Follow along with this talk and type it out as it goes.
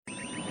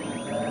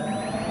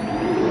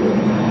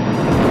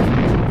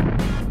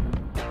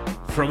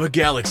from a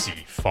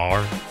galaxy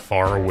far,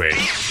 far away.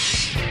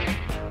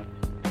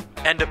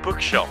 And a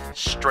bookshelf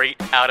straight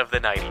out of the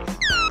 90s.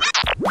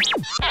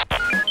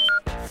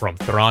 From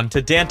Thrawn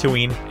to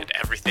Dantooine. And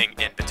everything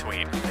in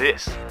between.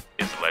 This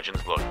is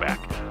Legends Look Back.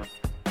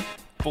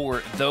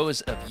 For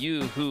those of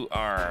you who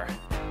are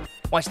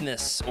watching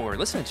this or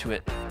listening to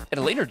it at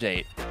a later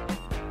date,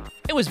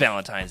 it was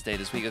Valentine's Day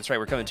this week. That's right.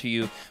 We're coming to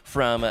you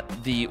from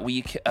the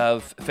week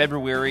of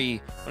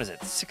February,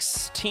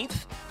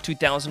 16th,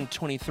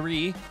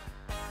 2023.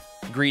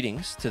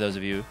 Greetings to those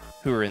of you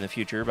who are in the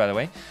future, by the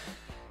way.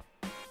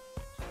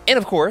 And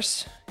of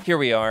course, here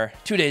we are,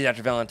 2 days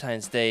after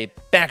Valentine's Day,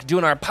 back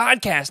doing our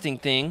podcasting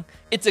thing.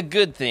 It's a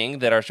good thing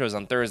that our show's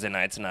on Thursday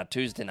nights and not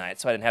Tuesday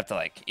nights, so I didn't have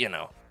to,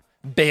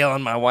 bail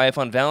on my wife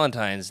on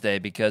Valentine's Day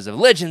because of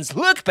Legends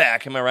Look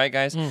Back. Am I right,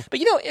 guys? But,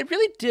 it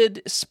really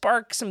did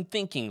spark some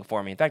thinking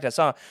for me. In fact, I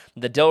saw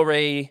the Del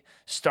Rey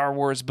Star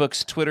Wars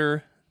Books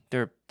Twitter.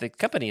 The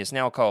company is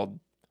now called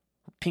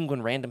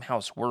Penguin Random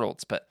House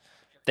Worlds, but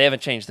they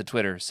haven't changed the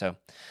Twitter, so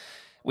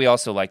we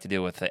also like to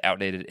deal with the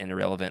outdated and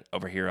irrelevant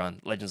over here on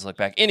Legends Look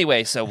Back.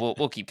 Anyway, so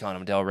we'll keep calling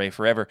them Del Rey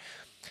forever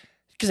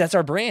because that's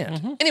our brand.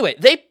 Mm-hmm. Anyway,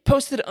 they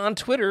posted on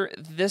Twitter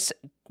this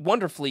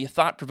wonderfully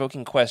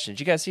thought-provoking question. Did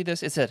you guys see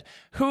this? It said,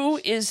 "Who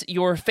is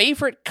your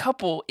favorite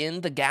couple in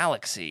the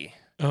galaxy?"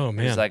 Oh,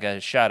 man. There's like a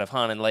shot of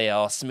Han and Leia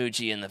all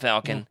smoochy in the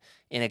Falcon,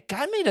 and it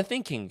got me to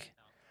thinking,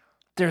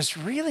 there's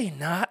really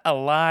not a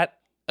lot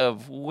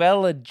of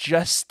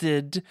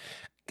well-adjusted,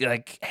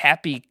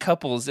 happy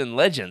couples in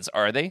Legends,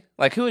 are they?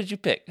 Who would you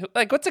pick?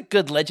 What's a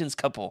good Legends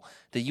couple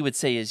that you would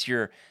say is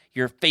your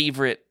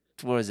favorite,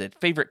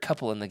 favorite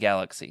couple in the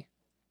galaxy?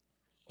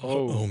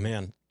 Oh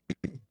man.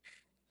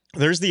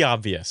 There's the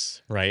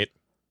obvious, right?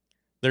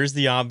 There's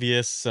the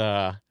obvious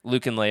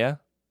Luke and Leia?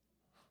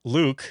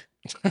 Luke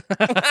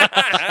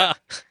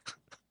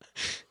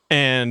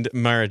and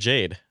Mara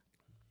Jade,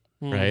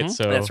 right?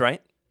 So that's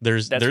right.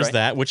 There's right.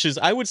 that, which is,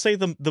 I would say,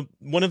 the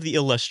one of the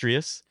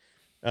illustrious.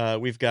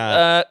 We've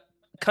got...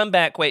 come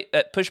back. Wait,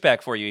 push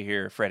back for you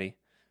here, Freddie,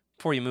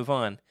 before you move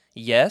on.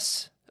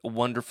 Yes, a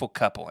wonderful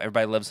couple.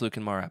 Everybody loves Luke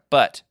and Mara,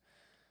 but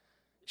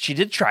she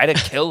did try to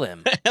kill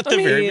him. At the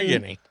very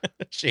beginning.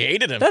 She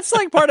hated him. That's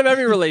part of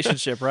every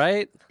relationship,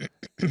 right?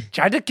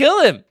 Tried to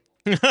kill him.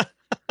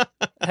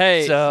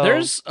 Hey, So-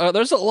 there's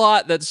a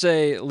lot that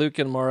say Luke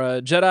and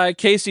Mara. Jedi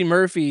Casey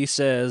Murphy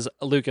says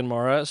Luke and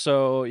Mara,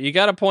 so you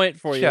got a point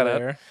for Shut you up.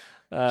 there.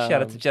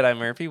 Shout out to Jedi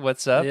Murphy.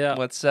 What's up? yeah,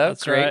 What's up?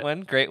 that's Great right.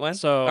 one. Great one.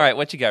 So- all right,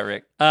 what you got,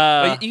 Rick?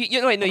 Uh, you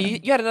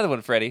had another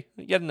one, Freddie.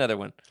 You had another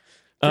one.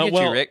 Forget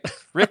well- you,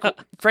 Rick.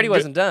 Freddie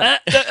wasn't done.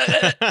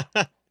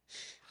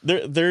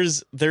 There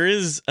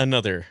is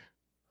another,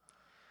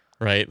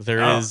 right?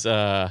 There is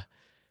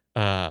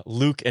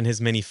Luke and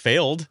his many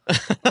failed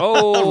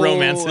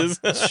romances.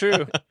 That's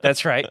true.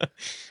 That's right.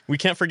 We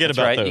can't forget That's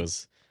about right.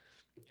 those.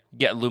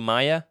 You got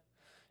Lumaya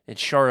and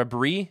Shara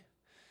Bree.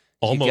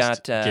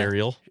 Almost got,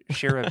 Gariel.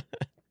 Shara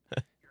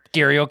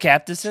Gariel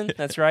Captison.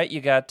 That's right. You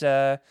got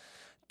the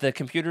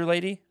computer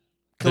lady.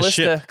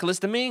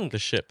 Callista Ming. The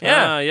ship.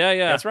 Yeah. Yeah.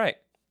 That's right.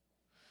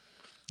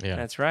 Yeah.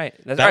 That's right.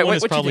 That's That right. one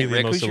is What you probably think, the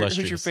Rick? most Who's your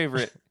illustrious.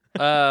 favorite?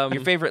 Um,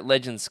 Your favorite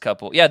Legends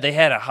couple? Yeah, they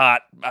had a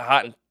hot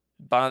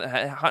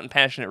and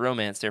passionate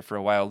romance there for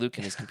a while. Luke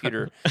and his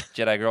computer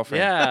Jedi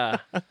girlfriend. yeah.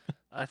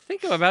 I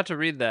think I'm about to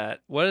read that.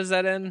 What is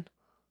that in?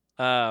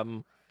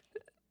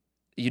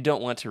 You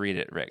don't want to read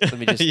it, Rick. Let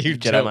me just You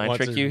Jedi don't mind want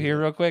trick to you read here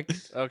it. real quick.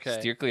 Okay.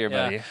 Steer clear,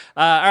 Yeah. buddy.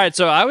 All right,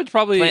 so I would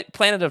probably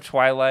Planet of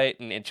Twilight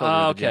and Children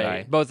of the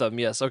okay, Jedi. both of them.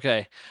 Yes,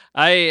 okay.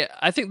 I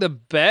think the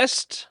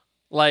best,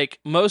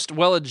 most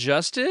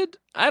well-adjusted.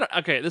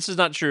 Okay, this is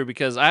not true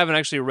because I haven't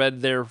actually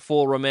read their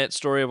full romance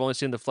story. I've only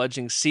seen the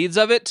fledgling seeds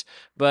of it.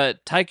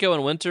 But Tycho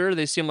and Winter,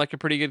 they seem like a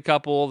pretty good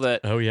couple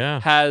that Oh yeah.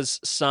 has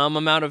some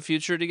amount of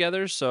future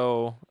together.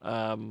 So,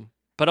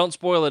 but don't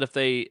spoil it if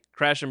they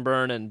crash and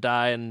burn and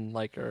die and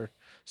are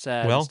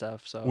sad Well, and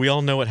stuff. So We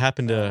all know what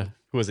happened to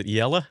who was it?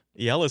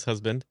 Yella's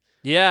husband.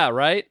 yeah,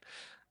 right.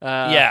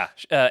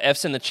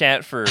 F's in the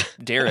chat for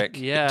Derek.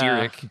 Yeah.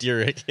 Derek.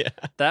 Derek. Yeah.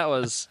 That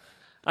was,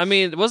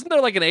 wasn't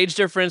there an age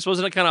difference?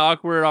 Wasn't it kind of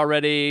awkward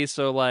already?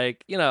 So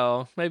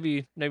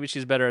maybe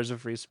she's better as a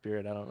free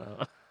spirit. I don't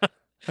know.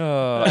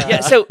 Yeah,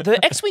 so the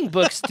X-Wing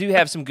books do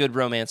have some good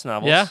romance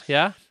novels.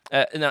 Yeah.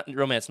 Not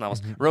romance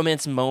novels,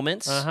 romance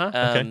moments. Uh-huh.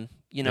 Okay.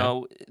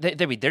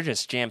 They're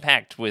just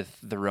jam-packed with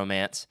the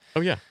romance.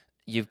 Oh yeah.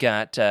 You've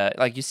got,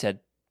 like you said,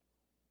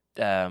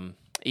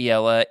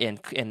 Iella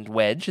and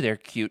Wedge. They're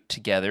cute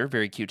together,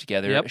 very cute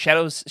together. Yep.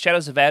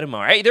 Shadows of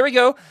Adamar. Hey, there we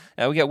go.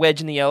 We got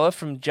Wedge and Iella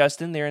from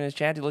Justin there in his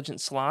chat. Diligent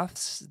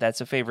Sloths.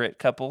 That's a favorite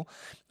couple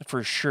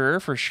for sure.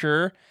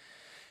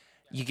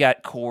 You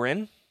got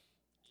Corrin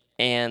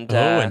and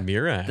and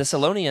Mira. the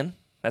Salonian.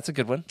 That's a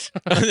good one.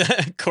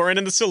 Corrin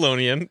and the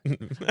Salonian.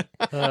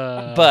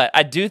 But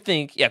I do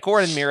think,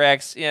 Corrin and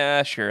Mirax,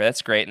 yeah, sure,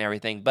 that's great and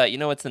everything. But you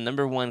know what's the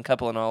number one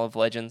couple in all of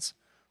Legends?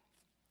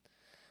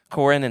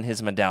 Corrin and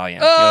his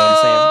medallion. You know what I'm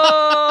saying?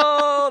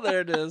 Oh,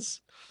 there it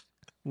is.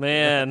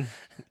 Man,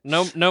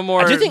 no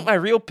more. I do think my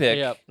real pick,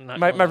 Yep, not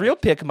my going real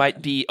pick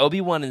might be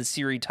Obi-Wan and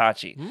Siri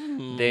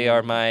Tachi. They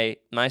are my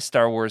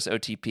Star Wars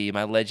OTP,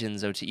 my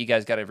Legends OTP. You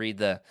guys got to read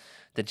the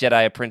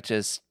Jedi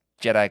Apprentice,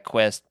 Jedi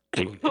Quest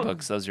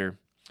books. Those are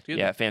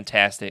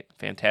fantastic.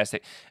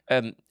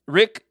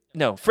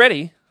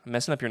 Freddie. I'm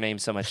messing up your name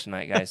so much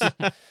tonight, guys.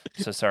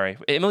 So sorry.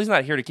 Emily's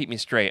not here to keep me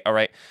straight. All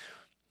right,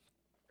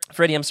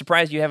 Freddie, I'm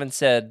surprised you haven't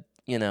said,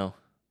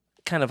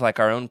 kind of like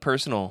our own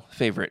personal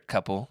favorite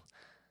couple,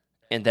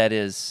 and that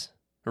is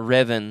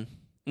Revan.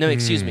 No,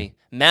 excuse me,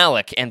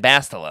 Malik and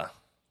Bastila.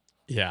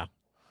 Yeah,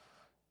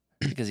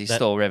 because he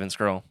stole Revan's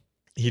girl.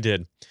 He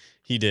did.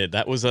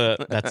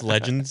 That's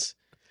Legends.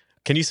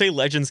 Can you say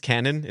Legends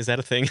canon? Is that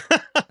a thing?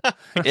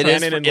 It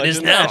is. It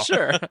is now. Yeah,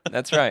 sure.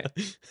 That's right.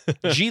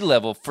 G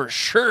level for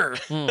sure.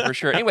 For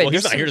sure. Anyway, well,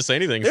 he's not here to say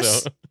anything.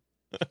 So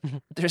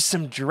there's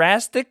some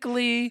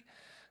drastically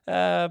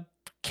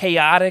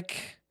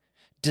chaotic,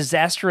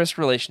 disastrous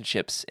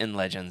relationships in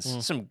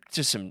Legends.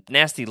 Some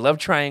nasty love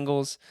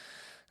triangles.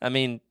 I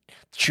mean,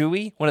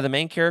 Chewie, one of the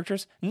main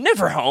characters,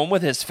 never home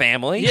with his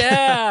family.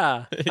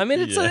 Yeah. I mean,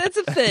 it's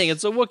a thing.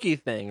 It's a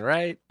Wookiee thing,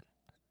 right?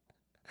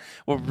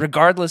 Well,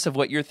 regardless of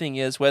what your thing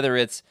is, whether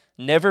it's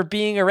never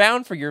being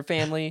around for your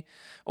family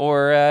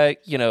or,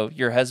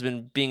 your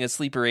husband being a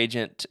sleeper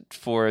agent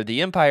for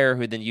the Empire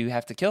who then you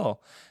have to kill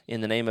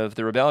in the name of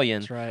the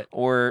rebellion. That's right.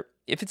 Or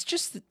if it's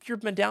just that your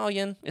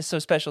medallion is so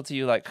special to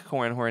you like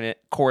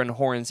Corran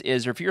Horns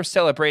is, or if you're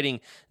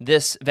celebrating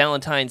this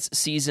Valentine's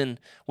season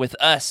with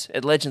us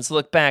at Legends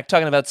Look Back,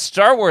 talking about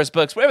Star Wars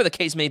books, whatever the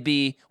case may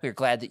be, we're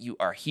glad that you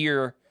are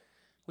here.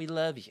 We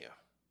love you.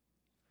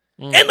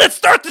 And let's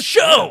start the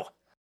show!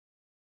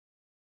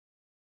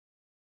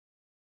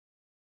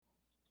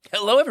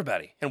 Hello,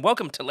 everybody, and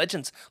welcome to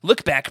Legends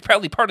Look Back,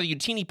 proudly part of the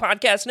Utini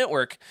Podcast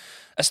Network,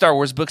 a Star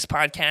Wars books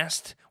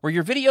podcast where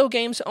your video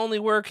games only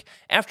work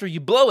after you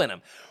blow in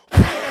them,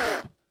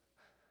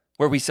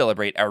 where we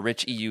celebrate our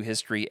rich EU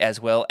history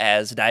as well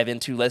as dive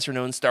into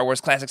lesser-known Star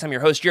Wars classics. I'm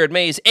your host, Jared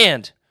Mays,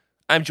 and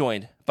I'm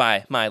joined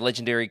by my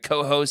legendary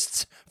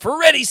co-hosts,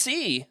 Freddie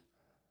C.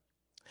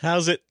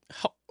 How's it?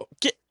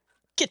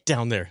 Get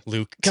down there,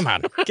 Luke. Come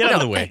on, get out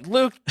of the way. Hey,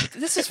 Luke,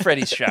 this is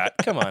Freddie's shot.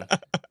 Come on.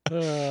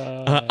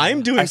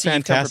 I'm doing I see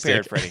fantastic.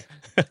 You've come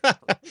prepared,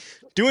 Freddie.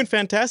 Doing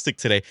fantastic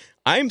today.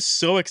 I'm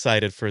so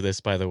excited for this,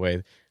 by the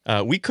way.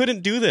 We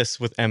couldn't do this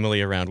with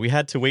Emily around. We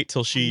had to wait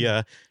till she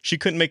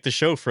couldn't make the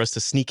show for us to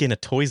sneak in a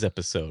Toys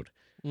episode.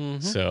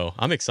 So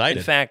I'm excited.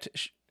 In fact,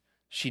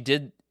 she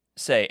did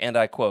say, and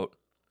I quote,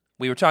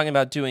 we were talking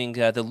about doing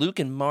the Luke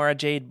and Mara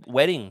Jade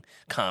wedding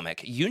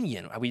comic,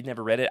 Union. We'd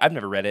never read it. I've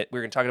never read it.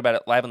 We were talking about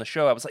it live on the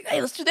show. I was like, hey,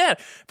 let's do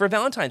that for a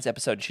Valentine's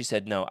episode. And she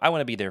said, no, I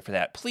want to be there for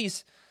that.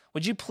 Please,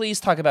 would you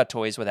please talk about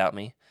toys without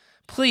me?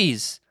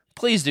 Please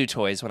do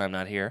toys when I'm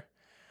not here.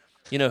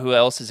 You know who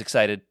else is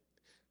excited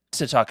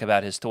to talk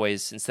about his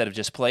toys instead of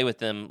just play with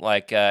them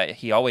like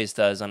he always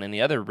does on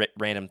any other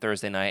random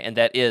Thursday night, and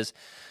that is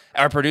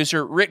our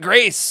producer, Rick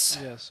Grace.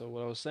 Yeah, so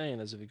what I was saying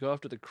is if you go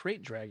after the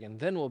Crate Dragon,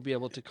 then we'll be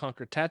able to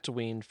conquer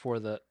Tatooine for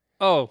the...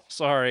 Oh,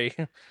 sorry.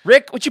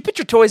 Rick, would you put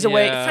your toys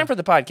away? Yeah. It's time for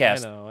the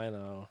podcast. I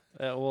know.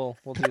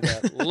 We'll do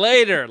that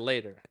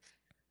later.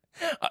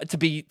 To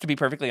be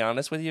perfectly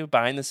honest with you,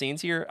 behind the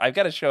scenes here, I've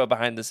got to show a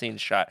behind the scenes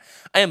shot.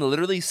 I am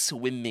literally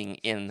swimming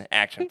in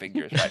action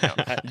figures right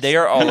now. They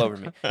are all over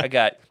me. You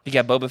got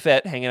Boba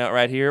Fett hanging out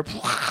right here,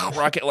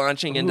 rocket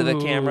launching into the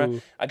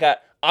camera. I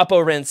got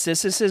Oppo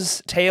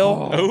Rensis'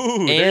 tail,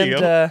 there you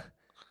go.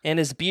 And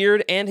his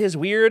beard and his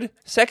weird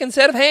second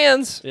set of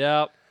hands.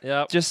 Yep.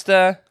 Just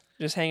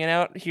hanging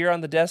out here on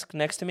the desk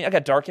next to me. I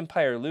got Dark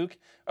Empire Luke.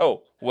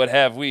 Oh, what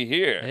have we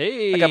here?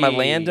 Hey. I got my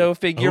Lando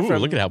figure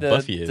from look at how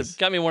buff he is.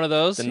 Got me one of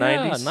those. The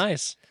yeah, 90s.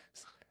 Nice.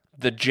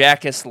 The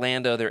jackest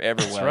Lando there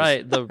ever was. That's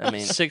right. The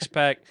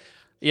six-pack.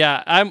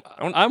 Yeah,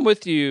 I'm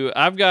with you.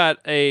 I've got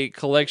a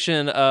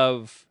collection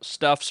of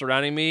stuff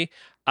surrounding me.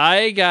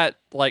 I got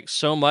like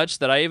so much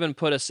that I even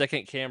put a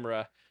second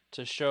camera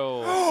to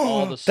show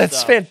all the stuff.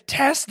 That's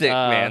fantastic,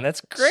 man.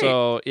 That's great.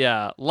 So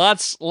yeah,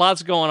 lots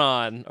going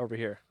on over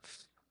here.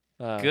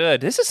 Good.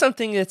 This is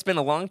something that's been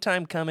a long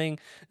time coming.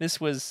 This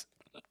was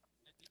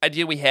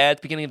idea we had at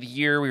the beginning of the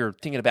year. We were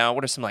thinking about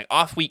what are some like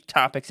off-week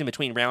topics in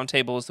between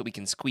roundtables that we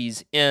can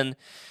squeeze in,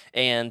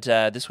 and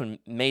this one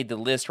made the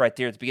list right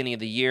there at the beginning of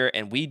the year,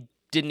 and we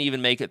didn't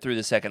even make it through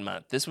the second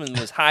month. This one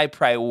was high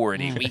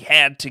priority. We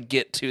had to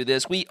get to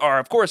this. We are,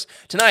 of course,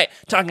 tonight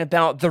talking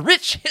about the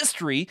rich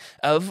history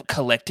of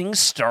collecting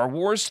Star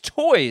Wars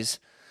toys.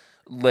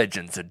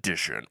 Legends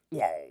Edition.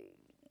 Whoa.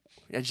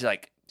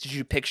 Did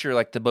you picture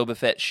like the Boba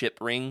Fett ship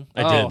ring?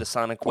 I did. The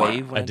sonic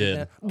wave when I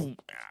did. that?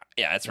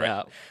 Yeah, that's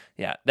right.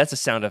 Yeah, that's a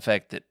sound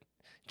effect that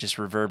just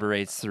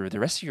reverberates through the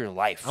rest of your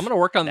life. I'm going to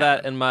work on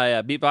that in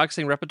my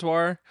beatboxing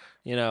repertoire.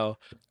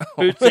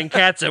 Boots and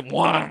cats and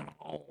wow.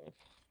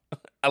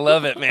 I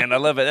love it, man. I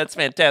love it. That's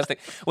fantastic.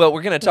 Well,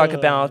 we're going to talk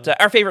about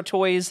our favorite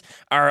toys,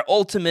 our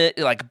ultimate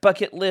like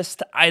bucket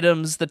list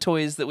items, the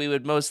toys that we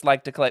would most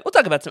like to collect. We'll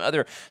talk about some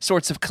other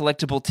sorts of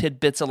collectible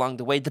tidbits along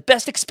the way, the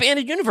best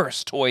expanded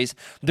universe toys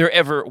there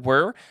ever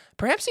were,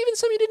 perhaps even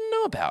some you didn't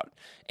know about.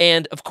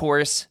 And, of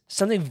course,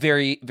 something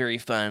very, very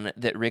fun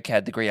that Rick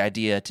had the great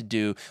idea to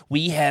do.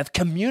 We have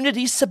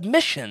community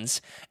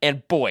submissions,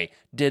 and boy,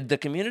 did the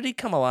community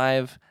come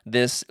alive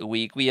this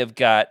week. We have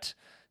got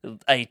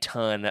a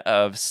ton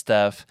of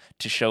stuff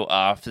to show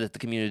off that the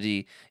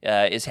community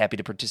is happy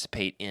to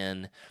participate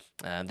in.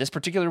 This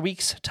particular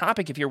week's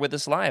topic, if you're with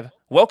us live,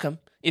 welcome.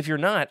 If you're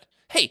not,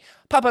 hey,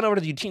 pop on over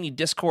to the Utini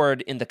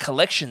Discord in the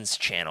Collections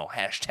channel,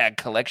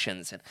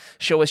 #collections, and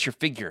show us your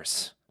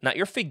figures. Not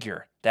your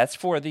figure. That's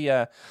for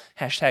the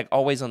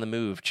 #Always on the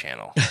Move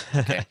channel.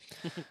 Okay.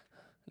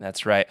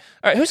 That's right.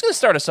 All right, who's going to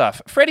start us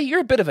off? Freddie, you're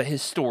a bit of a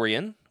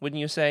historian, wouldn't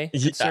you say,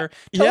 good sir?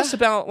 Tell us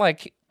about,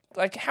 like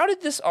how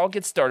did this all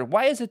get started?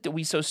 Why is it that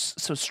we so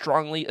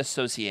strongly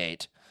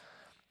associate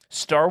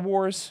Star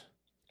Wars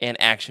and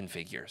action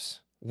figures?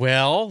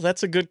 Well,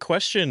 that's a good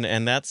question,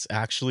 and that's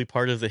actually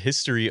part of the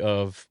history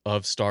of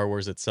Star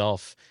Wars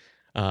itself.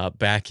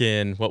 Back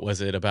in, what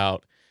was it,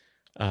 about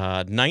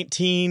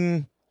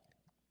 1970,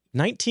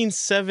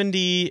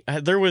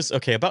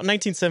 about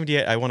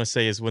 1978, I want to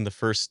say, is when the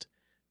first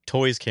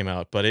toys came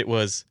out, but it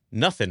was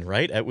nothing,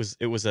 right? It was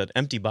an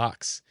empty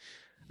box.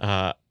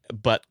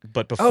 But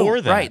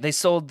before that, right? They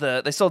sold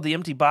the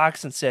empty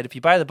box and said, if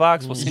you buy the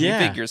box, we'll send you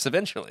figures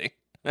eventually.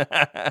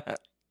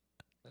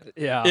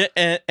 Yeah,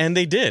 and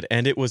they did,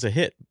 and it was a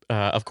hit.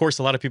 Of course,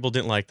 a lot of people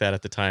didn't like that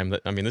at the time.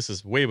 This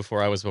is way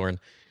before I was born.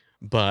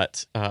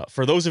 But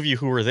for those of you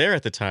who were there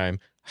at the time,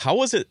 how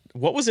was it?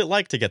 What was it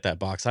like to get that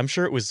box? I'm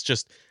sure it was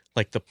just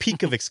like the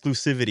peak of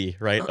exclusivity,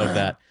 right? Of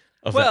that.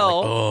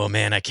 Oh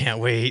man, I can't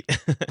wait.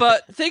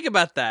 But think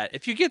about that.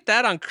 If you get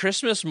that on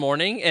Christmas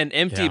morning, an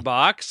empty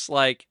box,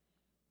 like,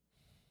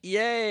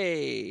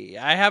 yay!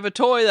 I have a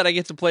toy that I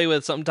get to play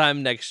with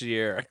sometime next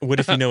year. What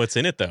if you know what's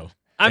in it though?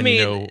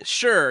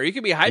 Sure, you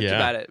can be hyped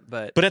about it,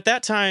 but at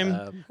that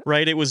time,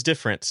 right, it was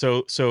different.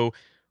 So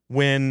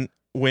when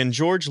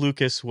George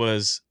Lucas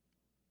was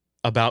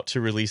about to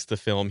release the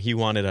film, he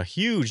wanted a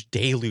huge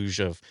deluge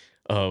of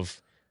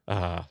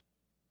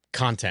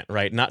content,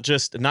 right? Not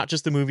just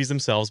the movies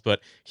themselves, but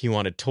he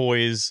wanted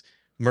toys,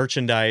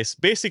 merchandise,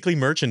 basically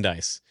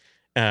merchandise,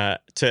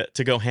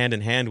 to go hand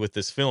in hand with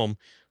this film,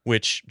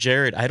 which,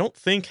 Jared, I don't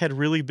think had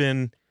really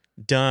been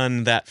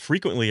done that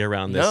frequently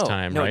around this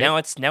time, right? Now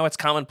it's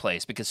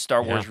commonplace because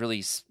Star Wars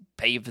really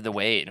paved the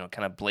way,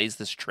 kind of blazed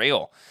this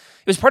trail.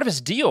 It was part of his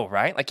deal,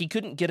 right? Like, he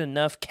couldn't get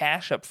enough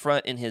cash up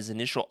front in his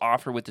initial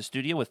offer with the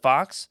studio, with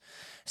Fox,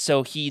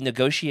 so he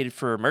negotiated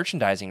for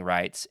merchandising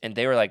rights, and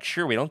they were like,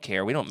 sure, we don't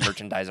care. We don't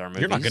merchandise our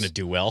movies. You're not going to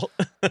do well.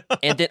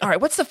 And then, all right,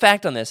 what's the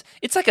fact on this?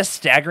 It's like a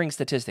staggering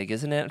statistic,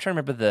 isn't it? I'm trying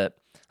to remember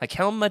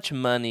how much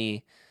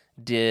money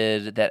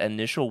did that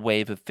initial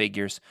wave of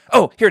figures...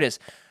 Oh, here it is.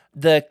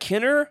 The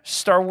Kenner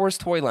Star Wars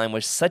toy line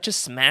was such a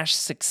smash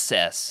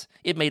success,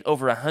 it made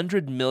over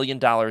 $100 million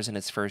in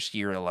its first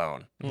year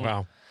alone.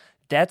 Wow.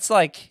 That's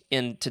like,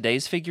 in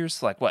today's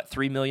figures, like what,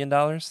 $3 million?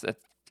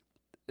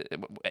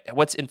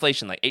 What's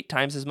inflation, like 8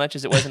 times as much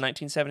as it was in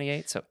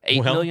 1978? So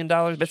 $8 million?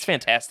 That's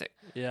fantastic.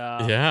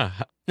 Yeah. Yeah.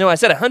 No, I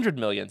said $100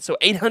 million. So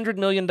 $800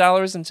 million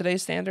in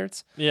today's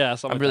standards? Yeah.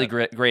 I'm really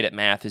great at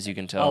math, as you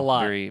can tell. A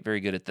lot. Very,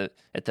 very good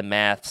at the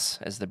maths,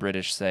 as the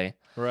British say.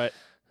 Right.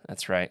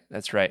 That's right.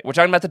 We're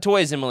talking about the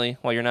toys, Emily.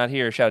 While you're not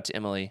here, shout out to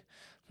Emily,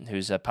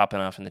 who's popping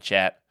off in the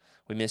chat.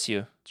 We miss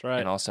you. That's right.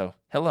 And also,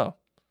 hello.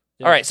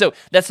 Yeah. All right, so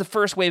that's the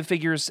first wave of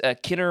figures.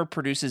 Kenner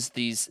produces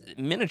these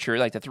miniature,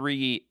 like the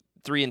 3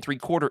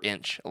 3/4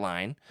 inch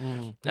line.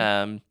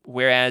 Mm-hmm.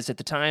 Whereas at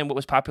the time, what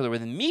was popular were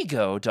the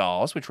Mego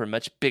dolls, which were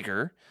much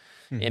bigger.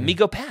 Mm-hmm. And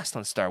Mego passed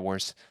on Star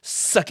Wars.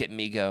 Suck it,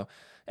 Mego.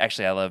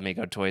 Actually, I love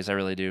Mego toys. I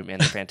really do, man.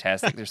 They're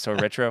fantastic. They're so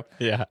retro.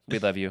 Yeah. We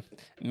love you.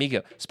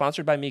 Mego.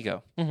 Sponsored by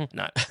Mego. Mm-hmm.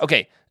 Not.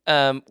 Okay.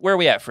 Where are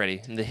we at,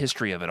 Freddie, in the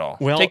history of it all?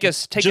 Well, take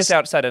us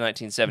outside of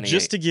 1978.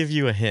 Just to give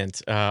you a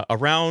hint,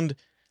 around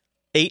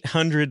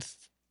 $800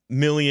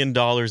 million in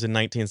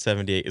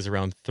 1978 is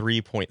around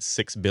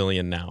 $3.6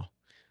 billion now.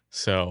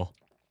 So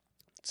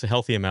it's a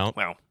healthy amount.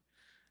 Wow.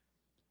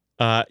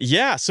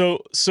 Yeah.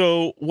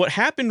 So what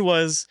happened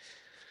was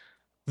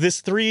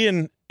this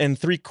 3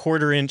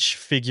 3/4 inch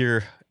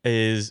figure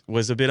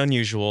was a bit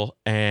unusual,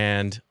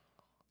 and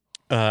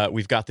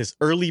we've got this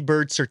early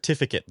bird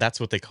certificate. That's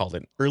what they called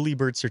it, early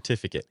bird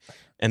certificate.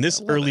 And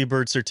this early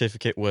bird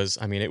certificate was,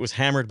 it was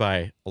hammered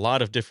by a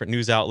lot of different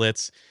news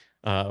outlets.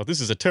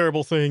 This is a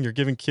terrible thing. You're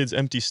giving kids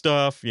empty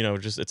stuff.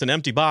 It's an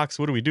empty box.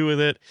 What do we do with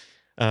it?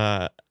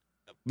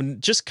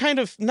 Just kind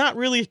of not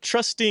really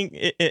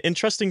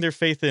entrusting their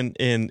faith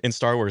in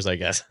Star Wars, I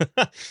guess,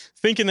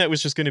 thinking that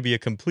was just going to be a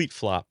complete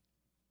flop.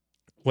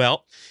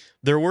 Well,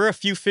 there were a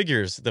few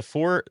figures. The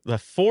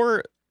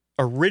four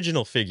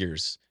original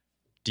figures.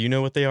 Do you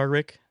know what they are,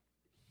 Rick?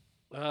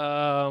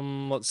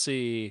 Let's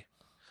see.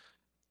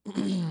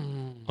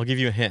 I'll give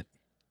you a hint.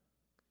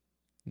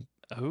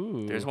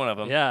 Ooh. There's one of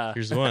them. Yeah.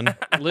 Here's one.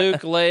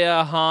 Luke,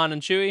 Leia, Han,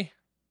 and Chewie.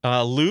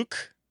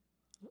 Luke,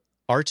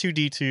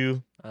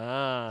 R2D2,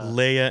 Ah.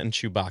 Leia, and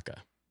Chewbacca.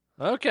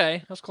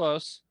 Okay, that's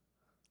close.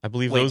 I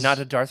believe Wait, those. not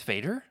a Darth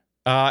Vader?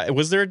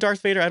 Was there a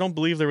Darth Vader? I don't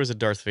believe there was a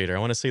Darth Vader. I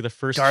want to say the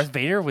first. Darth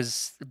Vader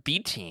was B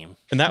team.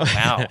 And that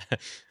Wow.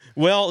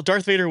 Well,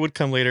 Darth Vader would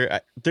come later.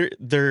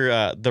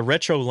 The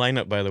retro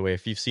lineup, by the way,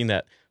 if you've seen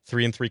that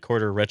 3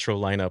 3/4 retro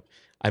lineup,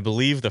 I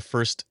believe the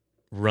first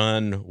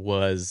run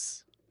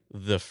was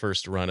the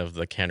first run of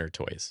the Kenner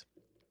toys.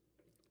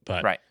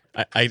 But Right.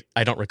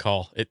 I don't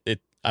recall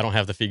it. I don't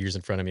have the figures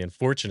in front of me,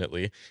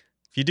 unfortunately.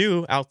 If you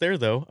do out there,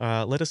 though,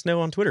 let us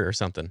know on Twitter or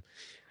something.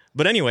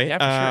 But anyway, Yeah,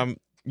 for sure.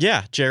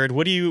 yeah, Jared,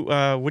 what do you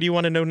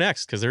want to know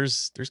next? Because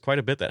there's quite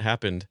a bit that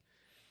happened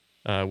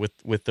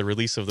with the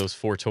release of those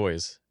 4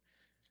 toys.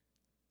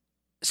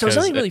 So 'Cause,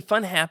 something really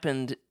fun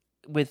happened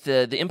with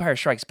the Empire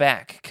Strikes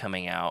Back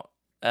coming out.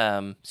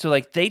 So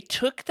like they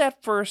took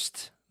that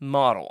first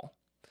model,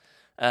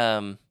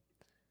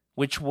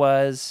 which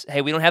was,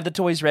 hey, we don't have the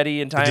toys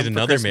ready in time did for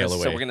another Christmas, mail so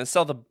away. we're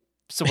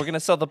gonna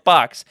sell the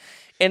box.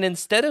 And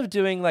instead of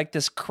doing like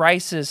this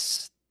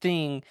crisis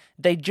thing,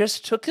 they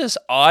just took this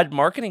odd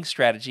marketing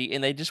strategy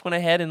and they just went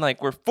ahead and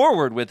like we're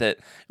forward with it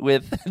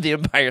with the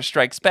Empire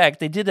Strikes Back.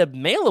 They did a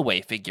mail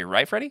away figure,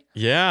 right, Freddie?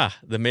 Yeah,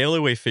 the mail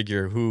away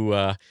figure. Who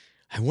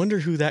I wonder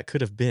who that could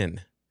have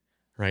been.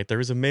 Right, there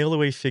was a mail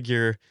away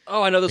figure.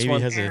 Oh, I know this Maybe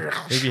one. has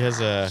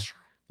a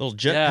little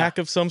jetpack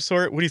Yeah. of some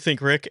sort. What do you think,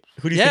 Rick?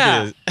 Who do you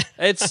Yeah. think it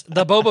is? It's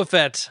the Boba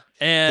Fett,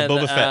 and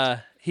Boba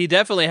Fett. he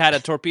definitely had a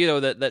torpedo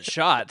that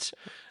shot.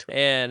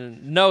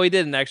 And no, he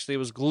didn't actually. It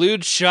was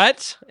glued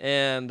shut,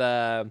 and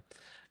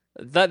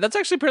that's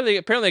actually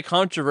apparently a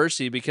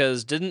controversy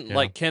because didn't Yeah.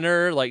 like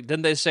Kenner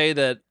didn't they say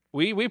that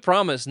we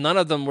promised none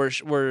of them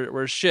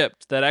were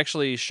shipped that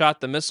actually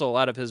shot the missile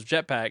out of his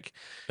jetpack.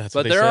 That's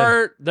what But they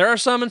said. there are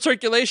some in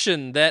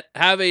circulation that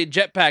have a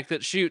jetpack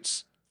that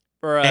shoots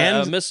or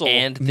a missile.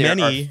 And there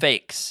Many- are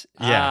fakes.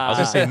 Yeah, I was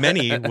gonna say Ah.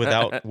 many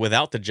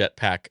without the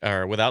jetpack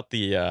or without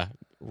the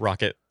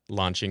rocket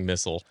launching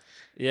missile.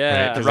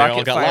 yeah. Right, 'cause they all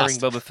Rocket got firing lost.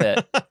 Boba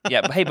Fett.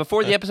 Yeah, but hey,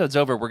 before the episode's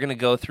over, we're gonna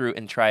go through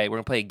and we're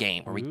gonna play a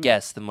game where we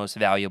guess the most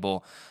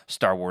valuable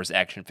Star Wars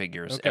action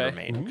figures Okay. ever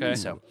made. Okay.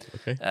 So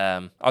Okay.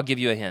 I'll give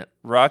you a hint.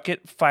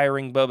 Rocket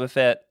firing Boba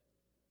Fett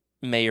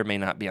may or may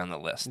not be on the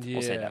list.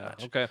 We'll say that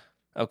much.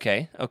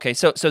 Okay. Okay.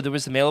 So there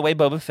was the mail away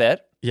Boba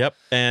Fett. Yep.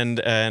 And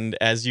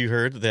as you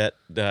heard that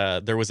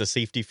there was a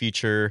safety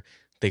feature.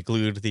 They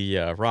glued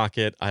the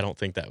rocket. I don't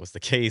think that was the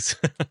case,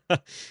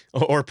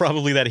 or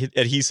probably that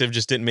adhesive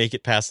just didn't make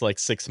it past like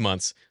 6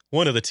 months.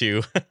 One of the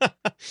two.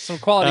 Some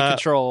quality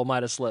control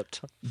might have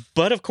slipped.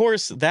 But of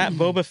course, that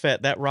Boba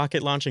Fett, that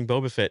rocket launching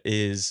Boba Fett,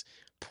 is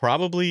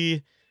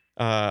probably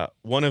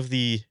one of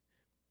the,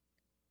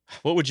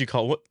 what would you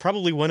call?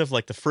 Probably one of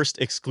like the first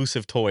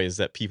exclusive toys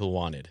that people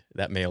wanted.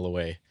 That mail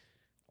away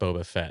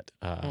Boba Fett.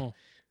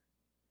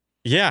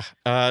 Yeah,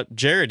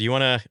 Jared, you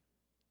want to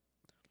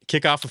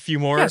kick off a few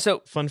more Yeah,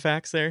 so- fun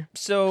facts there?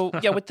 So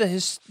yeah, with the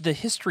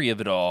history of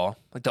it all,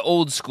 like the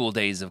old school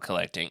days of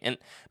collecting, and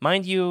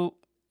mind you,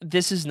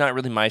 this is not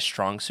really my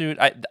strong suit.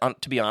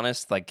 To be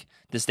honest, like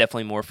this is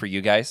definitely more for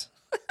you guys.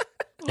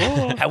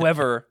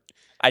 However,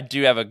 I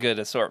do have a good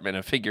assortment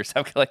of figures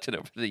I've collected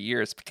over the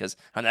years because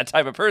I'm that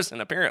type of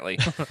person, apparently.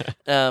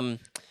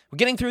 We're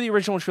getting through the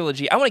original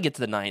trilogy. I want to get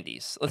to the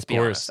 90s. Let's be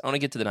course. honest. I want to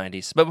get to the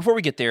 90s. But before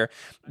we get there,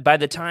 by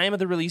the time of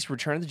the release of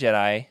Return of the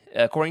Jedi,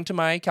 according to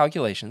my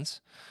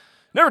calculations,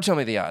 never tell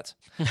me the odds,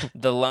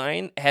 the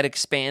line had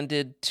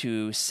expanded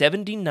to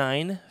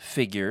 79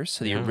 figures.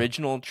 So the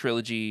original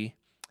trilogy,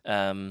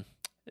 the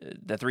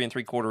 3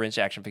 3/4 inch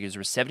action figures,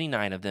 there were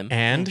 79 of them.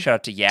 And shout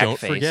out to Yak don't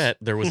Face. forget,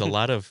 there was a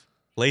lot of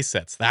play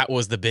sets. That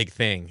was the big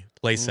thing.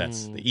 Play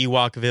sets. The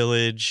Ewok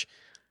Village.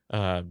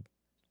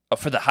 Oh,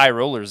 for the high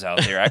rollers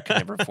out there, I could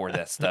never afford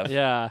that stuff.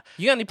 Yeah.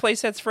 You got any play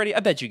sets, Freddie? I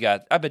bet you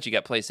got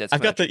play sets.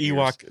 I've got the from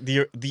that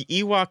Ewok, the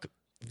Ewok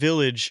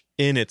Village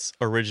in its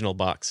original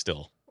box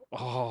still.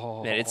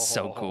 Oh, Man, it's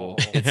so cool.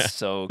 It's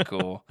so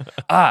cool.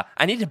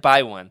 I need to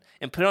buy one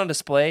and put it on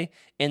display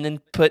and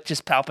then put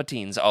just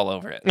Palpatines all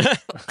over it.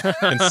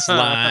 And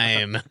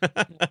slime.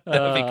 That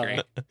would be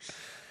great.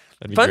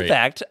 That'd be Fun great.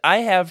 fact, I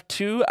have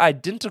 2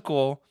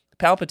 identical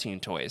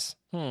Palpatine toys.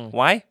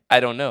 Why? I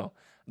don't know.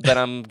 But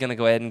I'm going to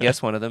go ahead and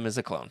guess one of them is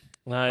a clone.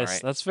 Nice. All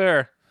right. That's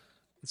fair.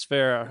 That's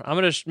fair. I'm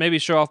gonna maybe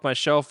show off my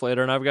shelf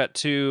later, and I've got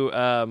 2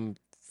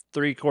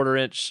 3/4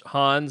 inch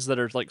Hans that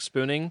are like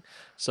spooning.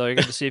 So you're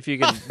going to see if you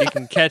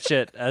can catch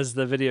it as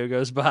the video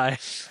goes by.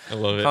 I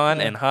love it.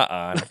 Han and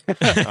Ha-On.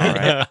 All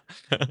right.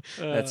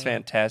 That's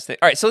fantastic.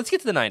 All right, so let's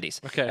get to the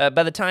 90s. Okay.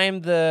 By the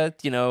time the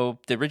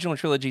original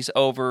trilogy's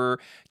over,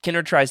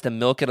 Kenner tries to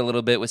milk it a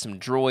little bit with some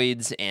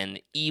droids and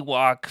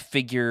Ewok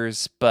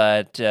figures,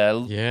 but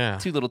Yeah.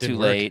 too little, didn't too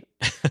work.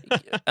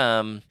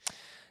 late.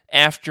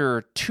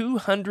 After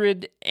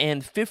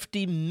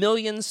 250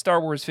 million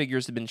Star Wars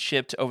figures had been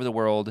shipped over the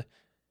world,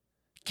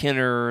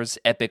 Kenner's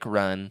epic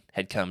run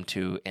had come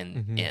to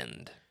an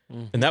end.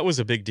 And that was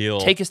a big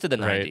deal. Take us to the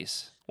right?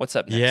 90s. What's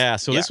up next? Yeah,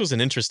 so this was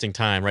an interesting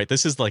time, right?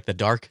 This is like the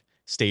dark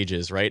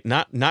stages, right?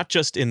 Not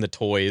just in the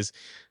toys,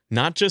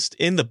 not just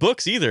in the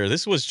books either.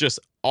 This was just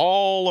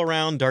all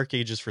around dark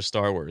ages for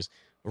Star Wars.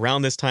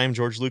 Around this time,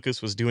 George Lucas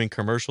was doing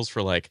commercials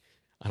for like,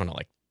 I don't know,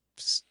 like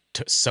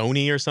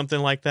Sony or something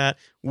like that.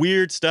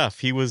 Weird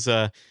stuff. It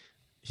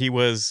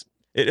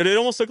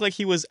almost looked like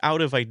he was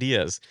out of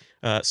ideas.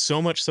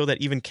 So much so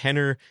that even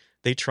Kenner,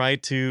 they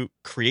tried to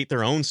create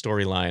their own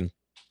storyline,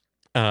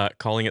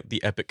 calling it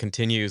The Epic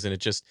Continues, and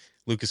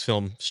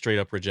Lucasfilm straight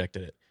up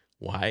rejected it.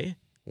 Why?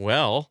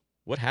 Well,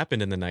 what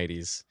happened in the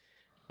 90s?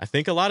 I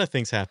think a lot of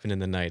things happened in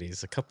the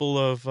 90s. A couple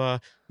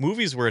of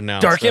movies were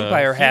announced. Dark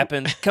Empire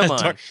happened. Come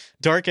on.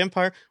 Dark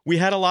Empire. We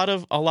had a lot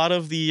of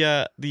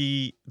the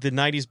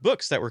 90s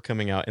books that were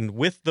coming out, and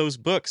with those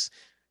books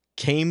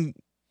came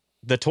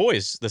the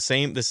toys. The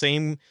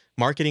same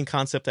marketing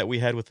concept that we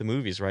had with the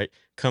movies, right?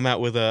 Come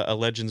out with a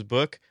Legends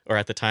book, or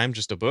at the time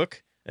just a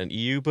book, an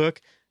EU book,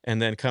 and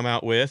then come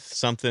out with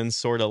something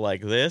sort of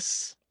like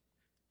this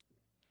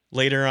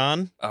later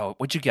on. Oh,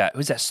 what you got?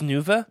 Who's that?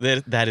 Snuva?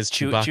 That is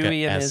Chewbacca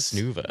Chewie as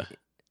Snuva.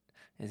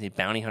 Is he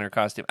bounty hunter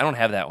costume? I don't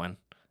have that one.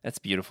 That's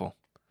beautiful.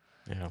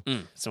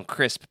 Yeah. Some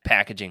crisp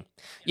packaging.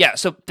 Yeah,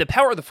 so the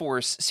Power of the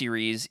Force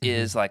series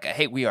is like,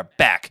 hey, we are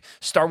back.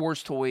 Star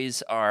Wars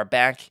toys are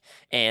back,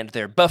 and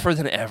they're buffer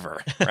than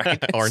ever, right?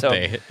 Aren't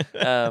they?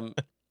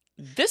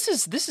 This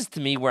is to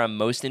me where I'm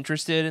most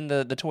interested in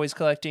the toys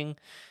collecting.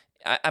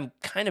 I'm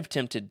kind of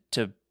tempted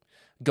to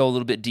go a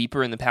little bit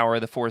deeper in the Power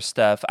of the Force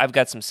stuff. I've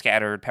got some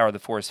scattered Power of the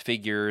Force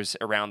figures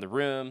around the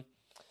room.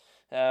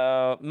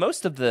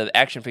 Most of the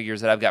action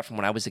figures that I've got from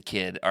when I was a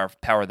kid are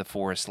Power of the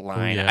Force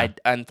line. Yeah. I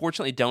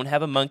unfortunately don't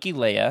have a Monkey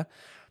Leia.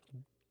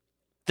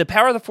 The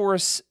Power of the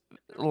Force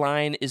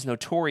line is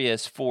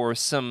notorious for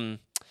some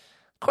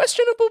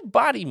questionable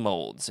body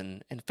molds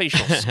and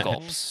facial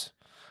sculpts,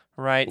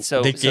 right?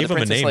 So They gave the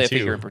him a Princess name, Leia too.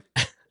 figure.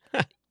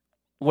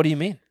 What do you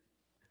mean?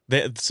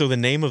 So the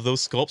name of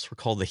those sculpts were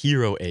called the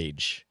Hero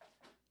Age,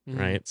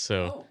 right?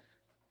 So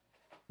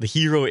the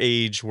Hero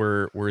Age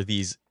were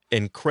these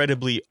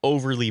incredibly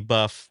overly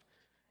buff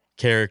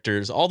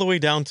characters, all the way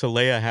down to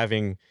Leia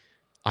having,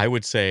 I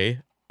would say,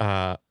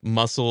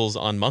 muscles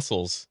on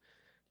muscles.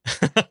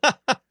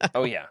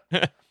 Oh, yeah.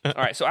 All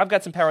right, so I've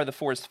got some Power of the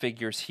Force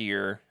figures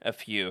here, a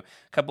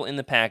couple in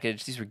the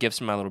package. These were gifts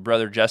from my little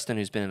brother, Justin,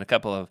 who's been in a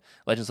couple of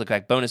Legends Look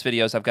Back bonus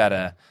videos. I got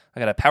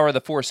a Power of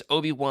the Force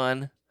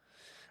Obi-Wan.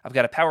 I've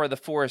got a Power of the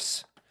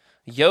Force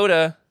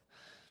Yoda.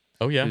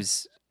 Oh, yeah.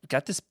 Who's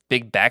got this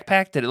big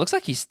backpack that it looks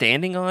like he's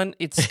standing on.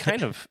 It's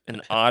kind of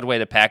an odd way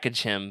to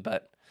package him,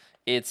 but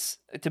it's,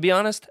 to be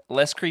honest,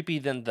 less creepy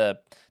than the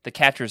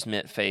catcher's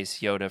mitt face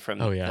Yoda from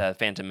the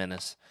Phantom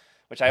Menace,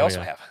 which I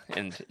also have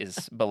and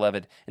is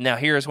beloved. And now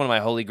here's one of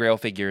my Holy Grail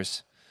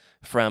figures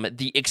from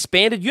the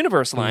Expanded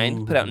Universe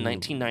line, put out in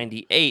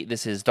 1998.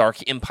 This is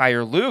Dark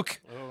Empire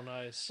Luke. Oh,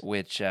 nice.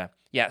 Which,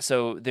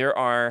 so there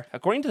are,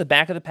 according to the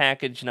back of the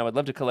package, and I would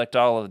love to collect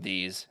all of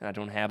these, and I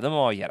don't have them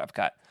all yet. I've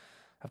got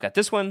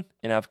this one,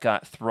 and I've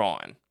got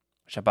Thrawn,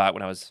 which I bought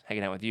when I was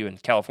hanging out with you in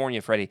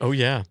California, Freddie. Oh,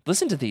 yeah.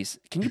 Listen to these.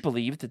 Can you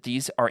believe that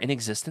these are in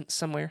existence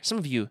somewhere? Some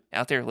of you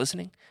out there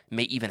listening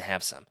may even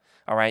have some.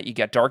 All right, you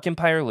got Dark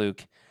Empire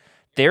Luke.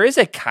 There is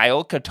a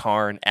Kyle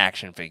Katarn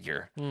action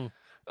figure.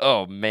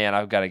 Oh, man,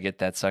 I've got to get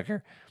that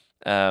sucker.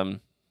 Now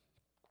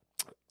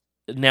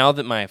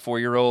that my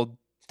 4-year-old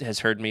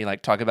has heard me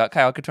like talk about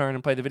Kyle Katarn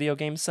and play the video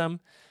games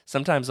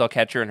sometimes I'll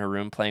catch her in her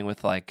room playing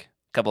with like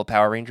a couple of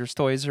Power Rangers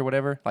toys or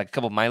whatever, like a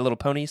couple of My Little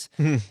Ponies,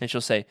 and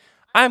she'll say,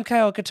 "I'm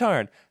Kyle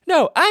Katarn."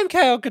 No, I'm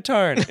Kyle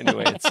Katarn.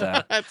 Anyway, it's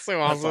That's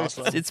so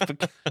awesome.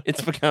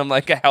 it's become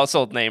like a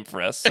household name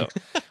for us. So,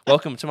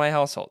 welcome to my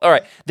household. All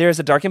right, there's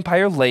a Dark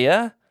Empire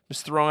Leia.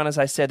 There's Thrawn, as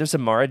I said. There's a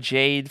Mara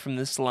Jade from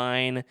this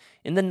line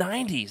in the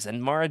 90s,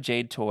 and Mara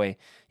Jade toy.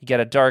 You got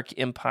a Dark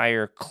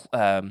Empire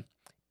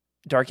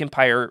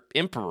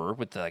Emperor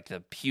with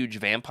the huge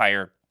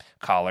vampire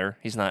collar.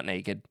 He's not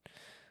naked.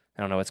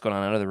 I don't know what's going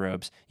on under the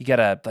robes. You got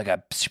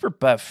a super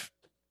buff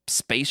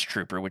space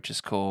trooper, which is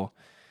cool.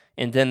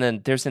 And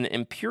then there's an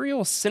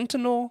Imperial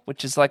Sentinel,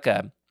 which is like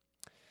a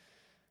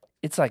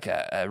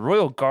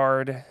royal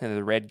guard in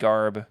the red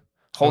garb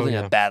holding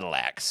a battle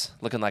axe,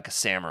 looking like a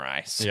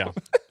samurai. So Yeah.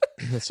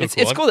 That's so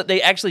it's cool that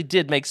they actually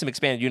did make some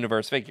Expanded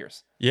Universe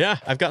figures. Yeah,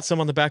 I've got some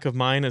on the back of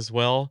mine as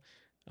well.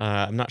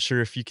 I'm not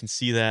sure if you can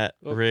see that,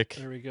 Rick.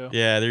 There we go.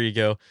 Yeah, there you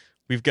go.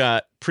 We've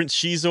got Prince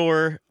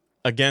Shizor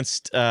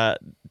against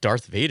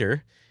Darth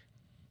Vader.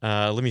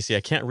 Let me see.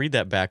 I can't read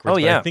that backwards. Oh,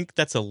 yeah. But I think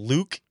that's a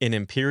Luke in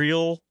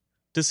Imperial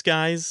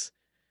disguise.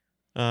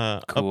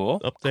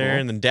 Cool. Up there. Cool.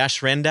 And then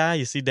Dash Rendar.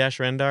 You see Dash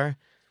Rendar?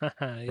 Yeah.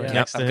 Right.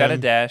 Yep, I've got a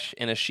Dash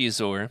and a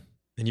Shizor.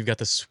 Then you've got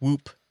the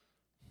swoop.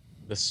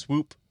 A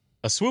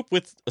swoop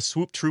with a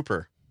swoop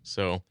trooper.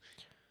 So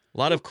a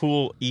lot of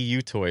cool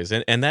EU toys.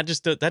 And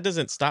that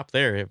doesn't stop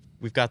there.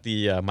 We've got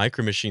the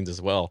Micro Machines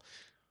as well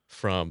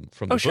from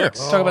the sure. books.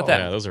 Let's talk about that.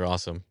 Yeah, those are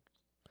awesome.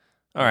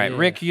 All right, Yeah.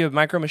 Rick, you a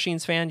Micro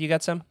Machines fan? You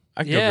got some?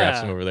 I can go grab Yeah.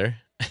 some over there.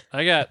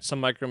 I got some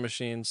Micro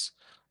Machines.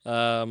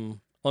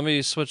 let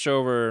me switch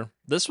over.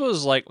 This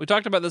was like we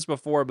talked about this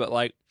before, but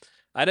like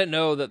I didn't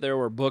know that there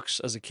were books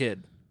as a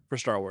kid for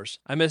Star Wars.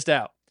 I missed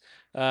out.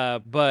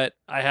 But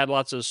I had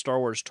lots of Star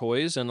Wars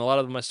toys, and a lot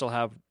of them I still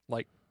have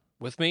like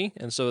with me.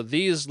 And so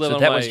these live So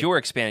on that my was your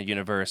expanded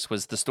universe,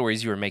 was the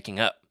stories you were making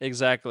up.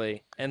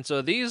 exactly. And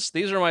so these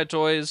are my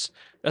toys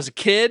as a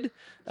kid.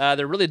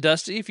 They're really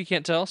dusty, if you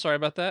can't tell. Sorry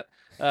about that.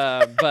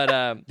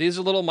 But these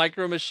are little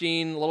Micro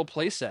Machine little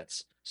play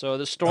sets. So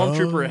the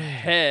Stormtrooper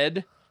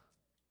head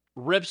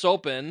rips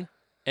open,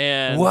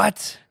 and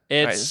What? All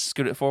right, it's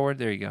scoot it forward.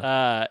 There you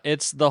go.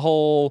 it's the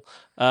whole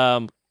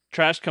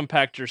trash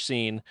compactor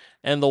scene,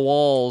 and the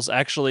walls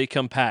actually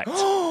compact.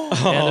 And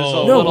there's a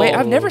Oh. No, little- wait,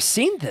 I've never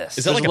seen this.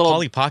 Is that there's like a a little-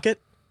 Polly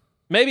Pocket?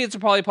 Maybe it's a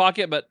Polly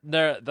Pocket, but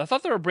I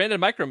thought they were branded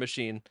Micro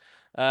Machine.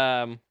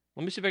 Let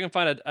me see if I can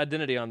find an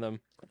identity on them.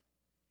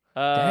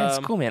 That's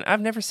cool, man.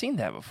 I've never seen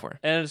that before.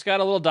 And it's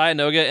got a little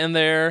Dianoga in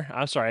there.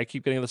 I'm sorry, I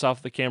keep getting this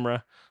off the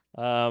camera.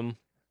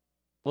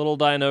 Little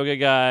Dianoga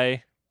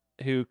guy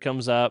who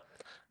comes up.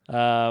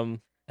 And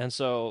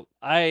so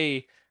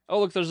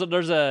look,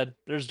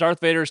 there's Darth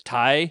Vader's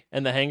tie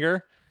in the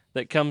hangar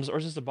that comes, or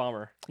is this a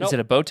bomber? Is it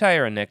a bow tie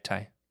or a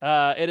necktie?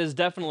 It is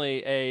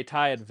definitely a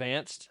tie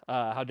advanced.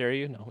 How dare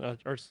you? No,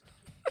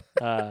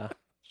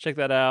 check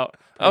that out.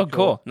 Oh, Pretty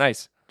cool.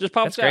 Nice. Just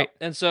pops That's great. out.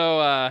 And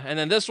so, and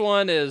then this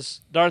one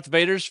is Darth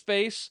Vader's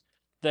face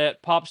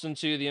that pops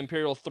into the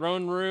Imperial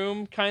throne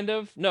room, kind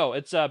of. No,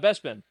 it's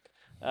Bespin.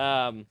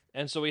 And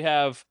so we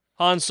have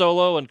Han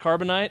Solo and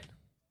Carbonite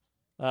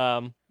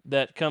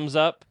that comes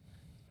up.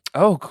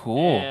 Oh,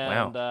 cool.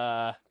 And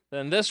Wow.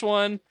 then this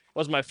one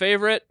was my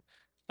favorite.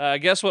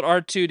 Guess what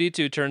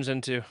R2-D2 turns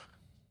into?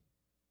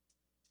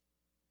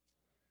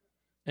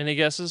 Any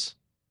guesses?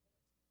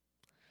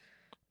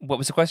 What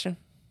was the question?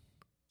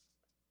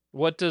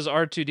 What does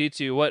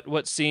R2-D2,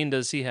 what scene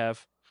does he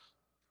have?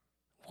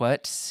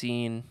 What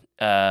scene?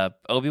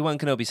 Obi-Wan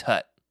Kenobi's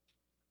hut.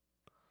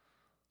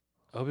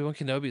 Obi-Wan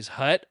Kenobi's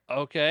hut?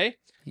 Okay.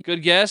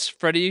 Good guess.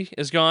 Freddy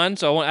is gone,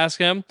 so I won't ask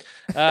him.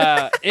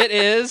 It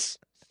is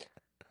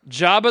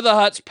Jabba the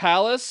Hutt's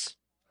palace,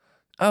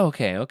 Oh,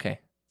 okay.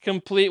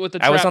 complete with the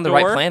I trap was on the door,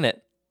 right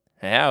planet.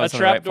 Yeah, I a was on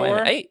the right trap door,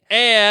 planet. Hey,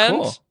 and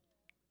cool.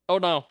 oh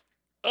no,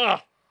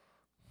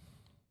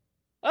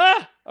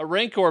 a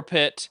Rancor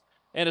pit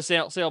and a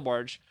sail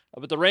barge.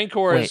 But the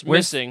Rancor Wait, is where's-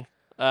 missing.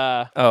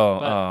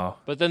 Oh.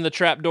 But then the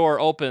trap door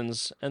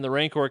opens and the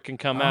Rancor can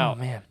come Oh, out.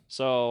 man.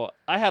 So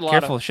I had a lot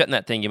Careful of. shutting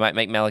that thing. You might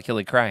make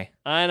Malakili cry.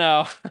 I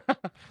know.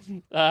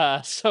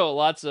 So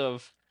lots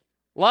of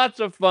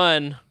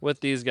fun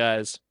with these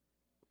guys.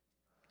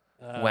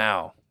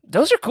 Wow.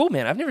 Those are cool,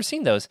 man. I've never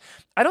seen those.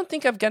 I don't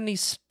think I've got any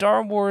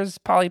Star Wars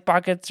Polly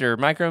Pockets or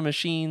Micro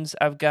Machines.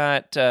 I've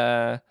got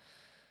a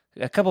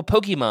couple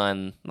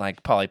Pokemon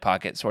like Polly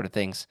Pocket sort of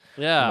things.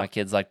 Yeah. My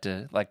kids like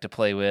to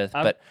play with.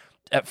 But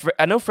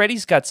I know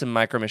Freddy's got some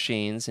Micro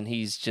Machines, and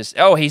he's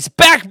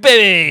back,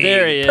 baby.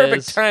 There he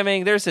Perfect is.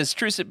 timing. There's his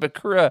Trucet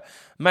Bakura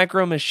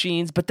Micro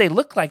Machines, but they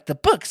look like the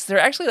books. They're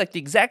actually like the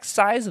exact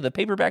size of the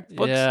paperback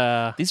books.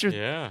 Yeah. These are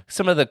Yeah.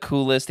 some of the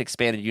coolest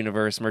expanded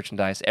universe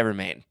merchandise ever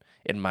made,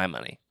 in my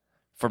money.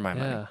 For my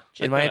money. Yeah.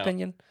 Check In my that out.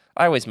 opinion.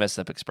 I always mess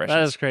up expressions.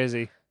 That is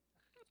crazy.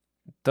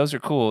 Those are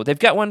cool. They've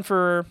got one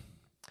for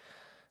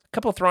a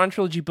couple Thrawn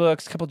trilogy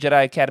books, a couple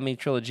Jedi Academy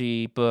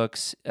trilogy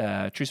books,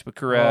 Truce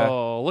Bakura.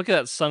 Oh, look at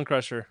that Sun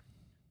Crusher.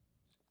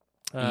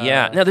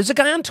 Yeah. Now, there's a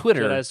guy on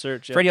Twitter. Jedi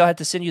Search. Yeah. Freddie, I'll have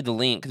to send you the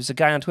link. There's a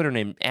guy on Twitter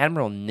named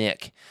Admiral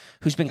Nick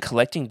who's been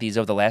collecting these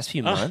over the last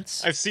few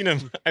months. I've seen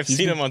him. I've He's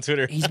seen been- him on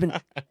Twitter.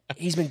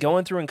 He's been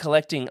going through and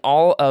collecting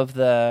all of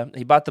the.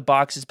 He bought the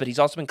boxes, but he's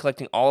also been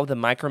collecting all of the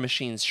Micro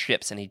Machines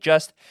ships. And he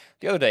just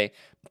the other day,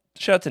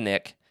 shout out to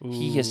Nick.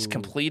 He has Ooh.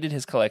 completed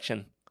his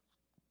collection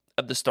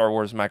of the Star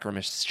Wars Micro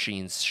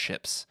Machines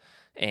ships,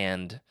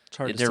 and It's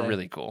hard to they're say.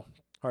 really cool.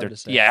 Hard They're- to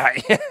say. Yeah,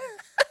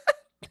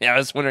 yeah. I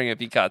was wondering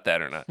if you caught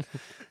that or not.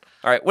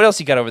 All right, what else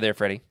you got over there,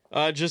 Freddie?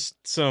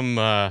 Just some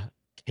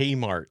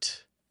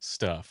Kmart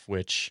stuff,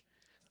 which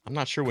I'm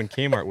not sure when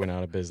Kmart went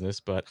out of business,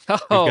 but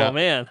Oh got-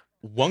 man,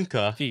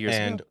 Wonka few years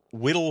and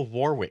Whittle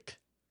Warwick.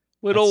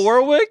 Whittle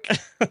Warwick.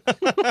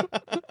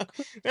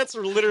 That's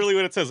literally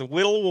what it says.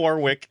 Whittle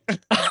Warwick.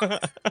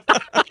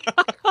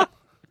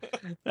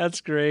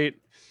 That's great.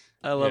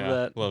 I love Yeah,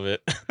 that. Love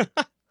it.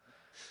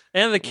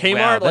 And the Kmart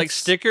Wow, like that's-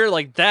 sticker,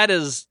 like that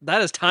is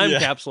time Yeah.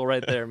 capsule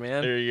right there,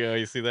 man. There you go.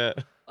 You see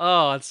that?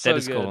 Oh, it's so That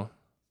is good. cool.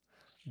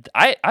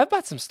 I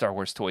bought some Star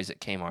Wars toys at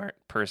Kmart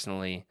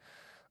personally.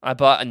 I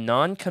bought a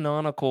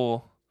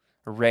non-canonical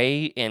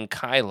Rey and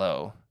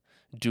Kylo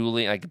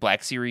dueling, like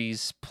Black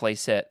Series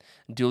playset,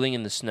 dueling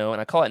in the snow,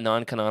 and I call it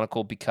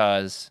non-canonical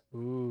because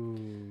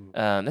Ooh.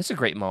 that's a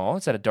great mall.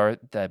 It's at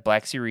the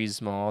Black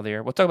Series mall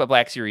there. We'll talk about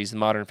Black Series and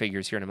modern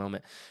figures here in a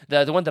moment.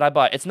 The one that I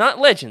bought, it's not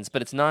Legends,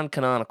 but it's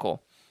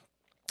non-canonical.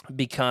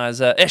 because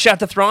shout out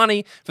to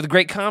Thrani for the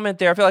great comment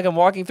there. I feel like I'm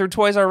walking through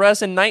Toys R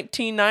Us in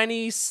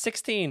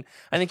 1916.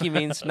 I think he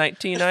means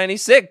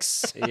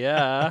 1996.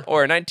 Yeah.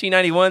 Or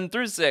 1991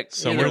 through 6.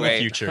 Somewhere in Either the way.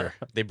 future,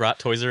 they brought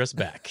Toys R Us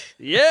back.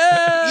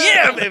 Yeah.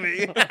 Yeah,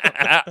 baby.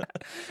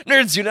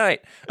 Nerds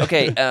unite.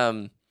 Okay,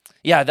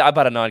 I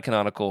bought a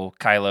non-canonical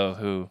Kylo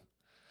who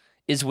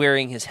is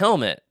wearing his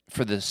helmet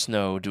for the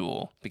snow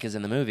duel because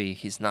in the movie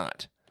he's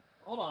not.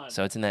 Hold on.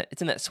 So it's in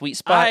that sweet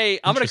spot. I'm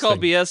going to call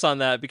Interesting. BS on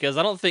that because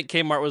I don't think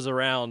Kmart was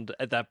around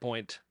at that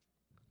point.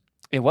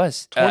 It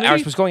was.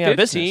 Ours was going out of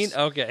 2015? business.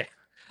 Okay.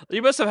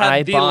 You must have had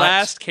I the bought-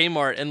 last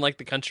Kmart in like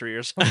the country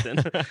or something.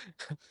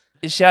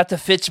 Shout out to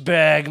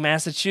Fitchburg,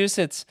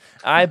 Massachusetts.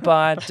 I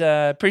bought,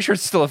 pretty sure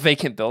it's still a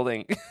vacant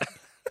building.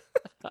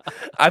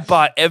 I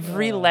bought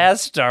every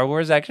last Star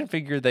Wars action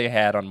figure they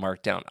had on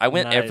markdown. I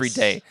went every Nice.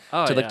 day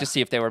Oh, to look yeah. to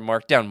see if they were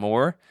marked down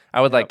more. I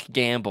would like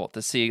gamble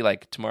to see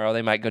like tomorrow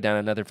they might go down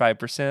another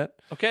 5%.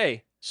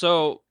 Okay,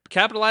 so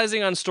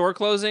capitalizing on store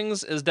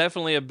closings is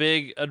definitely a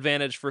big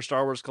advantage for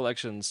Star Wars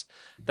collections.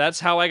 That's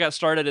how I got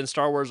started in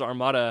Star Wars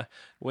Armada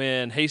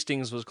when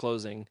Hastings was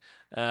closing.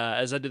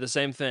 As I did the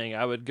same thing,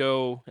 I would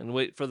go and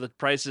wait for the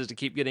prices to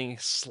keep getting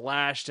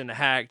slashed and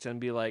hacked and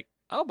be like,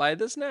 I'll buy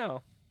this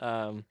now.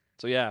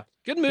 So yeah,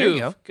 good There you move.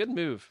 go. Good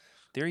move.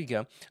 There you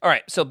go. All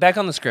right, so back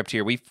on the script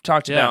here. We've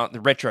talked Yeah. about the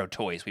retro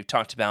toys. We've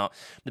talked about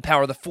the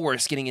power of the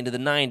Force getting into the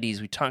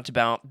 90s. We talked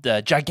about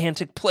the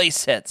gigantic play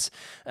sets.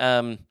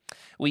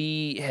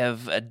 We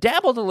have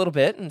dabbled a little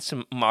bit in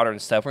some modern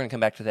stuff. We're going to come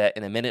back to that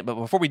in a minute. But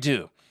before we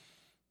do,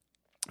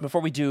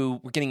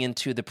 we're getting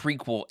into the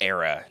prequel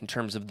era in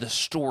terms of the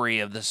story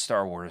of the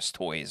Star Wars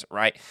toys,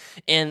 right?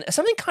 And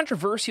something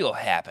controversial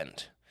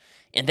happened.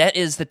 And that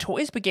is the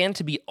toys began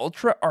to be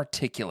ultra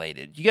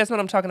articulated. You guys know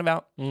what I'm talking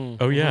about?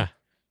 Oh yeah,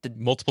 The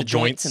multiple the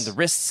joints joints and the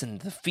wrists and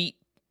the feet.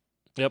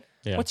 Yep.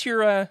 Yeah. What's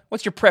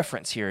your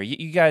preference here?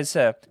 You guys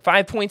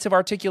 5 points of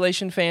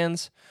articulation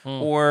fans,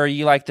 or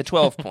you like the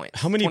 12 points?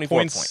 How many 24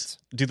 points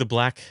do the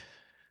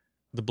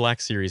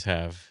black series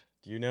have?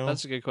 Do you know?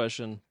 That's a good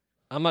question.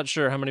 I'm not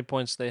sure how many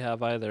points they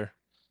have either.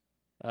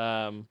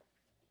 I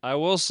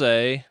will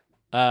say,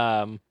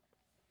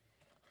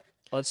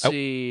 let's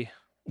see.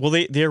 Well,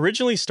 they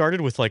originally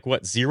started with like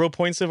what 0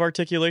 points of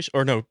articulation,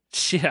 or no?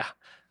 Yeah,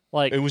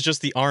 like It was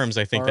just the arms,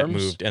 I think, that Arms?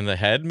 moved, and the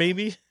head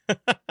maybe,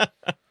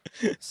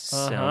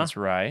 Sounds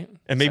right.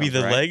 and maybe Sounds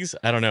the right. legs.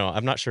 I don't know.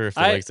 I'm not sure if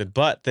the legs did,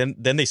 but then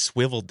they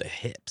swiveled the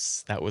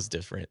hips. That was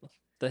different.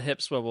 the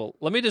hip swivel.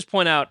 Let me just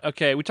point out.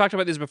 Okay, we talked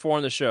about these before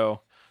on the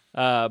show,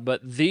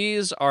 but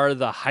these are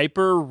the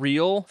hyper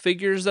real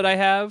figures that I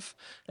have,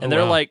 and Oh,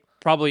 they're wow. like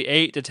probably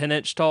 8 to 10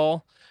 inch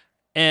tall,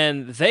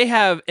 and they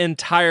have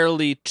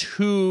entirely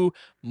too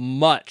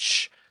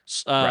much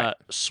Right.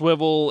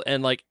 swivel,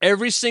 and like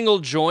every single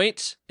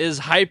joint is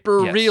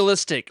hyper Yes.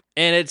 realistic,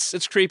 and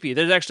it's creepy.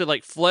 There's actually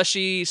like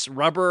fleshy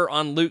rubber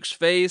on Luke's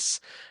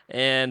face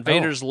and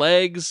Vader's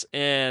legs,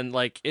 and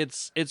like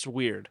it's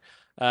weird.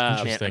 Man,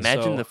 Interesting.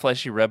 imagine So- the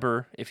fleshy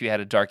rubber if you had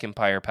a Dark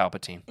Empire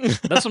Palpatine.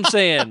 That's what I'm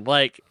saying.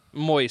 Like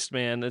moist,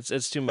 man.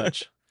 It's too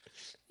much.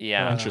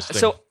 Yeah. Interesting.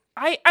 So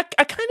I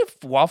kind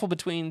of waffle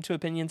between two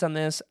opinions on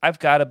this. I've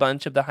got a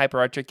bunch of the hyper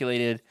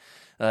articulated.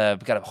 We've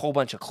got a whole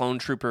bunch of clone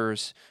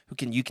troopers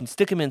you can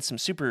stick them in some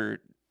super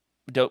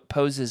dope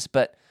poses,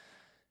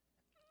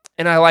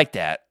 and I like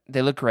that.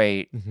 They look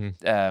great.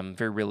 Mhm.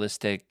 Very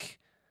realistic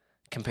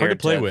compared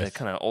play to the with.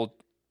 kind of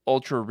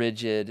ultra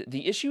rigid.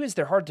 The issue is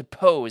they're hard to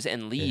pose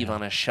and leave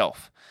on a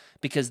shelf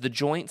because the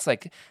joints,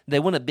 like, they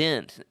want to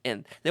bend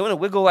and they want to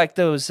wiggle like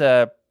those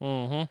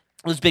Mm-hmm.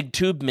 those big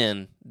tube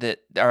men that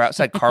are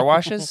outside car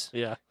washes.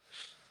 Yeah.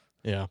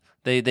 Yeah.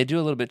 They do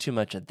a little bit too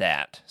much of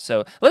that.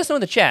 So let us know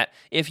in the chat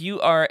if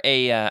you are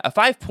a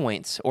 5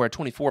 points or a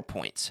 24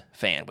 points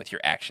fan with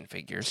your action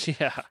figures.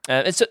 Yeah.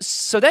 And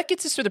so that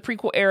gets us through the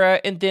prequel era,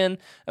 and then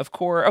of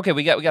course, okay,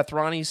 we got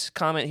Thrani's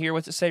comment here.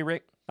 What's it say,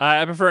 Rick?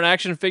 I prefer an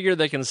action figure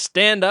that can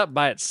stand up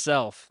by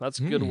itself. That's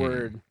a good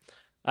word.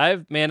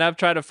 I've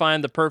tried to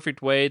find the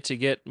perfect way to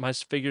get my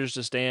figures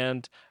to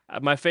stand.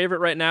 My favorite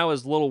right now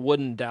is little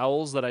wooden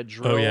dowels that I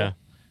drill yeah.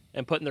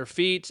 and put in their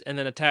feet and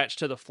then attach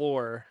to the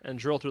floor and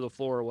drill through the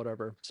floor or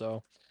whatever.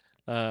 So,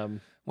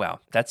 Wow,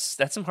 that's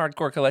some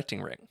hardcore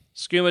collecting, Rick.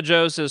 Skooma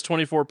Joe says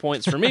 24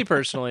 points for me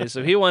personally.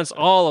 So he wants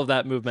all of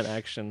that movement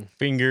action.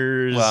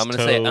 Fingers, Well, I'm going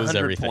to toes, say 100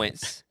 everything.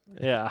 points.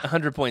 Yeah.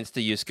 100 points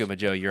to you, Scuba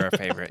Joe. You're our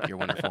favorite. You're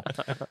wonderful.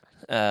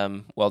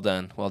 Well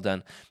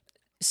done.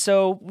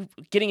 So,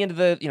 getting into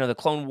the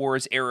Clone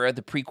Wars era,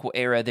 the prequel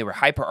era, they were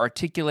hyper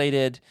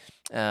articulated,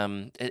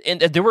 and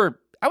there were,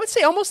 I would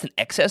say, almost an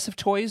excess of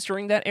toys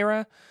during that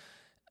era.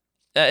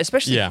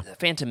 Especially Yeah.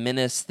 Phantom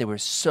Menace, they were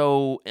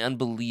so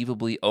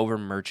unbelievably over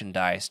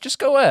merchandised. Just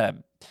go.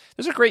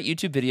 There's a great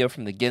YouTube video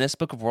from the Guinness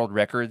Book of World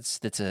Records.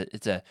 It's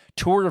a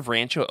tour of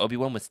Rancho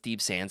Obi-Wan with Steve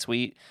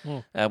Sansweet.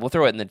 We'll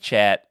throw it in the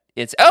chat.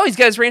 He's got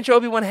his Rancho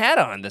Obi-Wan hat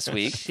on this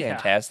week. Yeah.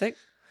 Fantastic.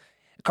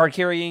 Card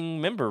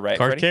carrying member, right?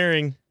 Card Freddie?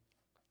 carrying.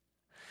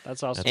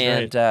 That's awesome.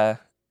 That's And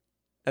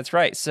That's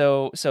right.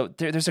 So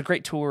there's a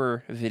great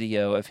tour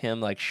video of him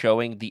like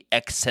showing the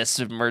excess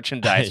of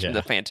merchandise from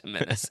the Phantom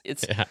Menace.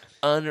 It's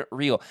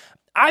unreal.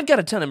 I've got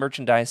a ton of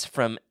merchandise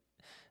from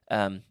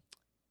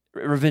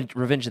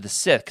Revenge of the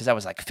Sith because I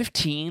was like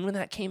 15 when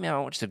that came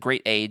out, which is a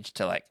great age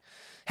to like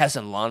have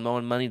some lawn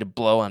mowing money to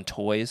blow on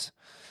toys.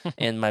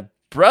 And my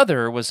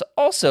brother was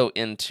also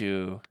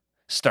into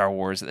Star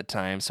Wars at the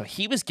time, so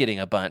he was getting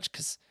a bunch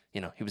because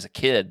he was a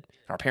kid.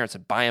 Our parents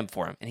would buy him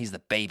for him, and he's the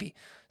baby.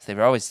 So they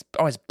were always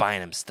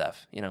buying him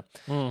stuff,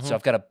 Mm-hmm. So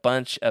I've got a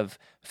bunch of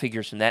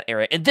figures from that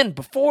era. And then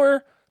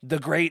before the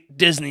great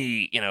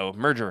Disney,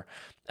 merger,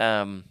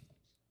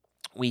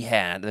 we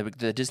had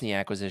the Disney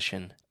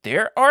acquisition.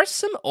 There are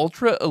some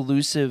ultra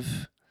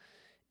elusive,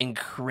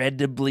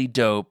 incredibly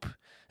dope.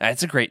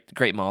 It's a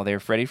great mall there,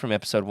 Freddie, from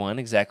episode 1,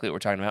 exactly what we're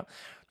talking about.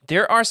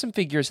 There are some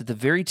figures at the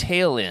very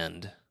tail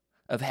end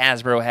of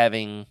Hasbro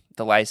having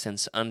the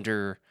license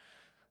under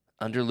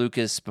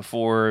Lucas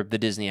before the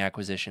Disney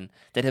acquisition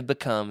that have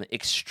become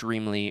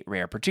extremely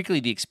rare, particularly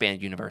the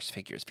expanded universe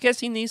figures. Have you guys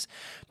seen these?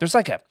 There's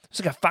like a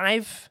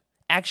 5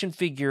 action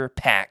figure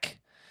pack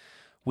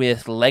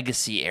with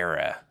legacy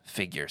era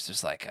figures.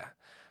 There's like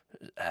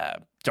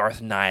a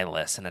Darth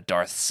Nihilus and a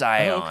Darth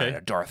Scion and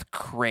a Darth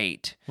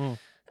Crate.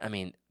 I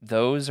mean,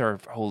 those are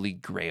holy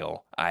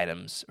grail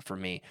items for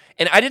me.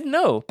 And I didn't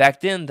know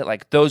back then that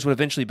like those would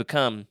eventually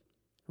become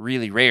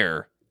really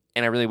rare,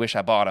 and I really wish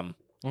I bought them.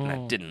 And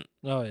I didn't.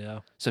 Oh yeah.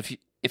 So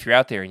if you're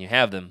out there and you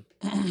have them,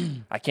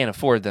 I can't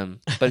afford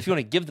them. But if you want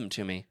to give them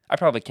to me, I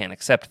probably can't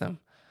accept them.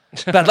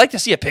 But I'd like to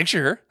see a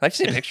picture. I'd like to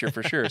see a picture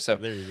for sure. So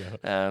There you go.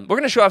 we're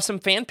going to show off some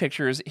fan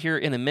pictures here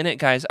in a minute,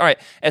 guys. All right,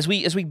 as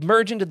we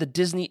merge into the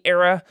Disney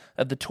era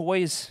of the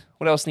toys,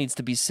 what else needs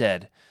to be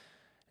said?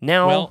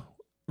 Now Well,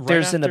 right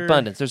there's an after-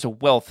 abundance. There's a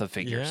wealth of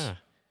figures.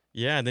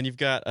 Yeah, and then you've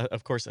got,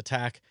 of course,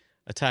 Attack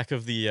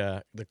of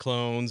the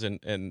clones and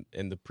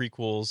the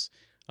prequels.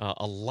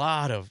 A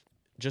lot of,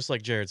 just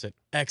like Jared said,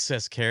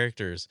 excess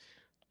characters.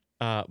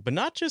 But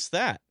not just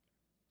that.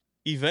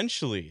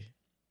 Eventually,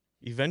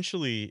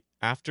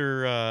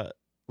 after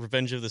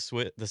Revenge of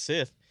the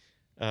Sith,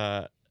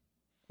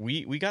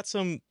 we got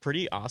some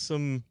pretty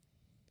awesome,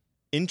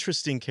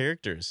 interesting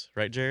characters,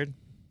 right, Jared?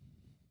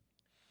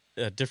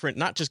 Different,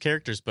 not just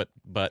characters, but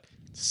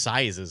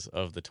sizes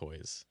of the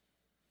toys.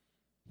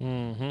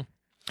 Mm-hmm.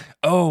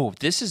 Oh,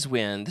 this is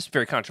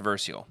very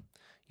controversial.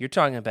 You're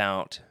talking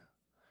about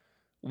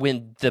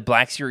when the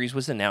Black Series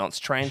was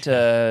announced, trying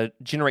to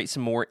generate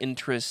some more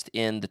interest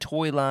in the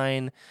toy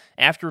line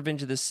after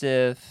Revenge of the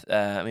Sith.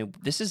 I mean,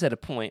 this is at a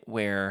point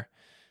where,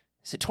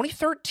 is it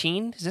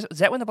 2013? Is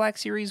that when the Black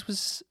Series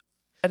was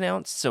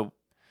announced? So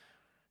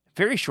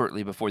very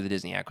shortly before the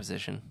Disney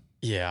acquisition.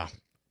 Yeah,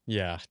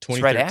 It's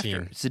 2013. right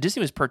after. So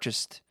Disney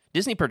purchased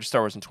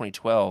Star Wars in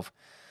 2012.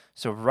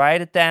 So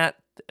right at that,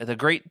 the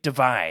Great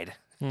Divide.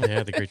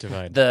 Yeah, the Great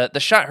Divide. The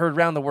shot heard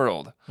around the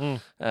world.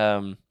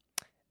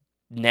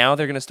 Now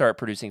they're going to start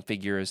producing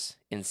figures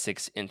in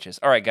 6 inches.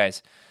 All right,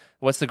 guys,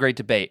 what's the great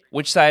debate?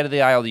 Which side of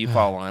the aisle do you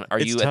fall on? Are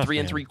It's you tough, a 3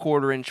 man.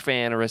 3/4 inch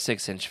fan or a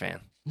 6 inch fan?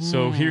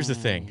 So here's the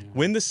thing.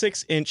 When the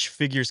 6-inch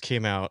figures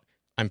came out,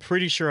 I'm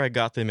pretty sure I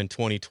got them in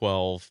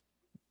 2012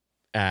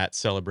 at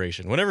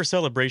Celebration. Whenever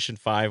Celebration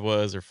 5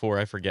 was, or 4,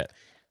 I forget.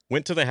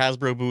 Went to the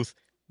Hasbro booth,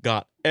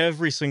 got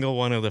every single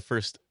one of the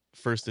first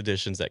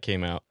editions that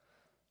came out.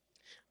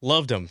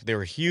 Loved them. They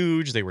were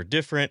huge. They were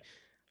different.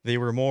 They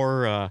were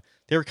more,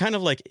 they were kind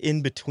of like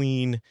in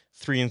between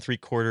 3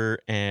 3/4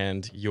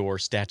 and your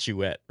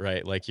statuette,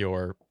 right? Like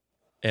your,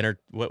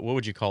 what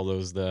would you call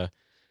those? The,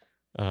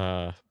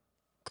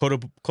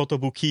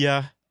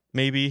 Kotobukiya,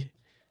 maybe,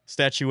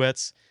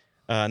 statuettes.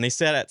 And they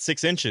sat at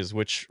 6 inches,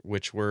 which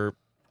were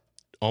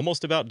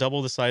almost about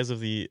double the size of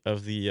the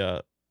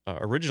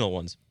original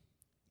ones.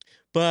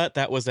 But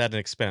that was at an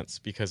expense,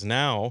 because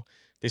now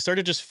they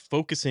started just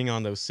focusing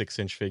on those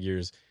 6-inch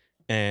figures,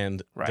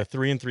 and the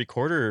 3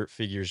 3/4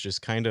 figures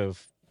just kind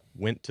of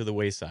went to the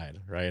wayside,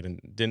 right? And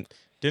didn't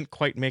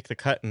quite make the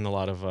cut in a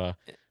lot of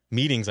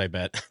meetings, I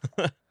bet.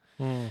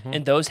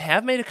 And those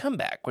have made a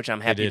comeback, which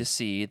I'm happy to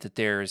see that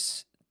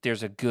there's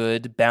a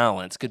good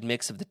balance, good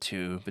mix of the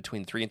two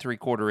between 3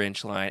 3/4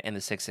 inch line and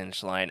the 6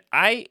 inch line.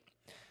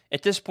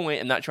 At this point,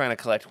 I'm not trying to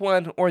collect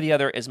one or the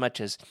other as much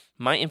as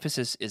my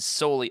emphasis is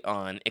solely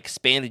on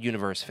expanded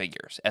universe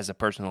figures as a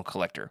personal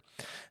collector.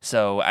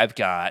 So I've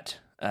got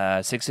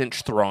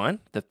 6-inch Thrawn,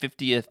 the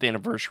 50th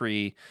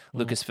anniversary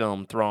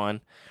Lucasfilm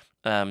Thrawn.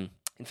 In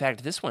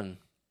fact, this one,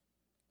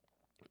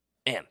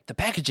 man, the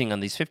packaging on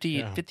these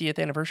 50th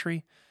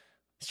anniversary,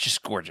 it's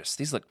just gorgeous.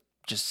 These look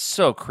just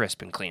so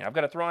crisp and clean. I've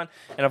got a Thrawn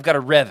and I've got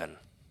a Revan.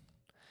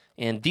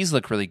 And these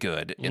look really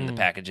good in the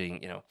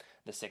packaging,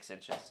 the 6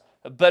 inches.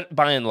 But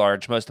by and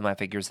large, most of my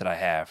figures that I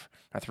have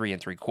are 3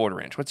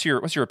 3/4 inch. What's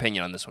your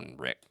opinion on this one,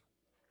 Rick?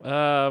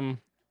 Man,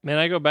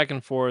 I go back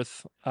and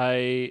forth.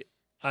 I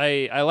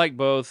like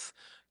both.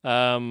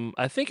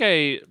 I think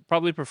I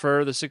probably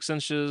prefer the 6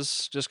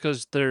 inches just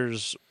because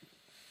there's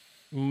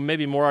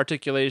maybe more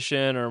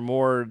articulation or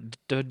more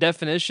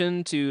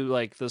definition to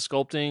like the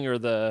sculpting or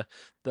the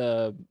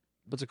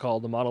what's it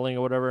called, the modeling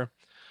or whatever.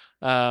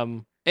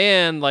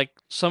 And like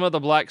some of the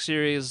Black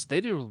Series,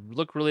 they do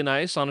look really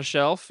nice on a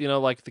shelf. You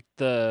know, like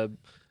the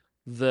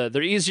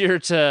they're easier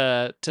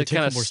to take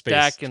kind up of more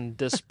stack space. and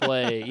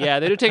display. Yeah,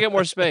 they do take up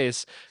more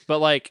space. But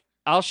like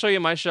I'll show you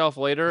my shelf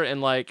later,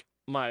 and like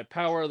my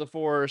Power of the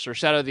Force or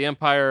Shadow of the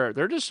Empire,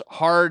 they're just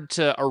hard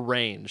to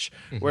arrange.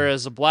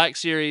 Whereas the Black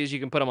Series, you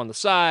can put them on the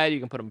side, you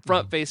can put them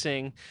front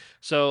facing.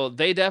 So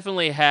they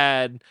definitely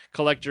had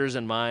collectors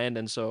in mind,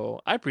 and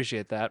so I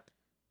appreciate that.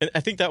 And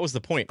I think that was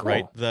the point, Cool.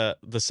 right? The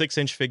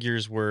 6-inch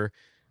figures were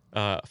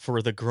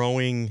for the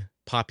growing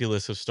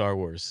populace of Star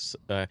Wars.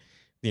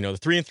 You know, the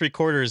 3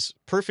 3/4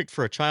 perfect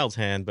for a child's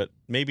hand, but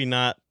maybe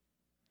not,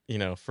 you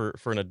know, for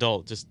an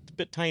adult, just a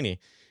bit tiny.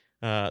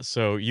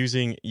 So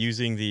using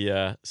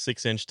the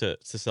 6-inch to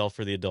sell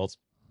for the adults,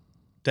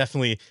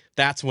 definitely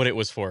that's what it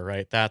was for,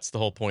 right? That's the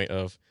whole point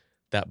of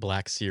that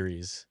Black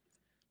Series.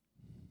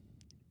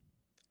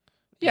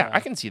 Yeah, Yeah. I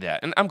can see that.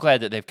 And I'm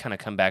glad that they've kind of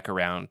come back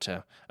around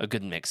to a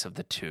good mix of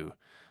the two,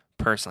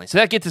 personally. So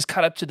that gets us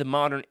caught up to the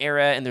modern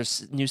era, and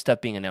there's new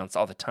stuff being announced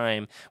all the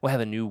time. We'll have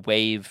a new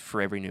wave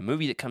for every new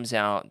movie that comes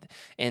out.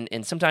 And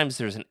sometimes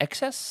there's an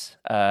excess.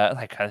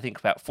 Like I think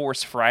about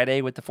Force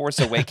Friday with The Force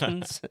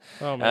Awakens.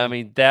 Oh, I man.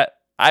 mean,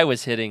 I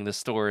was hitting the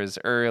stores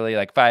early,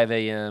 like 5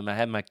 a.m. I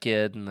had my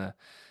kid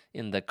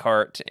in the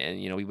cart, and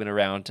you know we went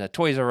around to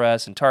Toys R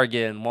Us and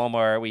Target and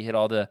Walmart. We hit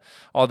all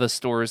the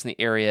stores in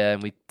the area,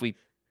 and we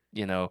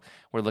you know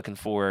we're looking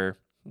for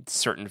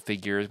certain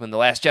figures. When The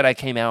Last Jedi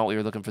came out, we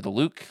were looking for the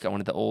Luke. I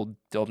wanted the old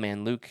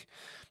man Luke.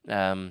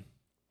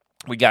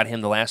 We got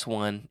him the last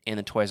one in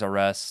the Toys R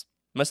Us.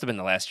 Must have been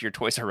the last year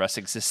Toys R Us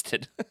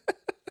existed.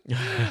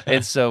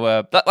 And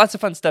so lots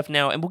of fun stuff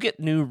now, and we'll get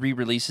new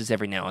re-releases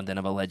every now and then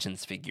of a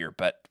Legends figure,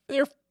 but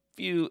they're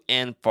few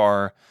and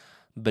far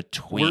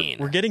between.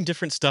 We're getting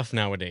different stuff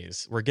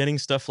nowadays. We're getting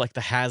stuff like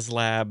the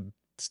HasLab,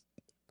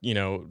 you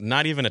know,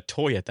 not even a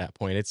toy at that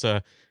point. It's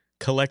a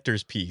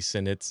collector's piece,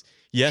 and it's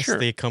yes, Sure.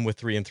 they come with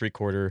 3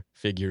 3/4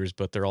 figures,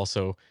 but they're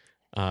also,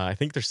 I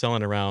think they're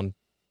selling around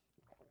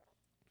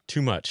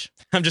too much.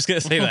 I'm just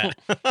gonna say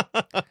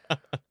that.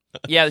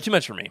 Yeah, too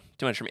much for me.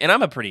 And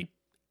I'm a pretty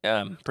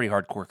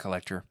hardcore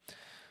collector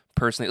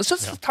personally. Let's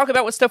just talk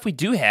about what stuff we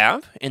do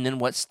have, and then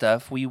what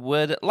stuff we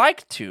would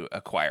like to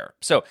acquire.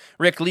 So,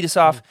 Rick, lead us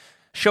off.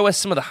 Show us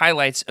some of the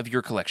highlights of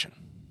your collection.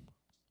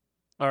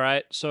 All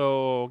right,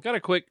 so got a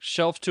quick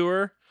shelf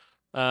tour.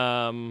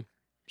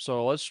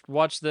 So let's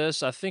watch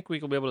this. I think we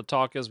will be able to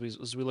talk as we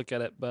look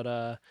at it,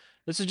 but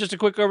this is just a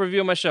quick overview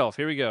of my shelf.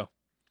 Here we go.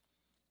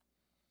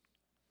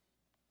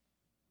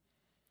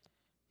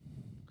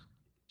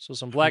 So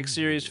some Black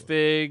Series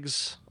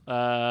figs,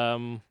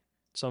 some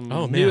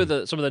Oh, new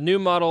man. some of the new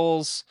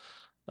models.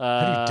 How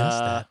do you dust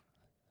that?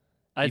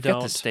 I You've got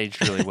don't. this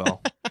staged really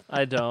well.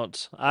 I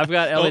don't. I've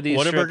got Oh, LED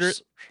Whataburger?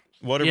 strips,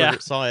 Whataburger Yeah.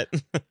 saw it.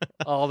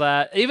 all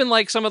that. Even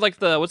like some of like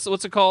the what's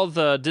it called,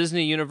 the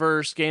Disney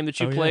Universe game that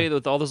you Oh, yeah. play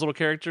with all those little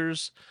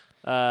characters.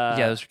 Yeah,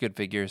 those are good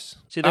figures.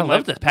 see, I then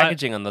love my- the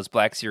packaging on those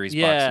Black Series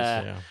boxes.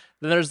 Yeah. Yeah.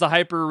 Then there's the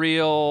Hyper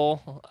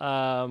Real,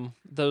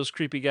 those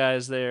creepy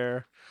guys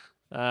there.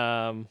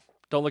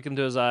 Don't look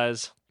into his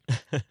eyes.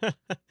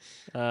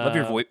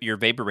 Love your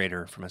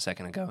Vaporator from a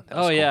second ago. That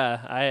was Oh cool.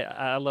 yeah,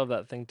 I love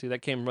that thing too.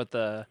 That came with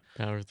the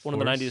Power of the one of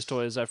the Force. '90s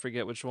toys. I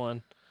forget which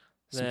one.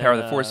 Some Then, Power of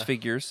the Force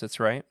figures. That's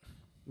right.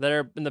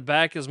 There in the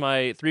back is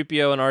my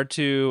 3PO and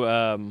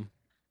R2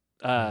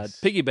 Nice.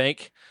 piggy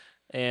bank,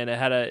 and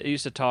it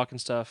used to talk and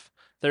stuff.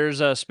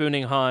 There's a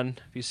Spooning Han,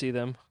 if you see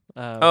them.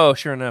 Oh,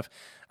 sure enough.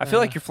 I feel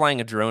like you're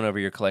flying a drone over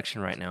your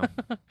collection right now.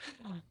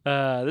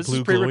 This Blue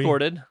is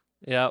pre-recorded.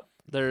 Yep.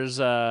 There's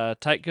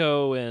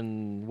Tycho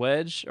and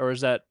Wedge, or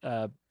is that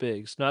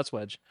Biggs? No, it's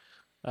Wedge.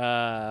 Then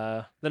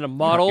a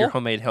model. Your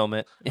homemade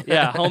helmet.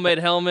 Yeah, homemade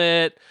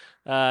helmet.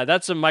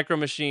 That's a Micro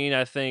Machine,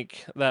 I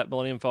think. That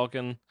Millennium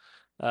Falcon.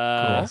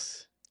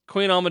 Yes.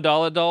 Queen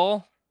Amidala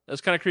doll.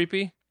 That's kind of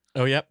creepy.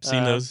 Oh, yep.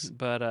 Seen those.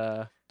 But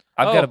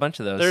I've got Oh, a bunch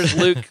of those.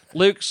 there's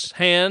Luke's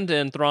hand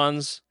and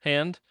Thrawn's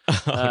hand. Oh,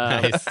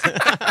 nice.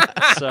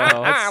 So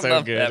I so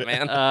love good. that,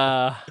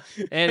 man.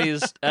 and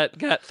he's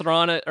got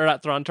Thrawn or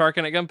not Thrawn,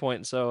 Tarkin at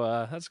gunpoint.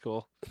 So that's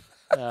cool.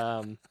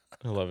 I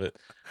love it.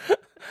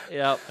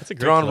 Yeah. That's a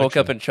great Thrawn woke collection.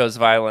 up and chose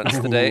violence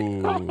today.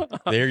 Ooh,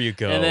 there you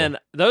go. And then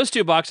those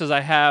two boxes I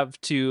have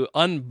to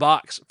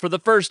unbox for the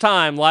first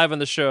time live on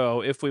the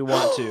show if we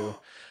want to.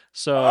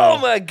 So Oh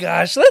my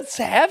gosh, let's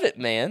have it,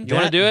 man. You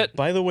wanna do it?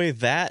 By the way,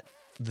 that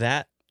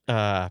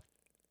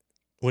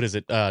what is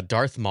it?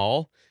 Darth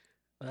Maul.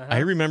 I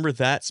remember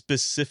that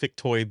specific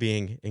toy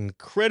being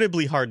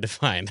incredibly hard to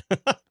find.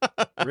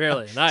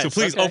 really nice. So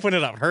please Okay. open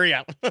it up. Hurry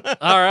up.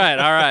 All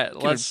right.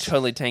 Could Let's.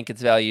 totally tank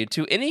its value.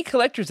 To any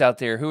collectors out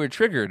there who are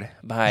triggered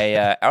by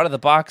out of the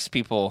box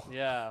people,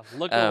 Yeah.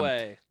 Look Um,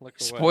 away. Look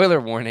away. spoiler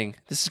warning,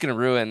 this is going to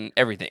ruin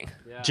everything.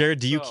 Yeah.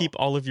 Jared, do you So, keep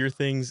all of your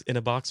things in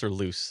a box or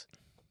loose?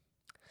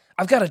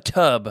 I've got a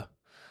tub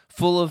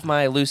full of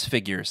my loose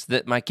figures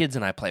that my kids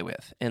and I play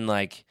with. And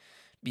like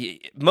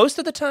most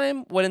of the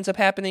time, what ends up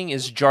happening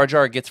is Jar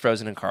Jar gets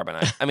frozen in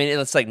carbonite. I mean,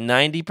 it's like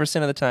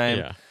 90% of the time.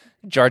 Yeah.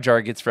 Jar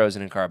Jar gets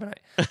frozen in carbonite.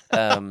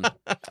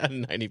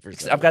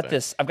 90%. I've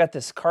got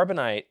this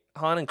carbonite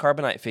Han and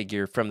carbonite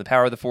figure from the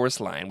Power of the Force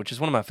line, which is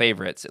one of my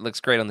favorites. It looks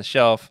great on the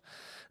shelf.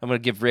 I'm going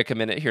to give Rick a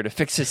minute here to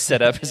fix his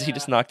setup as he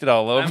just knocked it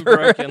all over. I'm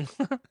broken.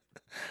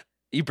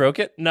 You broke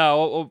it?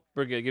 No,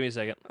 we're good. Give me a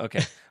second.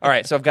 Okay. All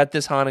right. So I've got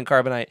this Han and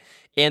carbonite,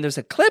 and there's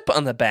a clip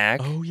on the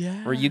back Oh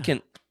yeah. where you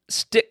can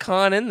stick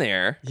Han in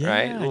there,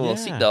 right? A little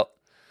seatbelt.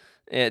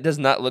 It does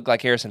not look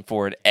like Harrison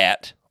Ford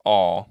at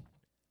all.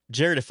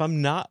 Jared, if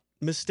I'm not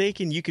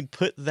mistaken, you can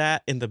put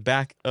that in the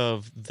back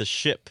of the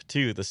ship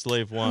too, the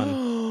Slave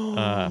One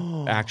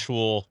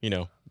actual,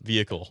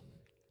 vehicle.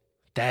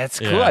 That's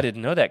cool. Yeah. I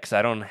didn't know that because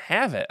I don't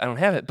have it.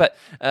 But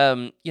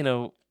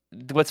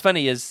what's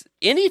funny is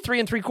any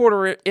 3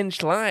 3/4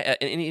 inch line,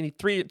 any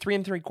 3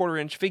 3/4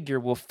 inch figure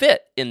will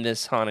fit in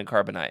this Han and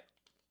carbonite.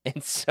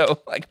 And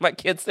so, like my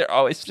kids, they're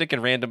always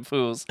sticking random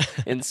fools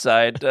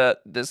inside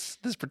this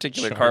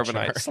particular Jar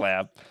carbonite Jar.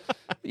 slab.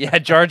 Yeah,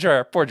 Jar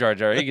Jar, poor Jar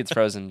Jar, he gets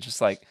frozen.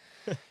 Just like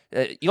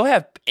you'll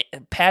have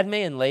Padme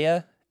and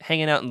Leia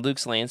hanging out in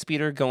Luke's land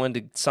speeder, going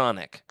to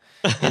Sonic,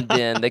 and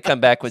then they come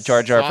back with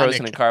Jar Jar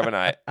frozen in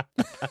carbonite.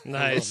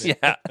 Nice.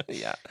 Yeah.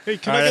 Hey,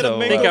 can All I right, get so, a I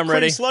mango think I'm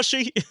ready. cream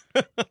slushy?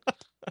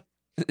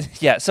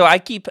 Yeah, so I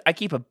keep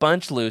a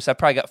bunch loose. I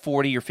probably got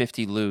 40 or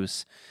 50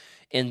 loose,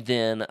 and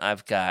then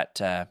I've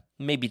got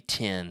maybe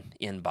 10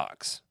 in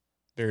box.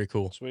 Very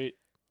cool. Sweet.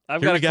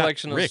 I've Here got we a got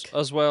collection Rick.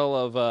 as well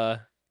of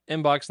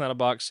inbox, not a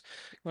box.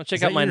 You want to check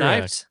Is out that my your,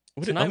 knives?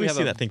 Let Tonight we me have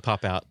see a- that thing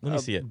pop out. Let me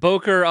see it.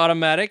 Boker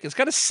automatic. It's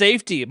got a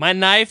safety. My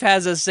knife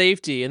has a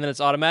safety, and then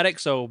it's automatic.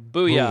 So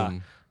booyah.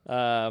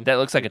 Boom. That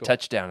looks like a cool.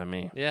 touchdown to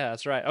me. Yeah,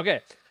 that's right. Okay,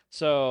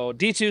 so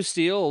D2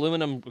 steel,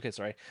 aluminum. Okay,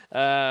 sorry.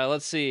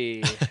 Let's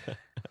see.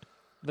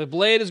 The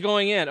blade is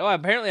going in. Oh,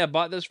 apparently I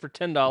bought this for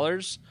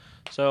 $10.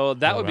 So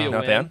that Oh, would be a wow.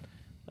 Not win. bad.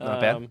 Not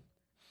bad.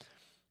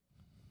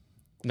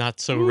 Not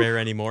so rare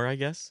anymore, I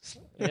guess.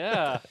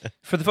 Yeah.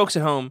 For the folks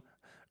at home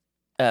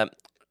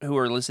who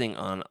are listening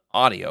on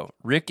audio,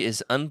 Rick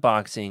is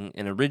unboxing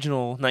an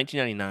original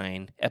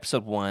 1999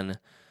 Episode 1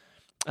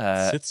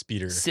 Sith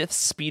Speeder. Sith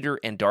Speeder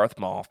and Darth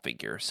Maul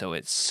figure. So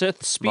it's Sith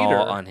Maul speeder.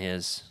 on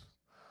his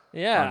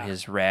Yeah. on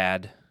his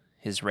rad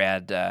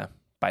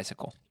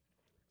bicycle.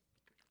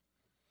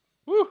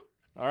 Woo.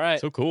 All right.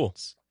 So cool.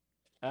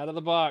 Out of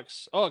the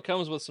box. Oh, it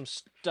comes with some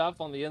stuff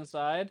on the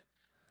inside.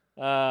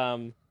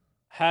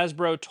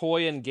 Hasbro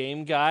toy and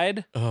game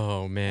guide.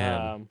 Oh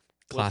man. With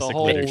a Classic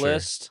whole literature.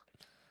 list.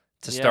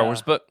 It's a Star Yeah.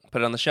 Wars book.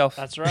 Put it on the shelf.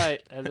 That's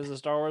right. It is a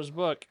Star Wars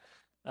book.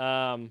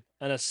 An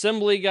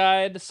assembly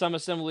guide. Some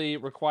assembly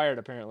required,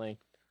 apparently.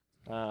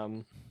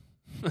 Oh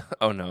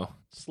no.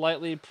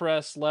 Slightly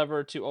press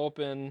lever to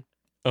open.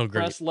 Oh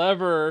great. Press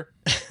lever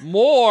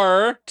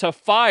more to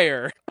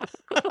fire.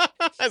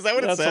 Is that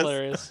what it That's says?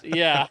 hilarious.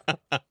 Yeah.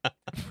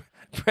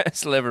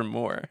 Press lever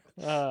more.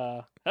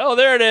 Oh,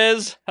 there it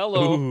is.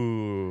 Hello.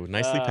 Ooh,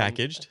 nicely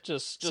packaged.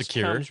 Just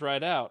secure. comes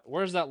right out.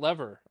 Where's that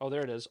lever? Oh,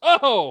 there it is.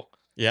 Oh,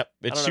 Yep.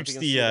 It don't know if shoots you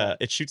can see that.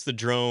 it shoots the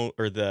drone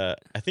or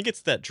I think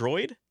it's that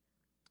droid?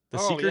 The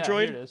oh, seeker yeah,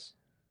 droid? Here it is.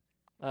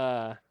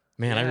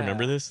 Man, I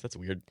remember Yeah. this. That's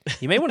weird.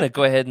 You may want to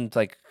go ahead and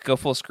like go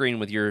full screen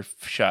with your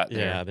shot there,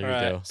 Yeah, there you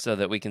Alright. go. so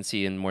that we can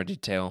see in more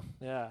detail.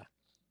 Yeah.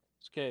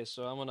 Okay,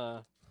 so I'm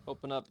gonna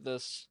open up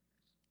this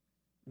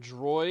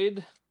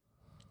droid.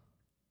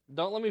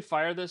 Don't let me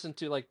fire this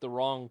into like the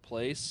wrong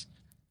place,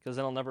 because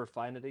then I'll never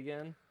find it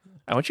again.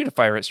 I want you to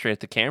fire it straight at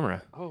the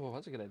camera. Oh,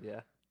 that's a good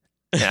idea.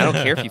 And I don't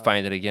care if you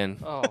find it again.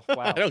 Oh I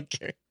wow. don't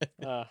care.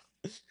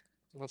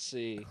 Let's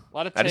see. A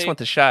lot of I just tape. want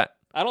the shot.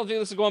 I don't think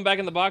this is going back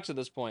in the box at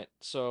this point.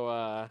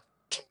 So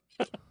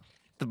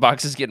The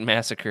box is getting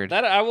massacred.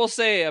 that I will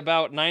say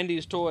about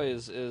 90s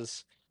toys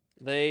is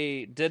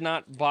they did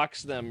not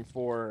box them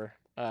for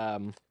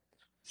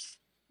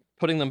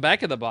putting them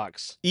back in the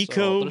box. So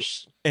Eco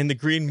there's- and the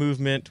green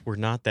movement were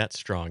not that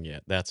strong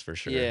yet. That's for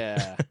sure.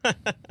 Yeah,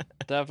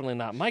 definitely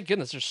not. My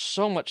goodness, there's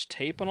so much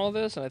tape on all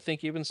this, and I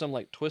think even some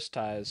like twist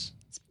ties.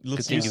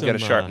 Let's thing use you've got a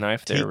some, sharp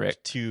knife there, tape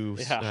Rick. To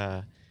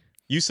Yeah.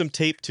 use some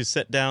tape to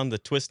set down the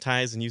twist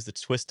ties, and use the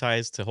twist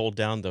ties to hold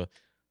down the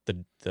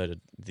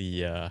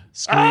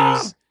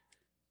screws,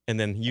 and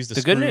then use the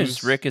The screws. good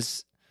news, Rick,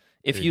 is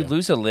if There you you go.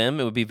 lose a limb,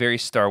 it would be very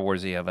Star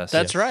Warsy of us.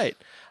 That's Yes. right.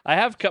 I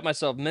have cut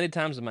myself many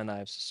times with my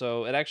knives,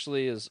 so it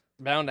actually is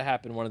bound to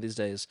happen one of these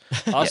days.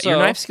 Yeah, Also, your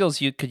knife skills,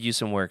 you could use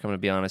some work. I'm going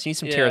to be honest. You need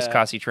some Yeah.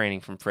 Terrascasi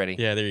training from Freddie.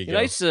 Yeah, there you you go. know,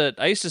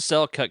 I used to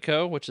sell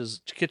Cutco, which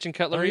is kitchen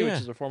cutlery, Oh, yeah.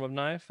 which is a form of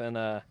knife, and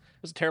it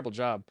was a terrible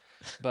job.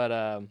 But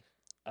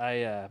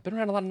I been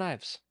around a lot of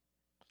knives.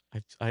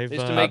 I've They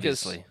used to make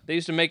Obviously. us. They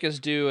used to make us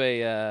do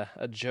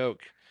a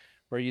joke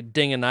where you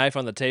ding a knife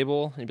on the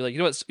table and you'd be like,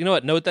 you know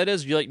what note that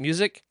is? Do you like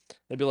music?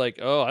 They'd be like,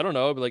 oh, I don't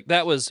know. I'd be like,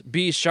 that was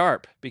B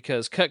sharp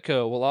because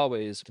Cutco will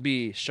always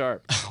be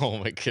sharp. Oh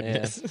my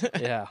goodness.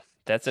 Yeah.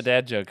 That's a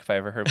dad joke if I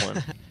ever heard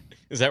one.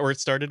 Is that where it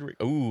started?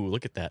 Ooh,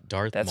 look at that.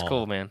 Darth That's Maul.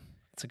 cool, man.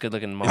 It's a good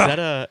looking Is mall. that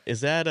a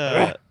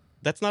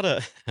that's not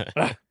a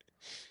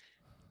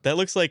that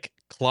looks like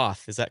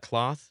cloth. Is that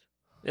cloth?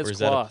 It's or is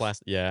cloth. that a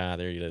plastic? Yeah,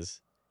 there it is.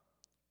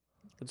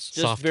 It's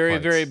just Soft very,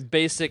 parts. very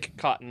basic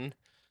cotton.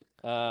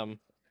 But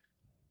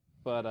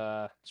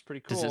it's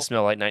pretty cool. Does it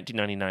smell like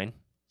 1999?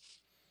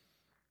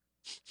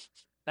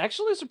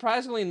 Actually,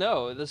 surprisingly,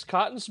 no. This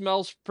cotton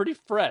smells pretty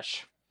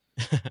fresh.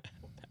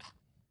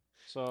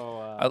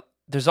 So,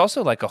 There's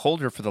also like a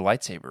holder for the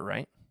lightsaber,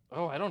 right?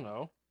 I don't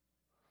know.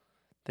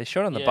 They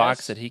showed on the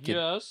box that he could.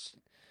 Yes.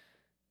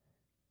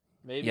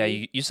 Maybe. Yeah,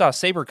 you saw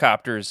saber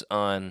copters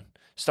on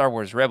Star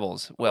Wars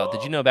Rebels. Well,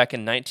 did you know back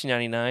in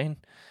 1999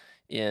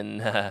 in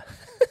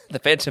The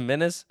Phantom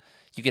Menace,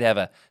 you could have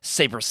a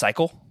saber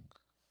cycle?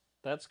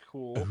 That's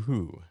cool.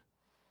 Ooh.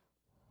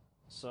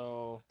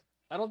 So,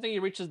 I don't think he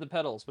reaches the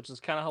pedals, which is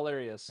kind of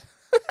hilarious.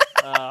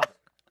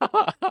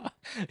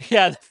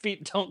 Yeah, the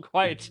feet don't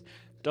quite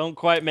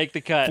make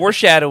the cut.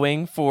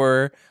 Foreshadowing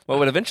for what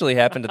would eventually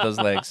happen to those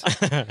legs.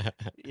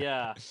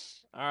 Yeah.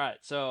 All right.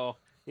 So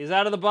he's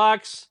out of the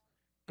box.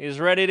 He's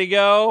ready to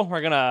go.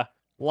 We're gonna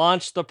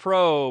launch the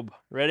probe.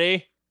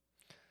 Ready?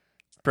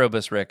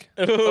 Probus, Rick.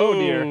 Oh,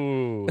 dear.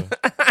 Ooh.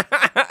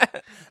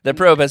 The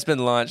probe has been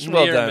launched.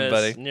 Well Near done, miss,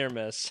 buddy. Near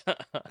miss.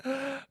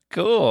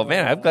 Cool,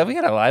 man. I'm glad we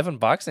got a live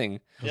unboxing.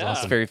 Yeah.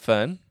 It's very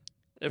fun.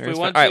 If Very we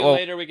fun. want All to right, well-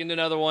 later, we can do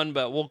another one,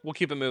 but we'll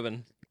keep it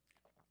moving.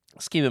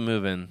 Let's keep it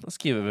moving.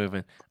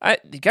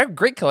 You got a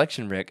great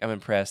collection, Rick. I'm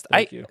impressed.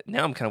 Thank you.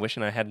 Now I'm kind of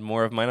wishing I had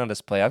more of mine on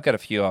display. I've got a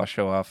few I'll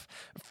show off.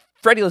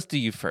 Freddie, let's do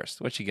you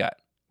first. What you got?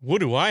 What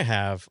do I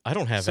have? I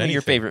don't have Some of anything.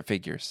 your favorite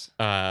figures.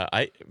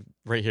 Right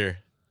here.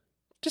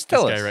 Just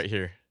tell This us. guy right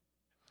here.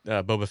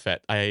 Boba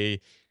Fett. I You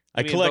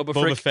mean collect Boba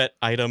Boba Frick? Fett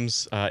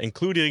items,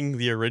 including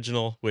the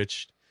original,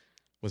 which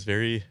was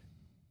very,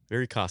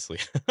 very costly.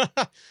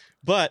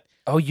 But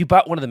Oh, you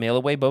bought one of the mail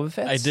away Boba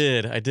Fett's? I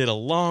did a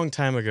long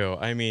time ago.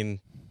 I mean,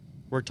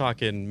 we're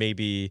talking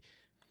maybe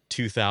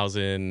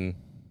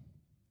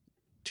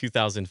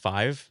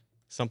 2005,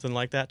 something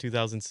like that,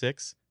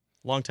 2006.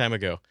 Long time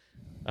ago.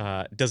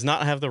 Does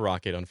not have the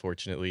rocket,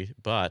 unfortunately,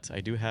 but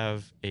I do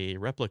have a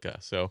replica.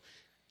 So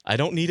I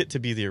don't need it to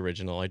be the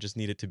original. I just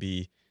need it to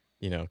be,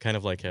 kind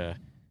of like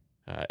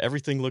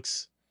everything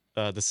looks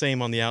the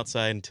same on the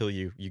outside until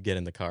you get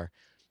in the car.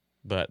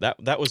 But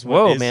that was what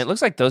Whoa, is man. It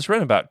looks like those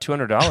run about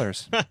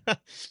 $200.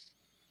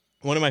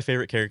 one of my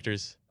favorite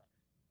characters.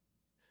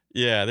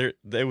 Yeah,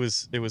 it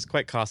was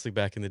quite costly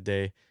back in the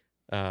day.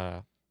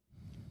 But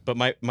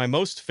my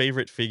most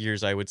favorite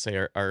figures, I would say,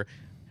 are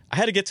I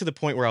had to get to the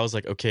point where I was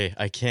like, okay,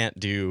 I can't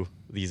do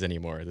these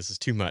anymore. This is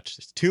too much.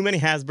 There's too many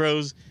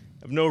Hasbros. I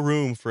have no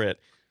room for it.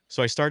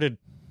 So I started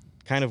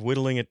kind of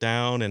whittling it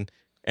down and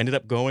ended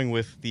up going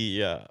with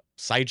the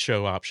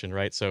sideshow option,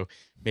 right? So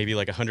maybe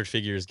like 100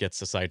 figures gets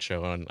the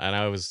sideshow, and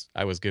I was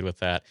good with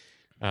that.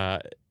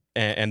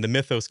 And the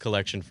Mythos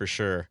collection for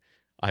sure,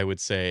 I would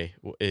say,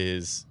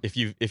 is if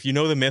you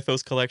know the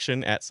Mythos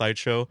collection at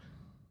Sideshow,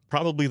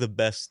 probably the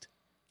best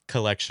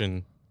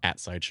collection at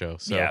Sideshow.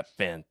 So Yeah,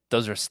 man.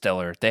 Those are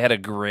stellar. They had a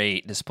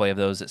great display of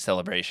those at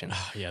Celebration.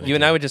 yeah, You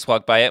and I would just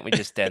walk by it and we'd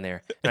just stand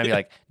there. And I'd be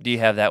like, do you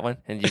have that one?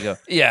 And you go,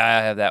 yeah,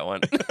 I have that one.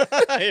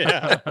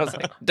 yeah. I was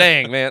like,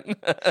 dang, man.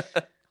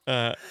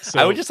 So,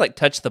 I would just like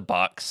touch the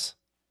box.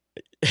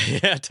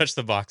 yeah, touch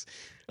the box.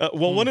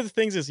 Well, one of the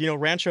things is,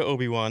 Rancho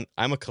Obi-Wan,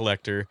 I'm a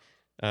collector,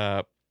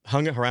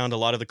 hung around a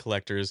lot of the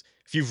collectors.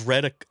 If you've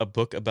read a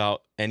book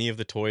about any of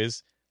the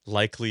toys,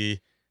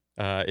 likely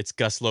it's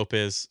Gus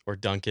Lopez or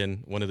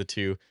Duncan, one of the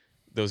two.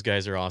 Those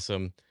guys are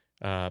awesome.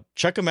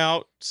 Check them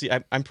out. See,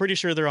 I'm pretty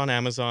sure they're on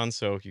Amazon.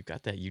 So if you've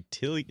got that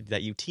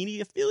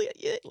Utini affiliate,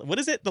 yeah, what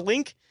is it? The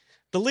link.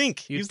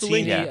 Use the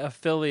link. Utini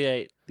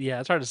affiliate. Yeah,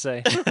 it's hard to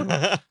say.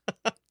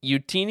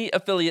 Utini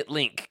affiliate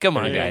link. Come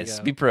on, There you guys.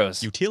 go. Be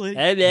pros. Utility.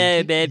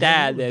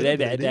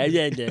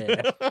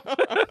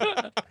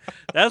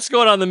 That's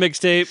going on the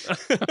mixtape.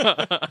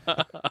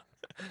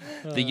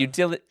 The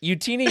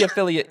Utini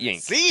affiliate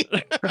yink. See?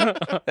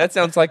 That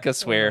sounds like a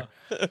swear.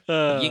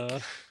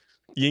 Yink.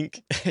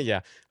 Yink.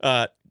 Yeah.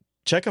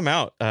 Check them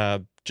out.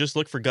 Just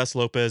look for Gus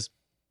Lopez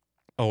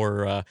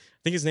or I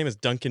think his name is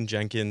Duncan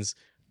Jenkins.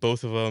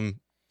 Both of them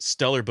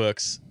stellar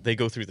books. They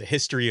go through the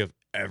history of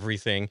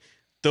everything.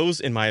 Those,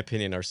 in my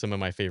opinion, are some of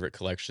my favorite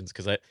collections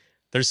because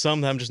there's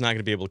some that I'm just not going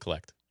to be able to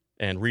collect.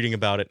 And reading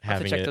about it, I'll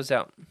have to having check it, those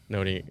out.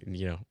 noting,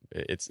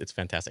 it's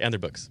fantastic. And they're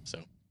books, so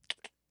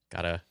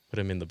gotta put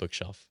them in the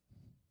bookshelf.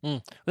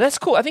 Well, that's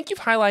cool. I think you've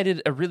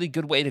highlighted a really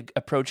good way to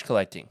approach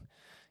collecting.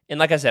 And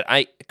like I said,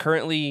 I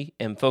currently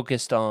am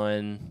focused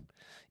on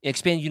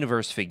Expand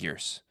Universe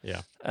figures.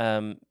 Yeah.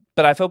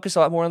 But I focus a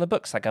lot more on the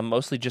books. Like I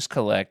mostly just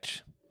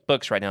collect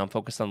books right now. I'm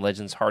focused on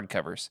Legends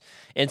hardcovers.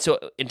 And so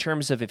in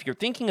terms of if you're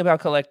thinking about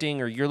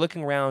collecting or you're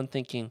looking around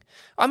thinking,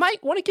 I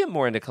might want to get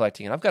more into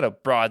collecting, and I've got a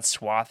broad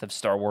swath of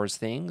Star Wars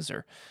things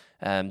or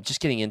just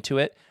getting into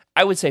it,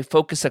 I would say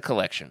focus a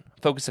collection.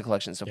 So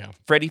Yeah.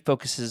 Freddie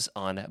focuses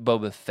on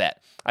Boba Fett.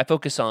 I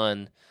focus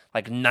on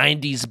like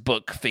 90s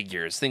book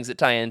figures, things that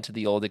tie into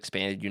the old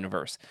expanded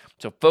universe.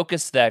 So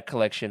focus that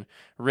collection.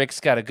 Rick's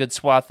got a good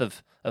swath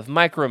of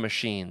micro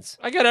machines.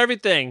 I got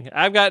everything.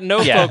 I've got no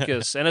Yeah.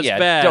 focus, and it's Yeah,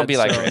 bad. don't be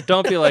like so Rick.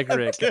 Don't be like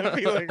Rick.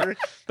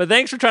 But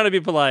thanks for trying to be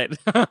polite.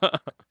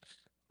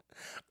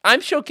 I'm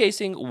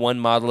showcasing one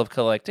model of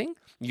collecting.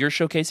 You're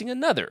showcasing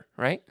another,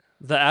 right?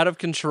 The out of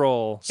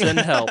control. Send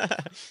help.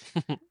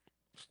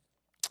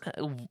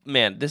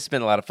 Man, this has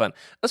been a lot of fun.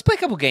 Let's play a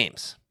couple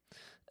games.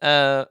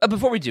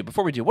 Before we do,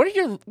 what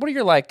are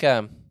your like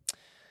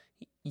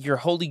your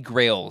holy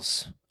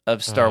grails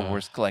of Star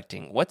Wars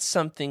collecting? What's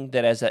something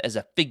that as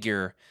a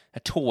figure, a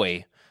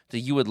toy that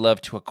you would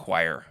love to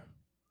acquire?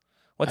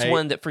 What's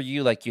one that for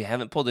you like you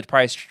haven't pulled the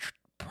price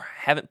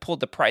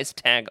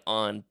tag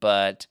on,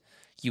 but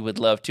you would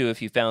love to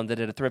if you found it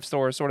at a thrift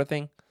store, sort of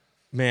thing?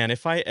 Man,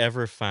 if I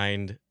ever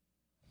find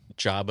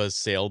Jabba's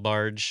sail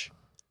barge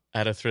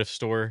at a thrift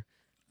store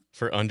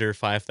for under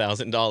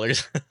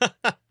 $5,000,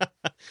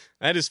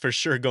 that is for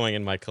sure going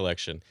in my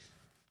collection.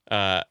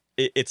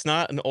 It's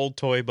not an old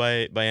toy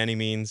by any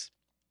means,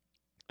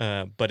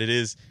 but it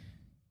is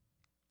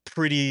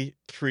pretty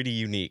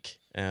unique.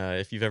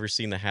 If you've ever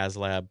seen the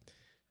HasLab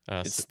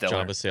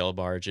Jabba sail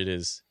barge, it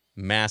is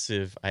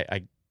massive.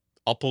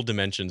 I'll pull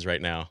dimensions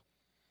right now.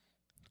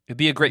 It'd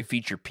be a great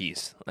feature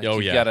piece. Like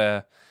you've got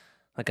a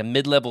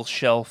mid-level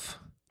shelf.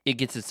 It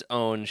gets its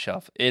own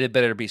shelf. It had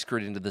better be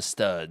screwed into the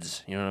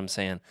studs. You know what I'm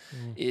saying?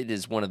 It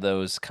is one of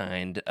those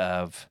kind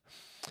of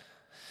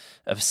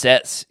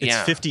sets. It's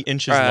yeah. 50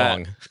 inches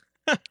long.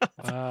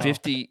 Wow.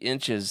 50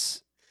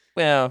 inches.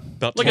 Well,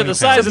 About Look at 20 the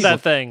size of pounds.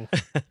 that thing.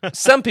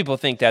 some people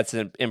think that's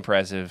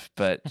impressive,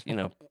 but,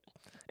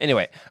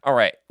 Anyway, all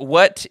right.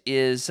 What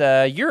is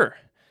your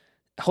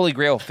Holy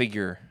Grail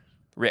figure,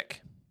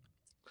 Rick?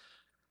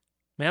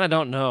 Man, I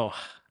don't know.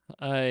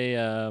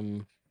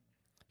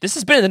 This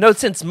has been in the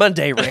notes since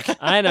Monday, Rick.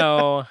 I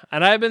know,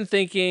 and I've been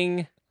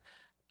thinking.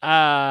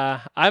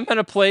 I'm in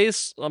a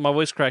place. Oh, my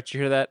voice cracked.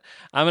 You hear that?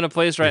 I'm in a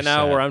place right You're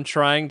now sad. where I'm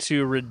trying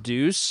to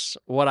reduce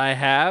what I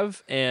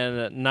have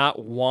and not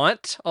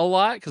want a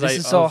lot because This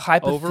is all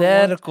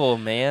hypothetical,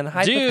 man.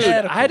 Dude,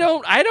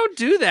 Hypothetical. I don't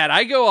do that.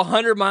 I go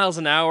 100 miles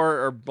an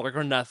hour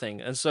or nothing.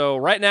 And so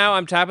right now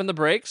I'm tapping the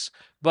brakes,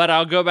 but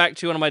I'll go back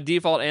to one of my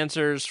default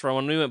answers from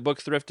when we went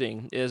book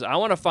thrifting is I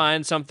want to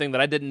find something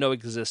that I didn't know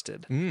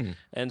existed.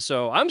 And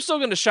so I'm still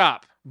going to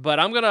shop, but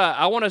I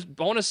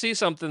want to see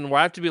something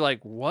where I have to be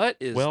like, what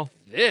is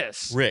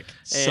this? Rick,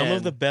 some of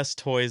And- the best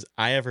toys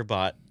I ever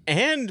bought,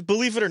 and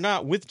believe it or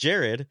not, with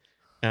Jared,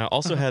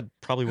 also had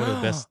probably one of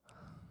the best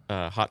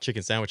hot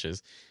chicken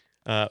sandwiches.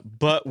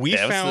 But we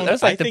found that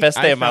was like the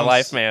best day of my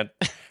life, man.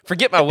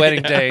 Forget my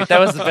wedding day. That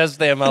was the best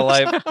day of my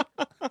life.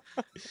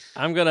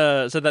 I'm going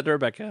to send that to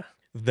Rebecca.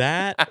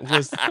 That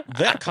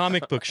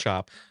comic book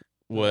shop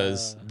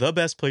was the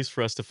best place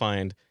for us to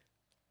find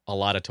a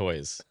lot of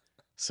toys.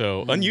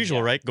 So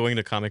unusual, right? Going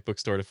to a comic book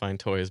store to find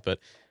toys, but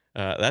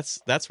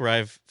that's where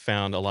I've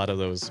found a lot of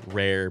those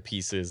rare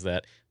pieces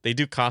that they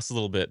do cost a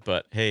little bit,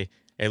 but hey,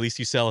 at least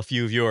you sell a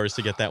few of yours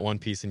to get that one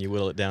piece and you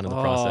whittle it down in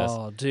the process.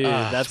 Oh, dude,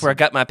 That's where I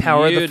got my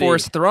power of the beauty.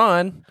 Force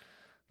Thrawn.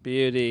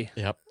 Beauty.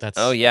 Yep, that's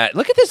Oh, yeah.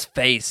 Look at this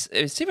face.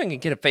 See if I can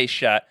get a face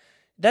shot.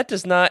 That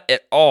does not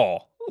at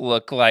all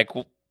look like,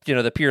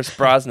 the Pierce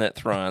Brosnan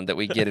Thrawn that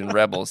we get in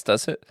Rebels,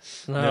 does it?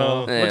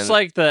 No. No. Looks Man.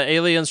 like the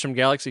aliens from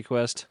Galaxy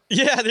Quest.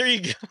 Yeah, there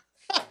you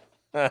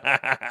go.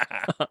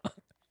 I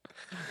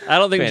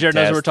don't think Jared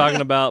knows what we're Fantastic.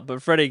 talking about,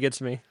 but Freddie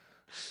gets me.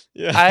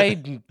 Yeah. I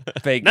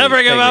vaguely.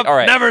 Never give up. All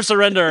right. Never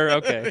surrender.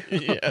 Okay.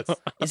 Yes.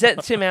 Is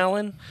that Tim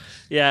Allen?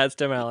 Yeah, it's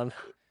Tim Allen.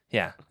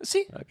 Yeah.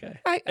 See, Okay.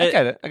 I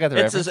got it. I got the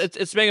It's, reference.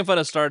 it's making fun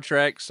of Star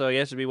Trek, so he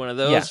has to be one of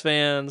those Yeah.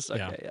 fans.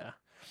 Yeah. Okay, yeah.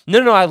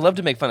 No, I love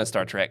to make fun of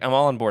Star Trek. I'm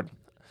all on board.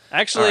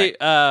 Actually,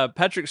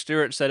 Patrick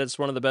Stewart said it's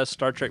one of the best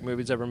Star Trek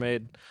movies ever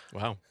made.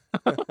 Wow.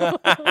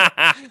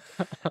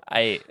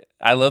 I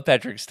love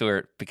Patrick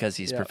Stewart because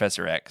he's Yeah.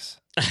 Professor X,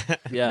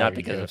 Yeah. not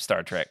because of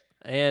Star Trek.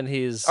 And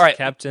he's All right.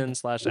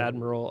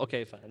 Captain/Admiral.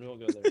 Okay, fine. We won't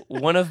go there.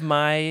 One of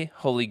my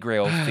Holy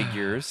Grail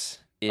figures.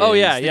 Is, Oh,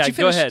 yeah, Did yeah, you go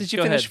finish, ahead, Did you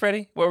go finish, ahead.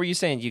 Freddie? What were you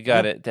saying? You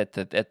got it at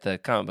the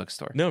comic book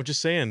store. No,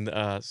 just saying,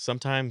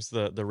 sometimes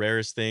the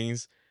rarest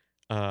things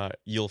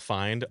you'll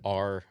find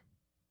are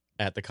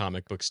at the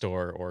comic book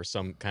store or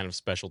some kind of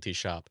specialty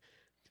shop.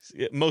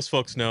 Most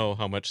folks know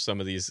how much some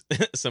of these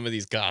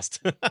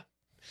cost.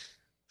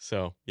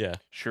 So, yeah.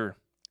 Sure.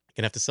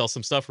 Gonna have to sell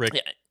some stuff, Rick.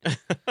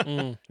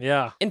 Yeah.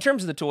 Yeah. In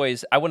terms of the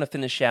toys, I want to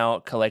finish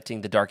out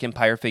collecting the Dark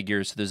Empire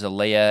figures. So there's a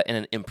Leia and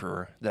an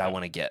Emperor that I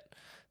want to get.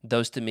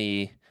 Those to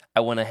me, I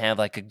want to have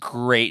like a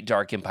great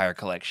Dark Empire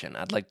collection.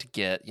 I'd like to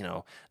get,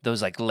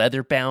 those like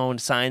leather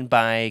bound signed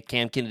by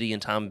Cam Kennedy and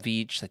Tom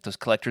Veach, like those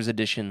collector's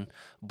edition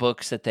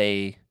books that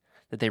they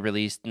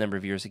released a number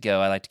of years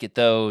ago. I like to get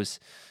those.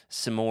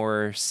 Some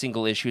more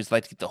single issues. I'd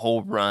like to get the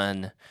whole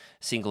run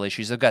single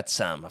issues. I've got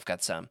some.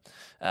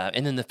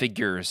 And then the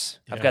figures.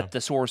 I've Yeah. got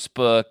the source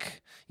book.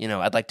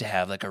 I'd like to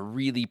have like a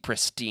really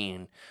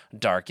pristine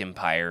Dark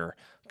Empire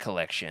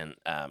collection.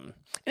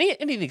 Any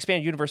of the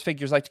expanded universe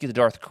figures, I like to get the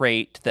Darth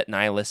Crate, that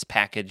Nihilus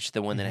package,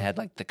 the one that had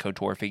like the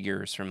KOTOR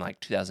figures from like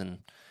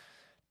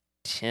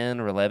 2010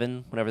 or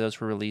 11, whenever those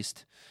were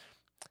released.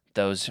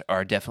 Those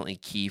are definitely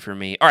key for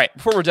me. All right,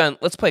 before we're done,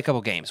 let's play a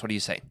couple games. What do you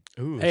say?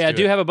 Ooh, Hey, I let's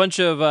do it. have a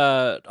bunch of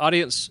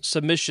audience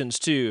submissions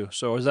too.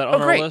 So is that on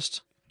our great.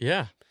 list?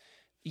 Yeah.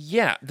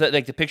 Yeah,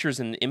 like the pictures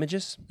and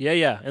images.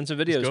 Yeah, and some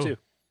videos go. too.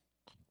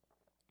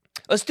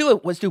 Let's do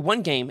it. Let's do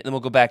one game, and then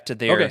we'll go back to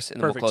theirs, Okay,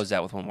 and then we'll perfect. close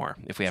out with one more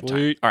if we have time.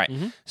 Sweet. All right.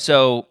 Mhm.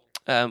 So,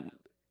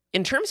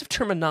 in terms of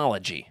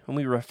terminology, when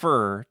we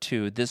refer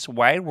to this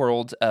wide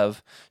world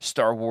of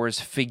Star Wars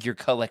figure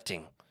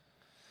collecting,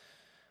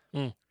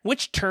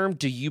 which term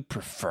do you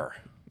prefer?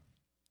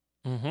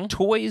 Mhm.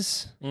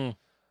 Toys Mm.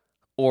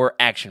 or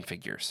action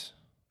figures?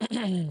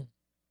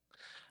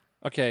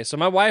 Okay, so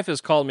my wife has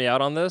called me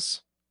out on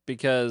this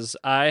because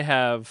I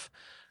have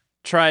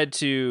tried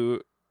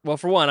to. Well,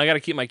 for one, I got to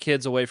keep my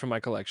kids away from my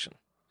collection,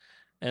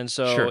 and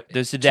so Sure,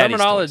 those are daddy's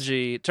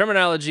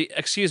terminology.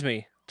 Excuse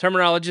me,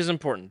 terminology is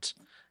important,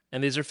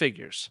 and these are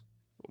figures.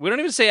 We don't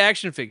even say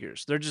action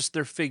figures; they're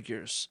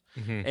figures,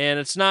 Mhm. and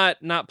it's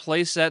not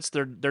play sets.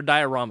 They're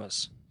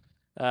dioramas,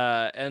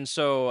 and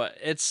so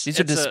These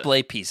are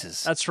display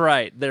pieces. That's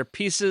right. They're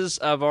pieces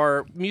of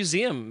our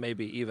museum,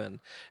 maybe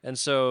even. And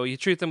so you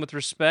treat them with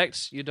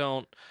respect. You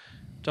don't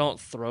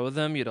throw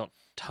them. You don't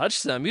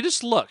touch them. You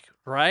just look,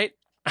 right?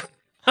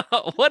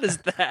 What is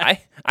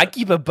that? I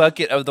keep a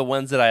bucket of the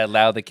ones that I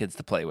allow the kids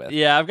to play with.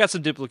 Yeah, I've got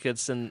some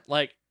duplicates, and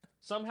like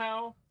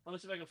somehow, let me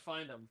see if I can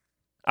find them.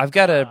 I've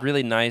got a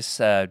really nice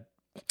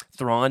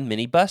Thrawn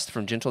mini bust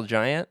from Gentle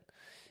Giant,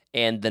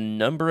 and the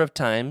number of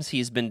times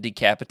he's been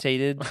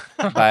decapitated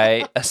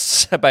by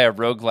a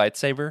rogue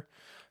lightsaber,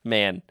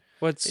 man,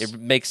 it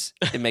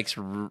makes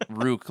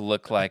Rook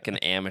look like an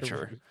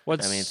amateur.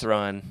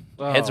 Thrawn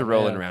heads are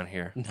rolling around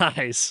here.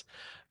 Nice.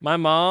 My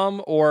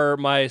mom or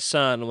my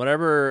son,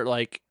 whenever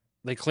like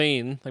they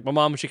clean, like my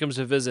mom when she comes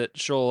to visit,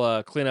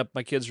 she'll clean up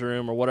my kid's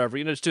room or whatever.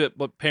 You know, just do it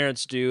what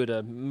parents do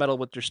to meddle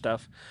with your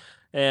stuff.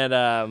 And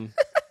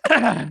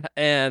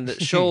and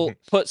she'll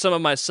put some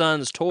of my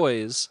son's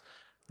toys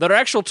that are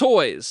actual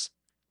toys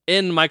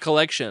in my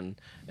collection.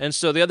 And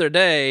so the other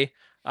day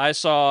I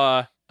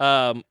saw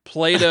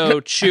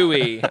Play-Doh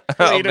Chewy.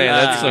 Oh man,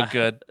 that's so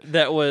good.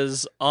 That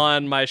was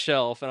on my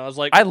shelf, and I was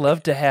like, I'd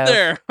love to have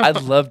There.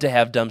 I'd love to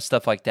have dumb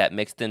stuff like that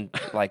mixed in.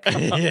 Like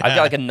I've got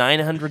like a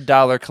 $900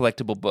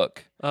 collectible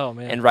book, oh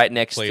man, and right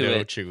next Play-Doh to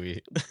it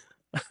Chewy.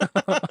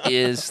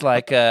 is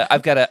like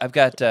I've got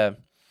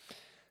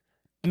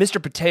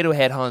Mr. Potato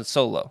Head Han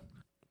Solo.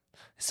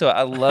 So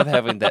I love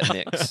having that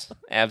mix.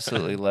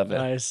 Absolutely love it.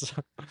 nice.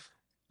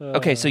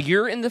 Okay, so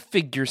you're in the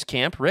figures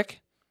camp,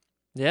 Rick.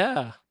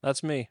 Yeah,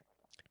 that's me.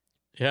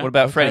 Yeah. What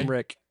about okay. Freddie? I'm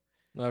Rick.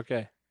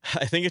 Okay.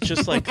 I think it's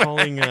just like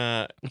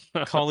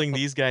calling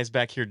these guys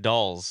back here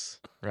dolls,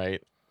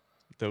 right?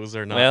 Those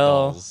are not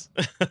Well, dolls.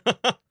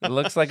 It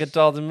looks like a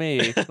doll to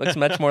me. Looks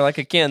much more like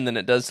a Ken than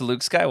it does to Luke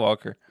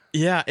Skywalker.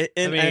 Yeah, and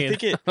I mean-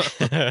 think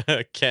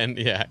it Ken.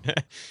 Yeah,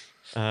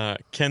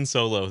 Ken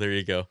Solo. There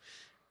you go.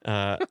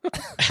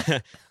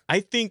 I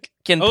think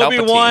Ken Palpatine.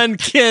 Obi-Wan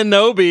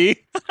Kenobi.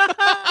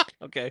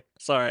 Okay,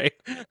 sorry.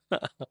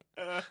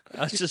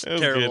 That's just That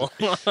was terrible.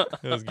 that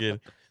was good.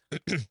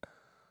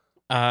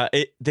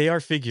 They are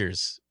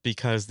figures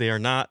because they are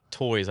not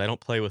toys. I don't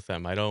play with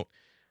them. I don't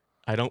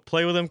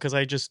play with them because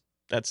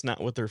that's not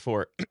what they're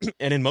for.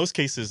 And in most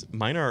cases,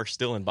 mine are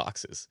still in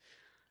boxes.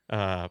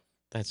 I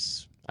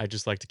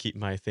just like to keep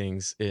my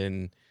things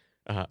in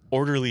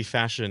orderly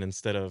fashion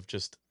instead of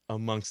just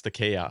amongst the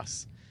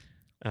chaos.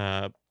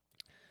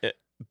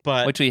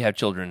 But Wait till you have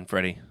children,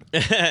 Freddie.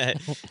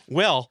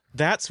 well,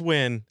 that's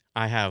when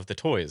I have the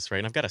toys, right?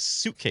 And I've got a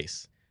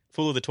suitcase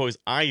full of the toys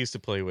I used to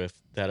play with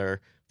that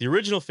are the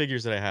original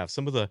figures that I have.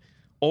 Some of the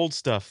old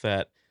stuff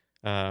that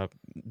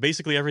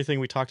basically everything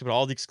we talked about,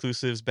 all the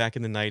exclusives back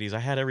in the 90s. I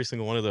had every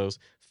single one of those,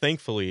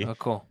 thankfully, Oh,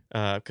 cool.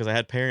 because I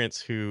had parents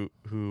who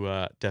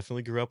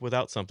definitely grew up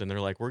without something. They're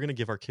like, we're going to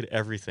give our kid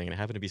everything, and it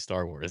happened to be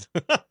Star Wars.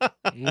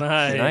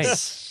 Nice.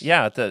 Nice.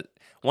 Yeah,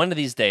 one of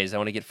these days I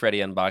want to get Freddie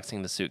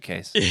unboxing the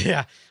suitcase.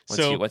 Yeah.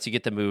 Once you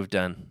get the move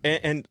done.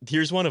 And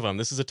here's one of them.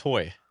 This is a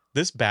toy.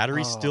 This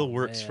battery Oh, still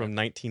works man. from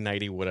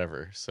 1990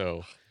 whatever.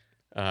 So,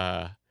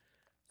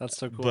 That's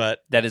so cool.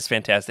 but That is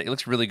fantastic. It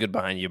looks really good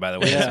behind you, by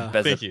the way. Yeah.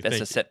 As Thank you, a thank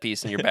you. set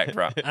piece in your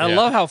backdrop. I Yeah.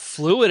 love how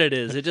fluid it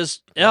is. It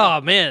just,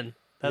 oh man,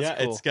 that's yeah,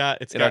 cool. it's It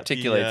got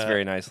articulates the,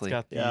 very It's nicely.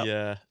 got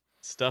the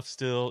stuff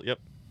still. Yep.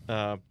 Is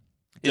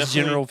Definitely-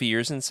 General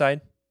Veers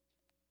inside?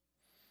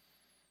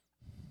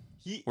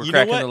 We're you know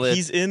cracking what? the lid.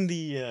 He's in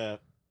the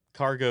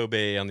cargo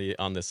bay on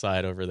the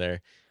side over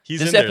there. He's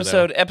This in there,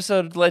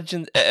 episode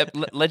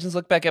Legends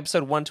Look Back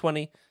episode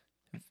 120.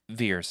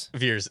 Veers. though.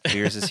 Veers.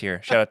 Veers is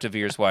here. Shout out to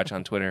Veers Watch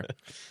on Twitter.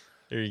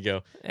 There you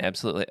go.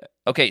 Absolutely.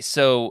 Okay,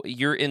 so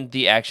you're in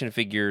the action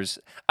figures.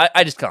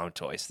 I just call them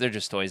toys. They're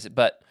just toys.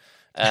 But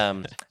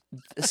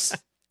this-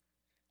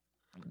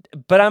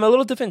 but I'm a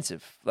little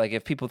defensive. Like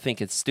if people think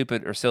it's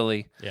stupid or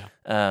silly, Yeah.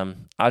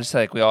 I'll just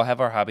say like we all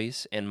have our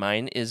hobbies, and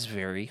mine is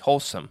very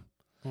wholesome.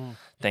 Hmm.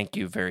 Thank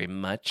you very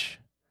much,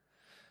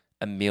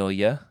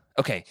 Amelia.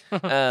 Okay,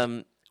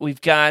 we've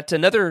got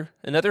another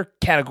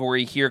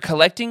category here: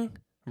 collecting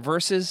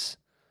versus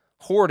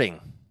hoarding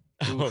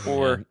Oh,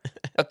 or man.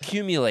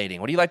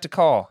 accumulating. What do you like to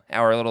call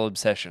our little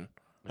obsession?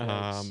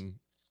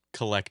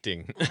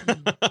 Collecting.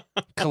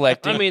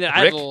 Collecting. I mean, Rick?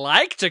 I'd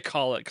like to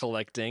call it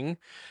collecting,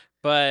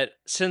 But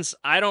since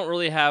I don't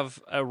really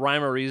have a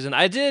rhyme or reason,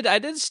 I did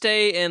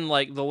stay in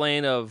like the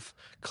lane of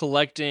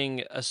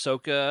collecting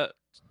Ahsoka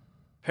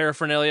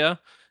paraphernalia.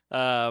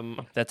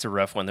 That's a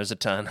rough one. There's a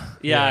ton.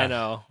 Yeah, Yeah. I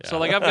know. Yeah. So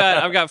like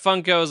I've got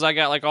Funkos, I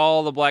got like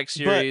all the Black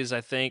Series,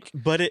 I think.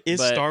 But it is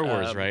But, Star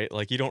Wars, right?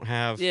 Like you don't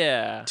have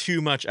Yeah.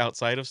 too much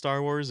outside of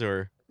Star Wars,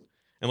 or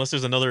unless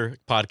there's another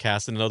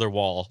podcast and another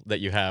wall that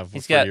you have.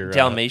 He's for got your,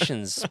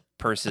 Dalmatians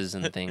purses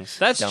and things.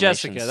 That's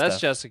Dalmatian Jessica. That's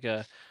stuff.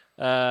 Jessica.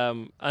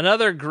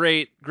 Another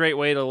great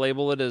way to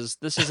label it is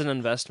this is an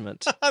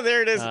investment.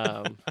 there it is.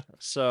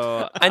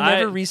 So I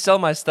never resell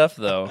my stuff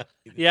though.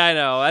 Yeah, I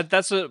know.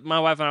 That's what my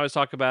wife and I always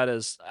talk about.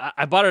 Is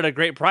I bought it at a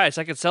great price.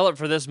 I could sell it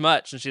for this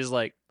much, and she's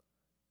like,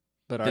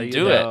 "But are Then you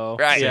do though?"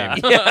 it. Right. Yeah.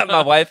 Yeah,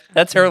 my wife,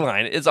 that's her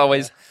line. It's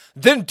always,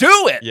 then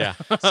do it. Yeah,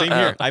 same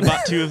here. I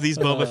bought 2 of these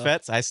Boba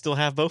Fetts. I still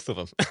have both of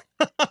them.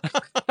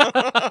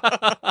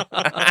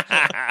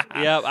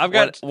 Yeah, I've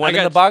got one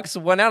in the box,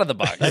 one out of the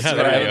box. Yeah, You gotta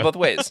there you have it go. both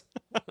ways.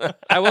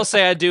 I will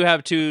say I do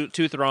have two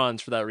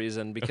Throns for that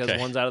reason because Okay.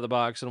 one's out of the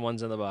box and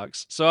one's in the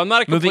box. So I'm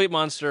not a Moving- complete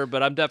monster,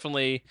 but I'm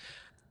definitely.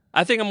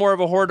 I think I'm more of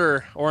a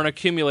hoarder or an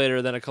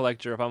accumulator than a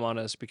collector, if I'm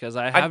honest, because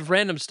I have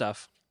random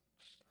stuff.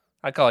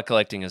 I call it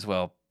collecting as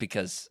well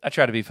because I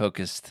try to be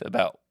focused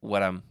about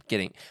what I'm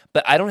getting,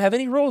 but I don't have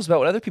any rules about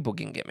what other people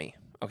can get me.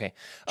 Okay,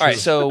 all right.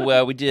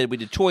 So we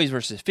did toys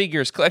versus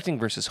figures, collecting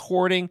versus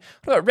hoarding.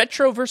 What about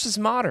retro versus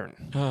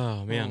modern?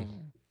 Oh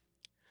man,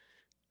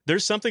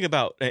 there's something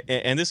about,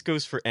 and this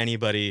goes for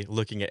anybody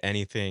looking at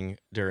anything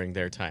during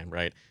their time,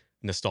 right?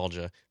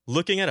 Nostalgia.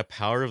 Looking at a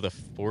Power of the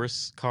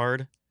Force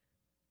card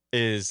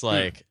is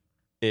like,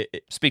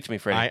 Speak to me,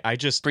 Freddie. I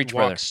just Preach,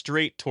 walk brother.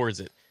 straight towards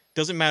it.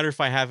 Doesn't matter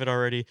if I have it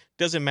already.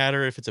 Doesn't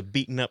matter if it's a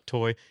beaten up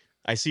toy.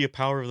 I see a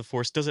Power of the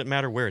Force. Doesn't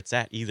matter where it's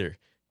at either.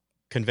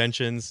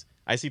 Conventions.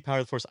 I see Power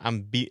of the Force.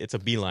 It's a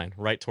beeline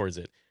right towards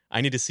it.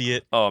 I need to see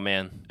it, Oh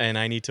man, and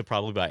I need to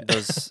probably buy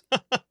it.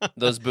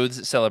 those booths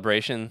at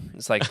Celebration.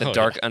 It's like the Oh,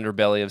 dark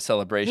underbelly of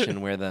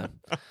Celebration, where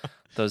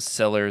those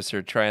sellers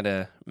are trying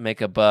to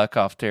make a buck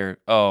off their.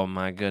 Oh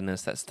my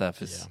goodness, that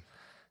stuff is. Yeah.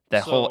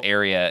 That whole So-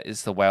 area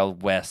is the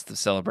Wild West of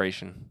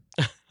Celebration.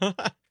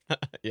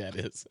 Yeah, it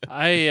is.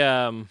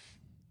 I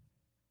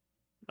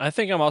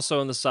think I'm also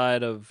on the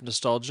side of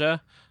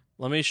nostalgia.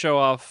 Let me show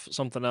off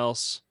something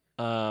else.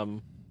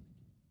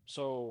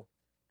 So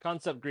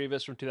Concept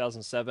Grievous from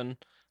 2007.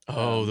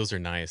 Oh, those are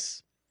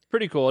nice.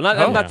 Pretty cool. Not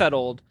Oh. not that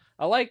old.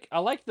 I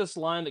like this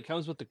line that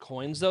comes with the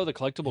coins though, the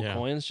collectible Yeah.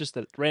 coins, just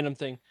that random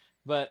thing.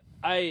 But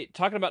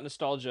talking about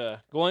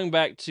nostalgia, going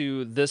back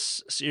to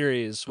this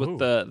series with Ooh.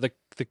 the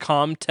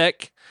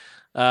Comtech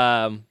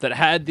that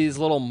had these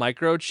little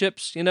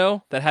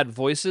microchips, that had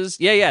voices.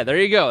 Yeah, there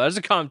you go. There's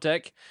a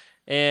Comtech.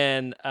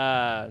 And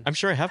I'm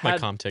sure I have my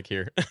Had- Comtech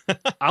here.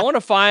 I want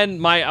to find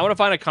a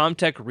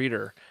Comtech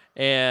reader.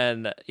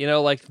 And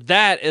like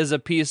that is a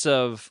piece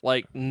of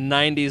like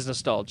 90s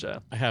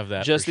nostalgia. I have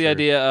that. Just for the sure.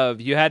 idea of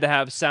you had to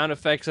have sound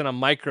effects and a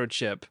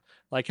microchip.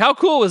 Like how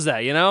cool was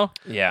that, Yeah, Uh,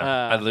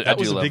 I That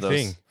do was a love big those.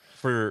 thing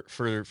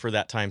for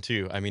that time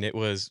too. I mean, it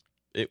was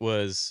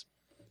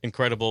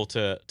incredible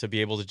to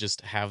be able to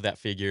just have that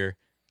figure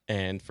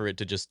and for it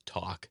to just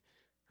talk,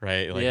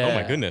 right? Like, oh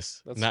my Yeah,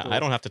 goodness, that's now, cool. I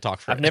don't have to talk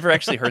for I've it. never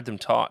actually heard them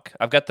talk.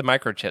 I've got the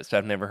microchips, but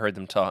I've never heard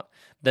them talk.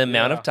 The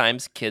amount Yeah. of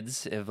times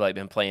kids have like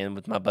been playing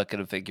with my bucket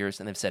of figures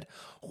and they've said,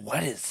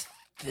 "What is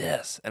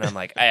this?" And I'm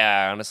like,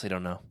 I honestly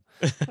don't know.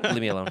 Leave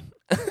me alone.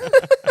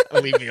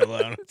 Leave me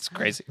alone. It's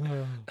crazy.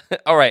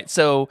 All right,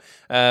 so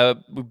we're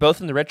both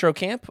in the retro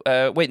camp.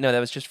 Wait, no, that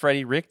was just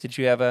Freddie. Rick, did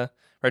you have a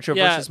retro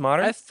versus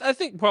modern? I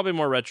think probably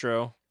more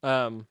retro.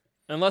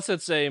 Unless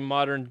it's a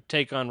modern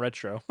take on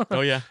retro.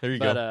 Oh yeah, there you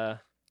But go.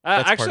 I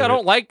That's part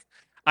of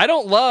I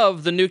don't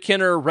love the New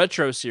Kenner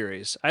retro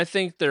series. I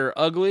think they're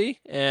ugly,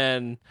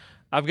 and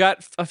I've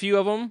got a few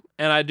of them,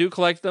 and I do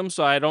collect them.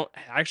 So I don't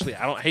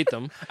hate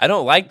them. I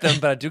don't like them,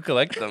 but I do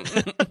collect them.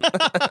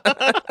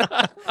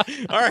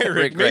 All right, Rick.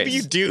 Rick Maybe Grace.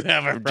 you do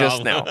have a problem.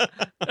 Just now.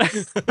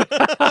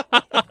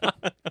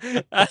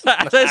 As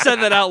I said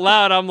that out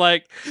loud, I'm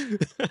like,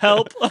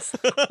 help.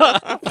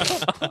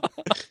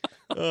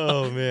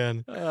 Oh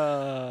man,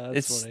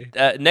 That's It's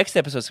funny. next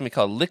episode's gonna be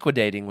called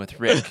 "Liquidating with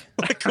Rick."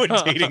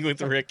 liquidating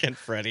with Rick and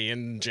Freddie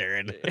and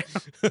Jared.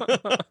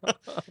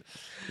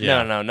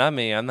 No, not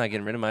me. I'm not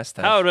getting rid of my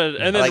stuff. How did,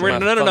 and I then like we're, my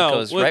no.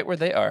 Funkos With, right where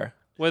they are.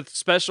 with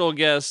special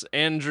guests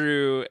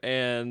Andrew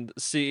and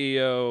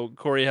CEO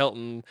Corey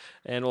Helton,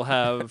 and we'll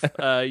have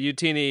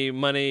Utini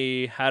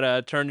Money, how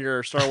to turn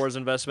your Star Wars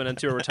investment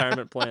into a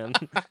retirement plan.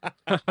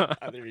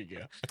 There you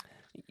go.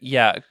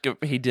 Yeah,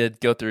 he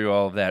did go through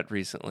all of that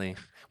recently.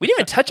 We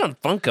didn't even touch on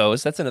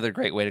Funkos. That's another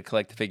great way to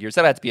collect the figures.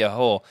 That'll have to be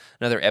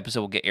another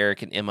episode. We'll get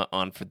Eric and Emma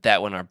on for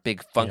that one, our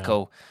big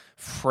Funko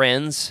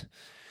friends.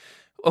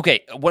 Okay,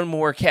 one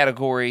more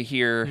category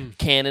here,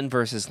 canon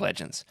versus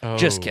legends.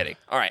 Just Oh. kidding.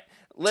 All right,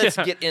 let's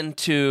get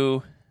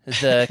into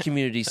the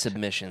community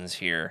submissions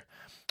here.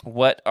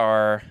 What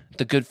are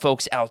the good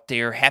folks out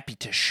there happy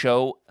to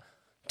show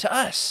to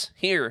us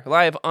here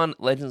live on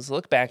Legends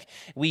Look Back?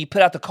 We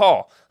put out the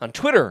call on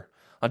Twitter,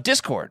 on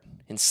Discord,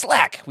 in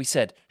Slack. We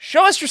said,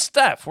 show us your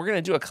stuff. We're going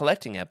to do a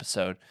collecting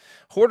episode.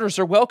 Hoarders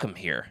are welcome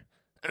here.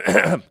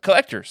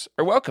 Collectors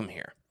are welcome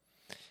here.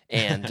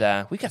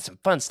 And we got some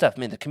fun stuff.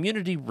 Man, the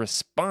community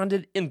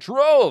responded in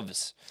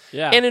droves.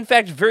 Yeah. And in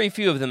fact, very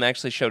few of them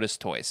actually showed us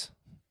toys.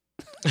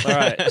 All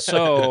right.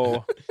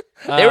 So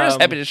They were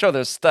just happy to show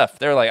their stuff.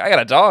 They were like, I got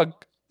a dog.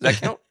 Does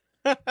that count?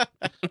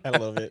 I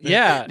love it.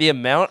 Yeah. The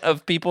amount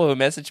of people who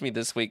messaged me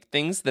this week,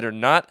 things that are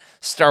not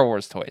Star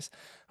Wars toys.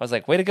 I was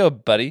like, way to go,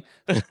 buddy.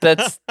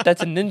 That's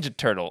a Ninja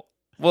Turtle.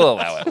 We'll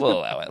allow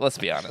it. Let's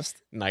be honest.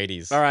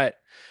 90s. All right.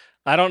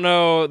 I don't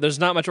know. There's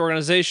not much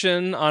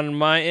organization on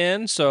my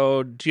end.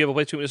 So do you have a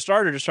place to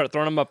start or just start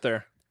throwing them up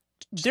there?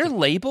 They're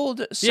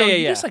labeled, so Yeah.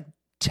 you just like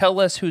tell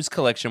us whose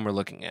collection we're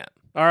looking at.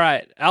 All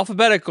right.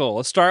 Alphabetical.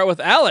 Let's start with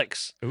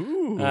Alex.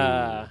 Ooh.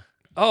 Pause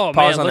Man, on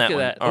look that at one.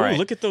 that. All Ooh, right.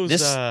 look at those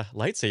This-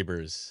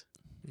 lightsabers.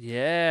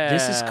 Yeah.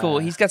 This is cool.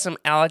 He's got some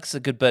Alex,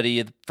 a good buddy,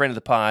 a friend of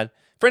the pod,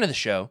 friend of the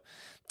show.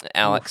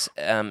 Alex,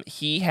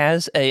 he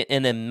has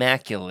an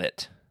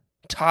immaculate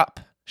top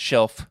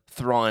shelf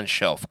Thrawn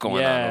shelf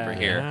going on over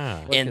here. Yeah.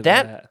 Look And at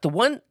that the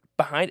one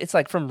behind, it's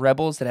like from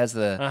Rebels that has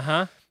the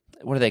Uh-huh.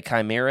 what are they,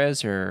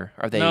 chimeras or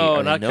are they? No, are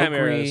they not Nokri?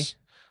 chimeras.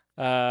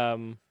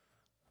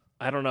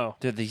 I don't know.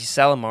 They're the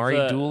Salamari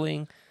The-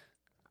 dueling.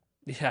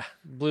 Yeah.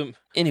 Bloom.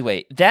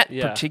 Anyway, that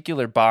Yeah.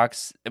 particular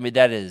box, I mean,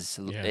 that is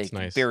Yeah, it's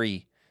nice.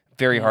 very,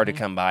 very hard to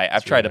come by. I've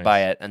It's tried really to buy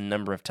it a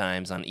number of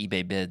times on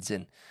eBay bids,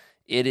 and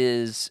it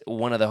is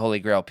one of the holy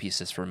grail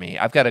pieces for me.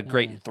 I've got a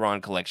great Thrawn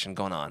collection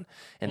going on,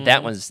 and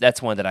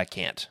that's one that I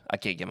can't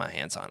get my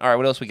hands on. All right,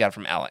 what else we got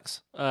from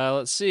Alex?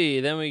 Let's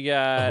see. Then we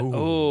got. Oh.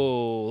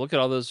 Oh, look at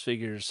all those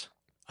figures.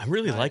 I'm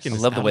really Nice. liking I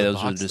this. love the way those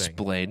out-of-the-box are thing.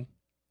 displayed.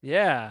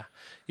 Yeah.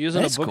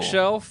 Using That's a cool.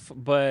 bookshelf,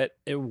 but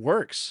it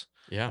works.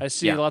 Yeah. I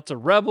see Yeah. lots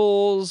of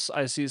Rebels.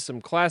 I see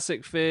some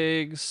classic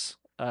figs.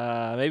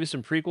 Maybe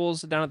some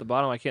prequels down at the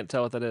bottom. I can't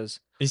tell what that is.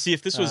 You see,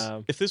 if this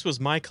Um, was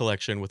my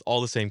collection with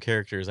all the same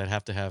characters, I'd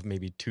have to have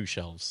maybe 2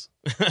 shelves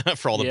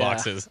for all the Yeah.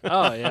 boxes.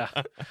 Oh yeah,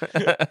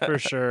 for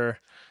sure.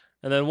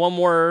 And then one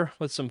more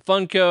with some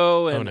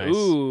Funko and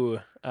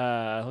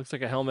nice. looks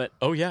like a helmet.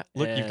 Oh yeah,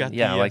 look, you've got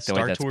Yeah, I the like the way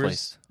Star that's Tours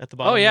placed. at the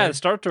bottom. Oh yeah, there. the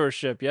Star Tours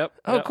ship. Yep.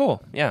 Oh, Yep.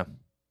 cool. Yeah,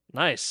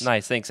 Nice.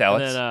 nice. Thanks, And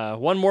Alex. then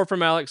one more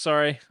from Alex.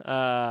 Sorry.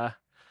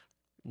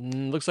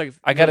 Looks like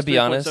I gotta be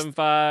honest.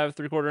 3.75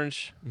 3/4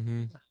 inch.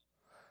 Mhm.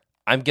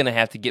 I'm gonna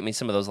have to get me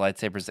some of those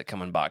lightsabers that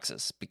come in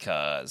boxes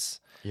because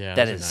Yeah,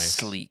 that those are is nice.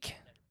 sleek.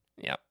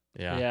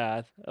 Yeah. Yeah,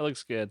 it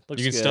looks good.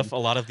 Looks You can good. stuff a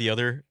lot of the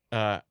other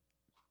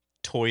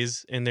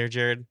toys in there,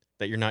 Jared,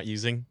 that you're not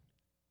using,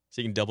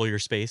 so you can double your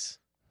space.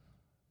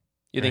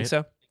 You think Right.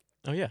 so?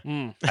 Oh yeah.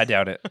 Mm. I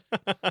doubt it.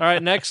 All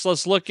right, next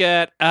let's look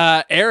at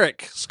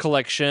Eric's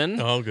collection.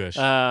 Oh gosh.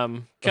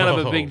 Kind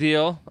of a big Oh.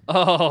 deal.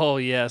 Oh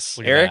yes.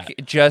 Look at Eric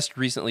just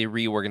recently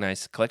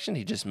reorganized the collection.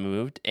 He just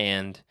moved,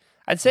 and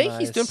I'd say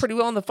he's doing Nice. pretty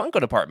well in the Funko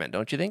department,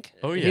 don't you think?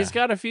 Oh yeah. He's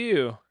got a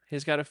few.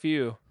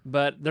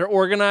 But they're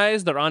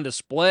organized. They're on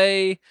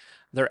display.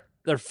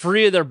 They're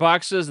free of their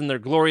boxes in their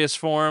glorious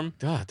form.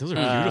 God, those are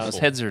Uh, beautiful. Those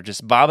heads are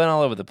just bobbing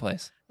all over the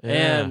place. Yeah.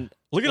 And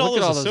look at all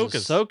those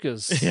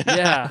Ahsokas. Ahsokas.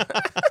 Yeah.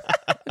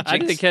 I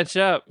need to Jinx. catch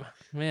up.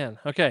 Man.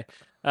 Okay.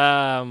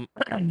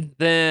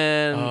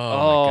 Then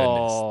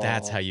Oh my goodness,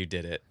 that's how you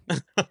did it.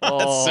 That's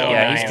Oh, so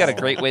Yeah, nice. he's got a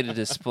great way to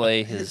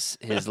display his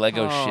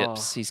Lego Oh,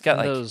 ships. He's got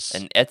like those-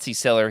 an Etsy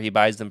seller he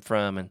buys them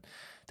from, and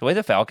the way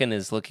the Falcon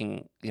is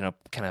looking,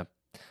 kind of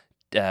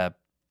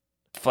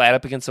flat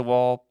up against the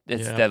wall, Yeah.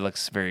 that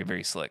looks very,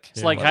 very slick. It's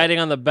Yeah. like hiding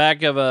on the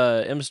back of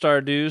a M-Star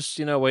Deuce,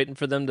 waiting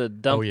for them to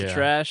dump Oh, the yeah.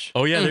 trash.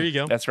 Oh yeah, there you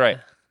go. That's right.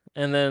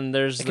 And then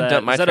there's I can that.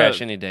 dump my is that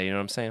trash a- any day. You know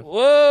what I'm saying?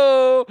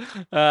 Whoa!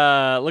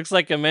 Looks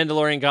like a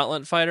Mandalorian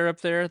gauntlet fighter up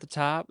there at the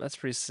top. That's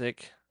pretty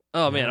sick.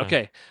 Oh man, Yeah.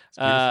 okay. It's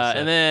a beautiful set.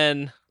 And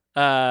then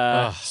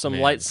Oh, some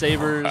man.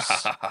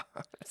 lightsabers.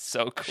 That's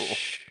so cool.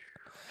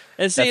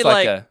 And see, That's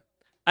like, a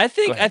I Go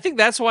think ahead.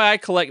 that's why I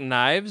collect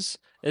knives,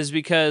 is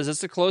because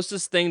it's the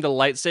closest thing to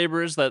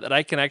lightsabers that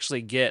I can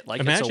actually get.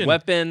 Like it's Imagine. a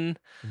weapon,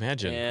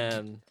 Imagine.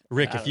 and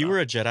Rick, I if don't you know. were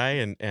a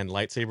Jedi and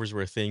lightsabers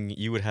were a thing,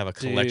 you would have a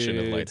collection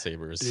of Dude.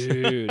 lightsabers.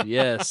 dude,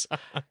 yes. I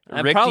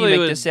Rick, do you probably make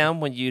would. this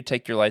sound when you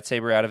take your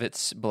lightsaber out of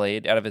its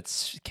blade, out of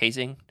its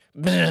casing?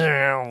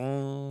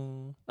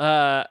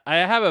 I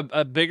have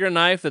a bigger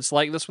knife that's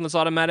like this one that's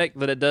automatic,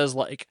 that it does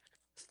like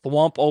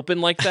thwomp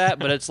open like that,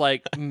 but it's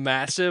like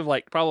massive,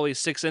 like probably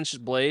 6 inches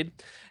blade,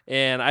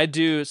 and I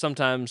do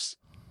sometimes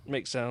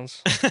make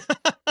sounds.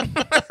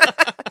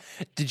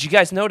 Did you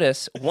guys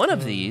notice one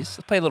of these?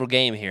 Let's play a little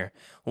game here.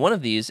 One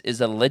of these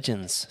is a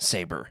Legends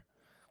saber.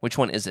 Which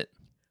one is it?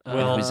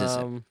 Whose is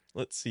it?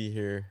 Let's see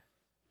here.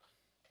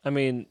 I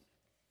mean,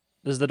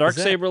 is the Dark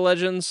that- Saber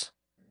Legends?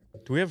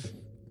 Do we have?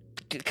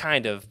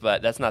 Kind of,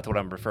 but that's not what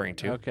I'm referring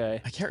to.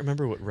 Okay. I can't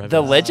remember what Revan.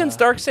 The Legends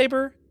Dark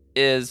Saber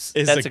is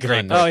Is that's a a great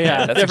gun. book. Oh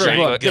yeah, that's a different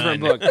great book.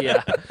 Different gun. book.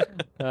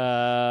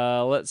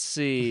 Yeah. Let's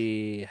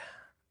see.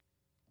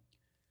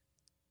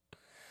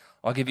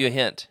 I'll give you a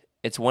hint.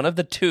 It's one of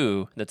the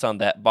two that's on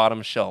that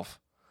bottom shelf.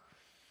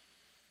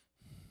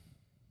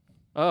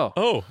 Oh,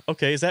 Oh,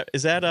 okay. Is that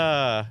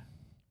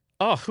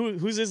Oh,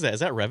 whose is that? Is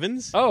that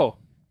Revan's? Oh,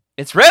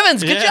 It's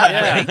Revens. Good job,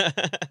 Yeah.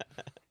 Freddie.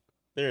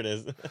 There it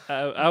is.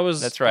 I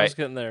was. That's I right. was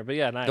getting there, but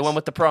yeah, nice. The one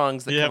with the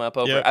prongs that Yep, come up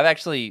over. yep. I've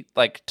actually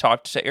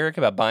talked to Eric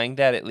about buying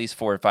that at least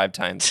 4 or 5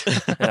 times,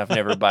 and I've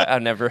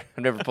never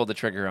pulled the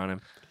trigger on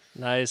him.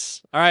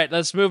 Nice. All right,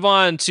 let's move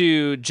on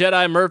to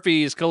Jedi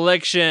Murphy's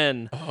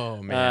collection. Oh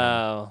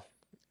man,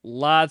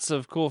 Lots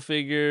of cool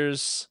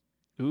figures.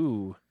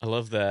 Ooh, I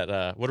love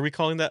that. What are we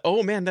calling that?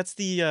 Oh man, that's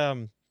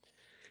the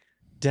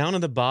down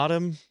at the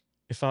bottom.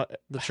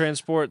 the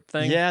transport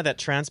thing. Yeah, that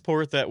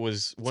transport that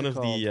was one it of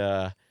called?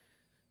 the.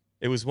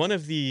 It was one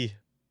of the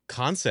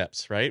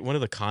concepts, right? One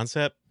of the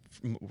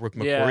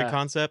McQuarrie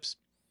concepts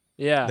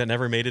Yeah. that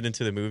never made it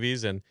into the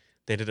movies, and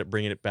they ended up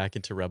bringing it back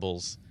into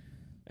Rebels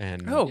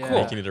and Oh, cool.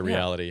 making it a Yeah.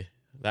 reality.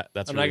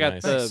 That's and really I got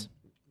nice. the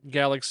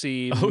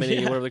Galaxy Oh, Mini,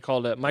 yeah. whatever they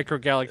called it, Micro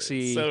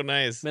Galaxy So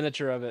nice.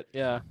 miniature of it.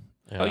 Yeah,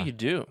 Oh, Yeah. you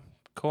do.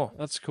 Cool.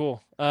 that's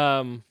cool.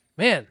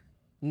 Man,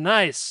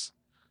 nice.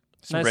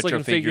 Some Nice retro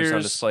looking figures on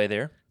figures. display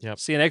there.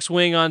 See an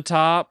X-wing on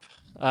top.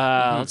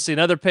 Let's see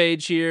another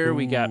page here.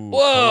 We got Ooh,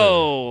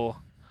 whoa.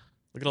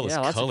 Look at all this Yeah,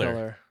 lots of color.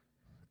 color.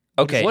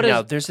 Okay, What now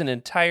is- there's an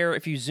entire.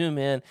 If you zoom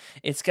in,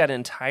 it's got an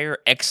entire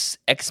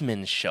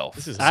X-Men shelf.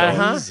 This is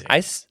Uh-huh. amazing.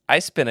 I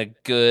spent a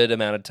good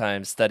amount of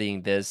time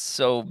studying this.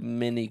 So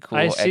many cool.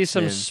 I see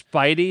some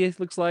X-Men. Spidey. It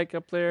looks like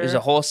up there. There's a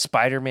whole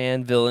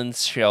Spider-Man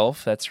villains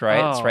shelf. That's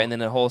right. That's Oh. right. And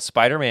then a whole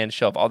Spider-Man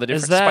shelf. All the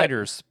Is different that-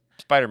 spiders.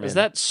 Spider-Man. Is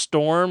that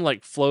Storm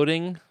like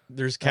floating?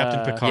 There's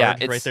Captain Picard Yeah,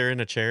 right it's- there in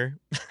a chair.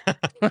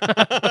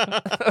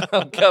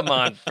 Oh, come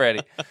on,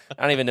 Freddie.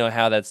 I don't even know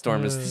how that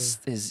storm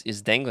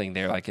is dangling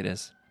there like it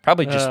is.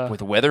 Probably just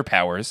with weather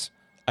powers.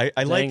 I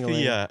like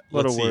Dangling. the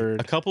What let's a see. word.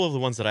 A couple of the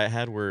ones that I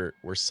had were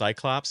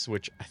Cyclops,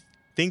 which I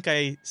think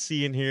I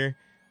see in here.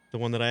 The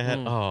one that I had.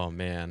 Hmm. Oh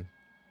man.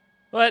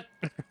 What?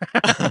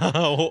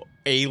 Oh,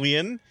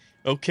 Alien.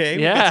 Okay,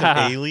 we got Yeah.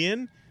 some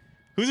Alien.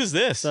 Whose is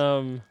this?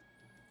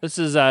 This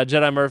is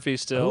Jedi Murphy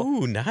still.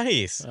 Ooh,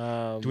 nice.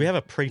 Do we have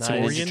a Ninja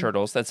Praetorian?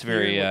 Turtles. That's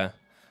very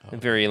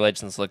very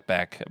Legends Look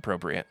Back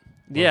appropriate.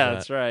 Yeah, that?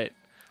 that's right.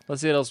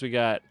 Let's see what else we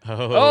got.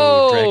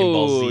 Oh, Dragon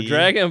Ball Z.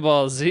 Dragon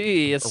Ball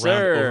Z, yes, Around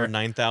sir. over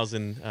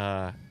 9,000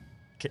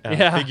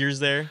 Yeah. figures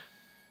there.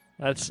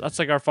 That's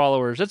like our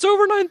followers. It's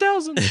over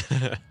 9,000.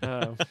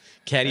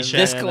 Caddyshack.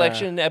 This And,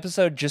 collection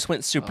episode just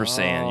went Super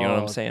Saiyan. You know what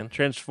I'm Oh, saying?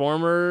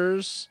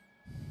 Transformers.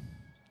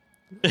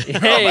 Hey,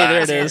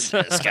 there it is.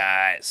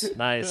 Skies.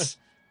 Nice.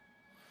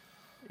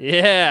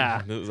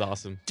 Yeah, That was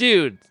awesome.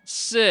 dude,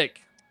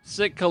 sick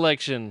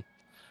collection.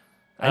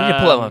 I need to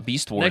pull out my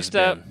Beast Wars. Next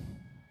up, bin.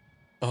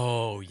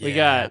 Oh yeah. We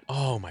got-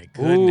 Oh my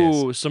goodness.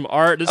 ooh, some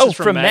art. This Oh, is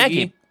from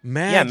Maggie.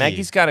 Maggie. Yeah,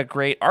 Maggie's got a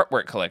great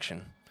artwork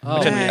collection. Oh,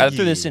 Which I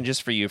threw this Maggie. in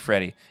just for you,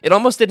 Freddie. It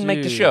almost didn't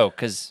make the Dude. show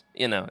because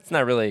it's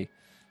not really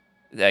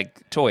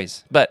like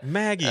toys, but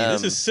Maggie,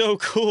 this is so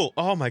cool.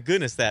 Oh my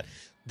goodness,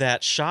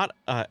 that shot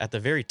at the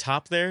very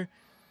top there.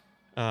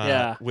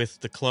 Yeah. With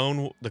the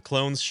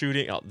clones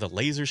shooting, the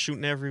lasers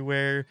shooting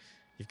everywhere.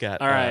 You've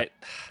got. All right,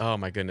 Oh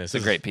my goodness,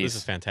 it's a great piece.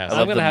 This is I fantastic.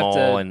 love gonna the have Maul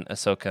to- and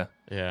Ahsoka.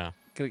 Yeah.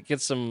 get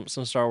some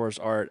Star Wars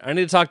art. I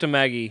need to talk to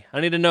Maggie.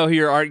 I need to know who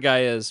your art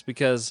guy is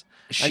because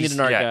I need She's- an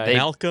art yeah, guy. they-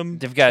 Malcolm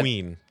they've got-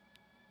 Tween.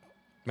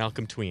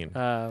 Malcolm Tween.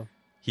 Malcolm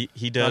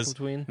He does.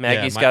 Tween.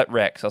 Maggie's my- got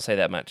Rex. I'll say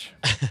that much.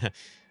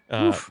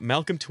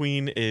 Malcolm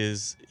Tween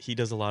he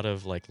does a lot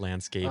of like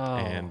landscape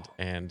Oh.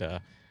 and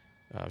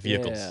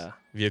vehicles. Yeah.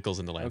 Vehicles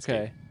in the landscape.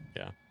 Okay.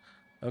 Yeah.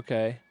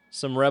 Okay.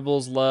 Some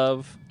Rebels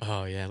love.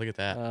 Oh yeah, look at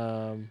that.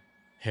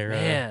 Hera,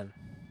 Man,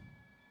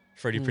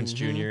 Freddie Prinze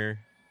Mhm. Jr.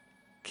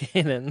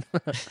 Kanan.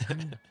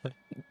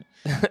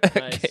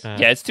 Okay.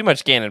 Yeah, it's too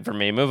much canon for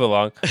me. Move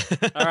along.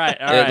 All right.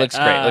 It looks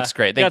great. Looks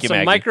great. Thank got you, some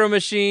Maggie. micro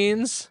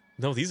machines.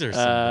 No, these are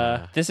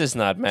some This is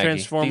not Maggie.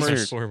 Transformers.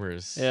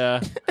 Transformers.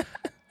 Yeah.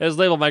 It was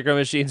labeled micro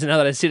machines, and now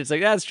that I see it, it's like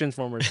that's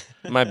Transformers.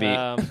 These might be.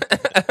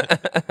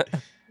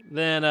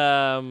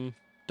 Then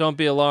don't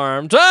be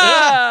alarmed.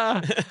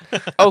 Ah!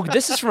 Oh,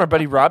 this is from our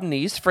buddy Rob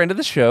Neese, friend of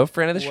the show.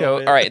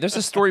 it. All right, there's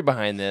a story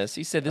behind this.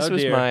 He said this Oh,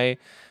 was dear. my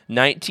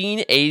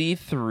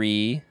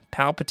 1983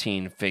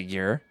 Palpatine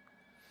figure.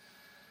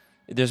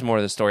 There's more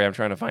to the story. I'm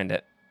trying to find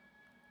it.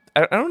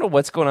 I don't know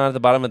what's going on at the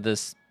bottom of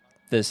this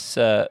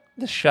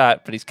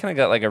shot, but he's kind of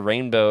got like a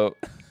rainbow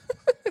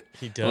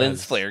He does.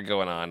 lens flare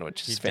going on,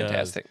 which He is does.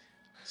 fantastic.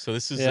 So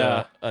this is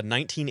Yeah. a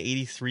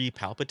 1983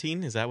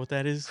 Palpatine. Is that what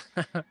that is?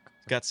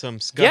 Got some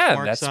scuff Yeah,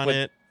 marks that's on what-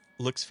 it.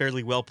 Looks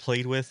fairly well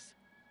played with.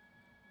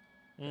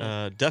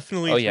 Mm.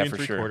 Definitely Oh, 3 yeah, and for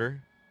 3/4.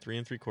 3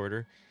 and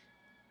 3/4.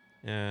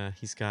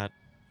 He's got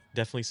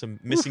definitely some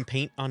missing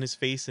paint on his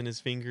face and his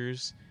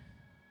fingers.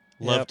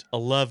 A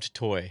loved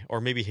toy, or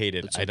maybe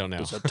hated. I don't know.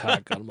 This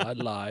attack on my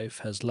life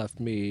has left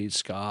me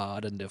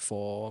scarred and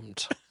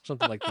deformed.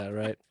 Something like that,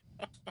 right?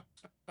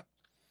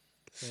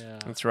 Yeah.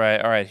 That's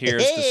right. All right,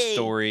 here's the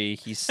story.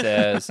 He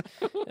says,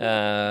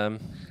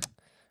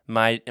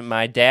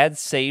 my dad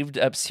saved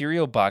up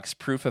cereal box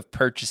proof of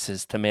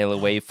purchases to mail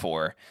away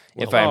for,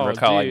 if I'm Oh,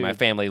 recalling my dude.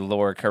 family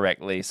lore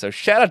correctly. So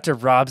shout out to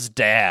Rob's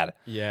dad.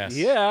 Yes.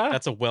 Yeah.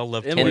 That's a well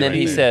loved toy. Emily And then right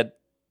he there. said,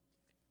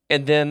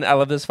 And then I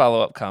love this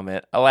follow-up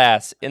comment.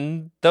 Alas,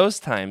 in those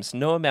times,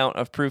 no amount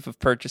of proof of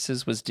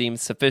purchases was deemed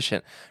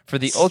sufficient for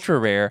the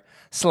ultra-rare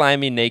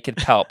slimy naked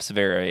palps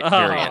variant.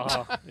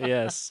 Oh,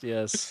 yes.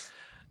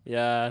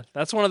 Yeah,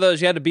 that's one of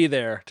those you had to be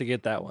there to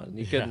get that one.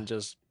 You Yeah. couldn't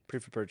just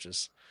proof of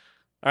purchase.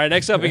 All right,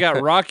 next up we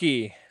got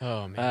Rocky.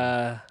 Oh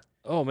man.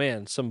 Oh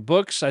man, some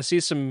books. I see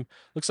some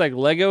looks like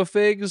Lego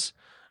figs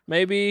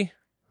maybe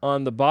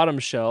on the bottom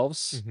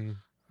shelves.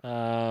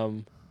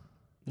 Mhm.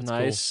 That's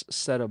Nice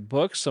set of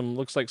books. Some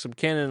looks like some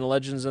Canon and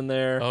Legends in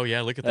there. Oh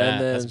yeah, look at and that.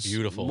 then That's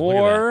beautiful. Look at that.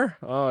 More.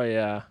 Oh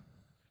yeah.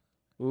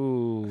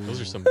 Ooh. Those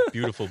are some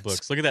beautiful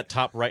books. Look at that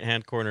top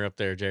right-hand corner up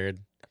there, Jared.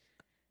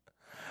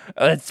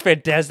 Oh, that's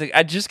fantastic.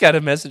 I just got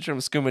a message from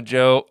Skooma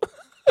Joe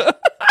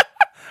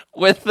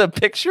with the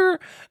picture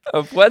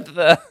of what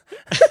the...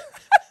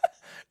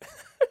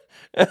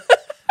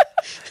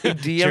 He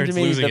DM'd Jared's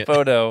me losing the it.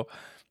 photo.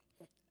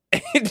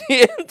 He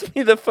DM'd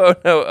me the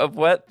photo of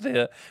what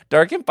the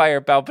Dark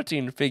Empire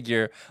Palpatine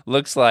figure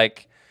looks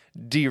like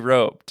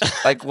derobed.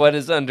 Like what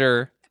is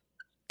under...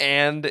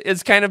 And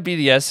it's kind of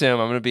BDSM, I'm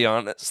going to be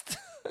honest.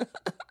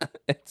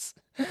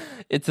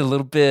 It's a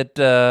little bit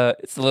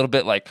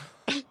like...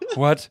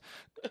 What?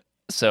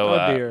 So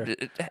Oh, dear.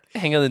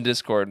 hang on the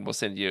Discord and we'll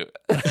send you.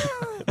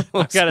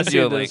 We'll I've got to send see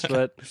you a this,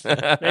 link.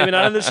 but maybe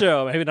not on the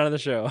show. Maybe not on the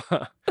show.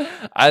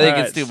 I think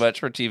All it's right. too much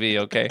for TV.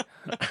 Okay.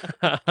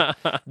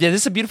 Yeah,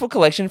 this is a beautiful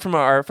collection from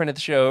our friend of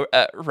the show,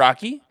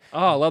 Rocky. Oh,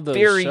 I love those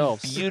Very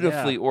shelves.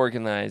 beautifully Yeah.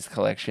 organized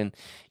collection,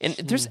 and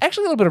there's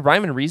actually a little bit of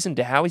rhyme and reason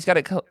to how he's got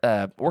it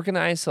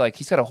organized. So, like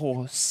he's got a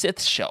whole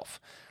Sith shelf,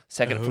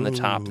 second from the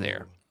top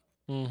there.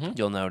 Mhm.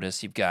 You'll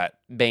notice you've got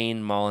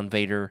Bane, Maul, and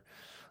Vader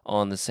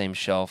on the same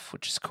shelf,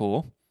 which is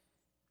cool.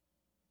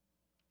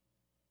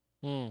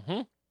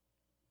 Mhm.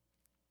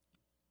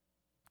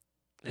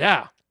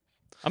 Yeah.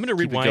 I'm going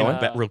to Keep it rewind going.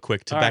 back real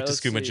quick to All back right, to let's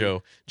Skooma see.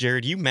 Joe.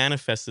 Jared, you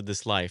manifested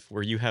this life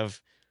where you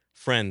have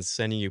friends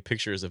sending you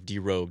pictures of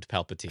derobed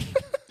Palpatine.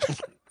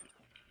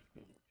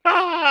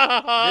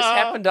 This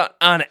happened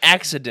on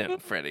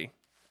accident, Freddie.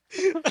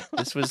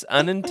 This was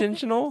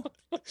unintentional.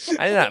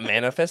 I did not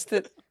manifest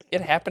it.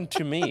 It happened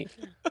to me.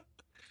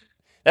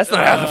 That's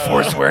not how the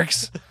Force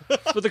works.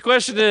 But the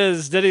question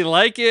is, did he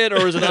like it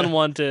or was it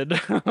unwanted?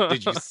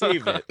 Did you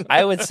save it?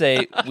 I would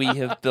say we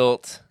have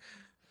built.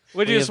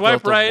 Would we you have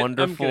swipe built right? A I'm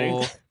kidding.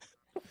 wonderful,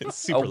 It's a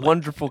super late.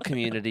 wonderful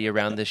community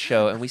around this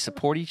show, and we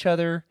support each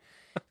other,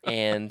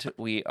 and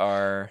we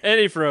are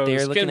Any froze.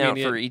 there looking out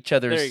convenient. for each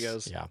other's There he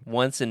goes. Yeah.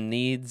 wants and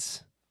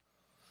needs.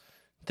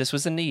 This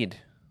was a need,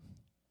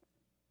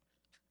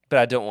 but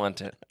I don't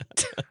want it.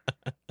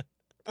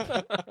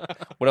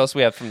 What else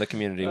we have from the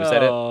community? Was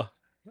that it? Oh.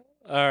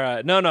 All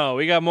right. No,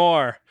 we got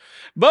more.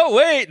 But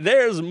wait,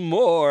 there's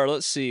more.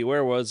 Let's see.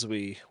 Where was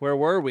we? Where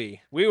were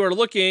we? We were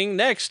looking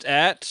next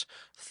at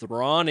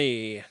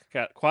Thrawny.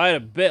 Got quite a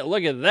bit.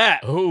 Look at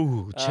that.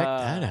 Oh, check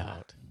that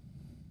out.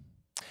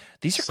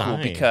 These are cool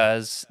Signed.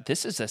 because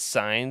this is a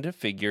signed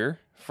figure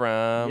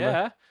from.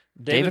 Yeah.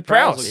 David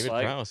Prowse. Prowse.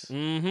 David Prowse.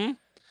 Mm-hmm.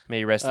 May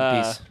he rest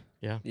in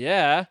peace.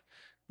 Yeah.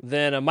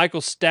 Then a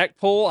Michael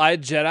Stackpole, I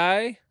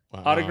Jedi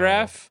Wow.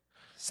 autograph.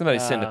 Somebody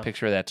send a uh,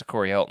 picture of that to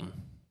Corey Elton.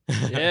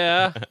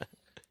 Yeah.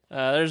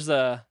 There's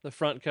the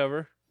front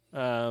cover.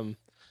 Then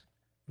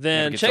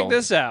Never gets check old.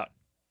 this out.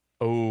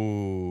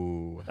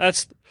 Oh.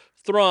 That's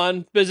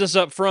Thrawn, business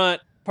up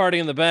front, party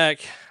in the back.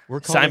 We're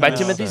calling Signed by this,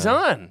 Timothy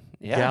Zahn.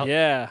 Yeah. Gal-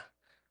 Yeah.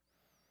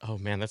 Oh,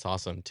 man, that's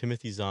awesome.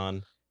 Timothy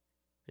Zahn.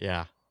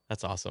 Yeah,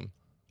 that's awesome.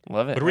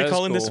 Love it. What are we That is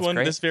calling this cool. one,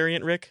 Great. this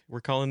variant, Rick?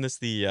 We're calling this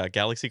the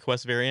Galaxy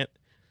Quest variant?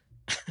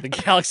 The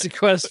Galaxy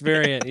Quest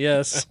variant,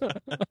 yes. All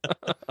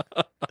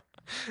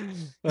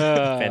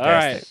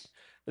right.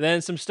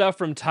 Then some stuff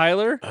from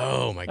Tyler.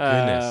 Oh, my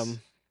goodness.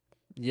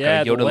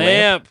 Yeah, Got a the Yoda lamp.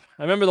 lamp?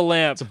 I remember the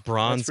lamp. It's a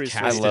bronze pretty sweet.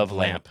 casted I love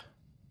lamp.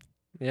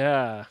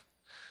 Yeah.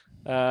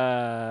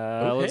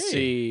 Let's Okay.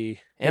 see.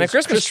 And a His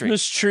Christmas tree.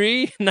 Christmas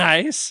tree.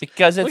 Nice.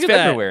 Because it's Look at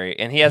that. February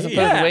and he hasn't put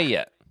it Yeah. away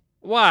yet.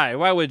 Why?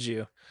 Why would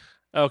you?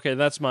 Okay,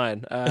 that's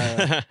mine.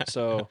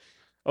 So,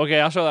 okay,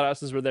 I'll show that out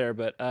since we're there.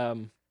 But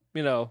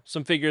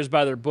some figures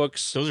by their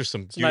books. Those are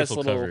some It's a nice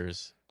beautiful little-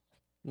 covers.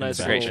 Nice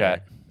the Great back little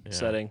shot. Yeah.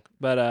 setting.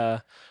 But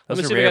let Those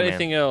me are see if we rare, got man.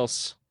 anything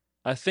else.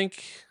 I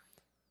think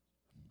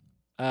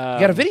You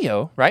got a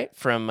video, right?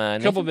 From A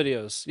couple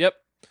videos. Yep.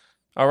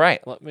 All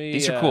right. Let me.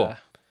 These are cool.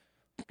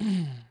 Let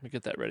me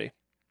get that ready.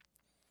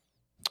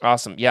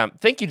 Awesome. Yeah.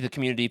 Thank you to the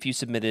community. If you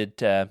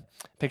submitted a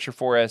picture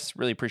for us,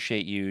 really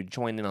appreciate you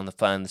joining on the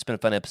fun. It's been a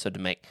fun episode to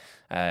make.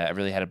 I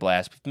really had a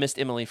blast. We've missed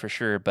Emily for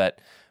sure, but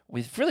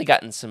we've really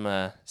gotten some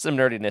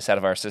nerdiness out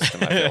of our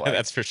system, I feel like.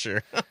 That's for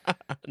sure.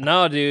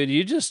 No, dude,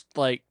 you just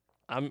like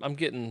I'm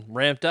getting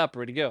ramped up,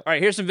 ready to go. All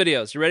right, here's some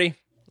videos. You ready?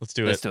 Let's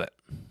do Let's it. do it.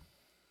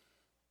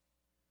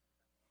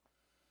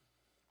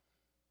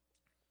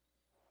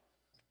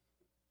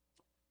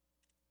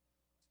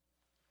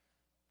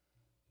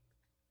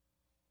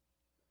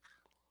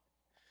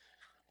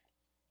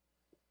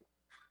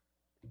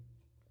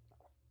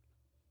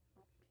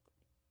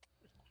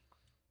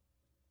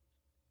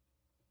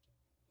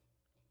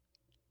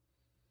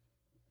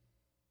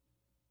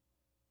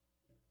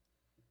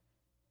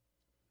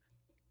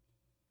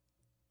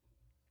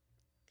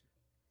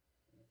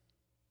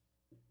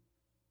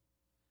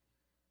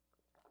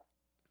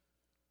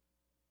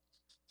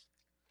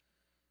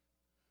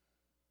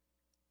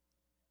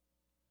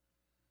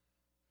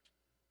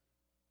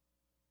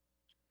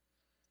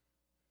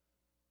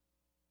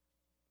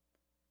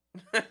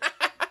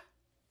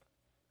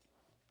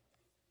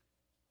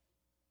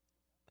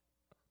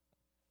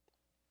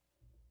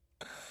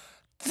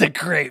 It's a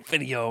great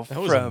video That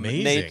was from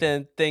amazing.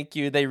 Nathan. Thank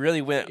you. They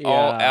really went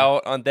all Yeah.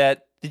 out on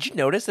that. Did you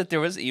notice that there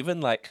was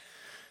even like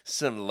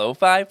some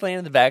lo-fi playing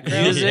in the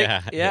background? Music.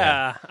 Yeah,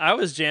 Yeah, I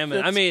was jamming.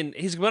 I That's- mean,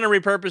 he's going to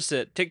repurpose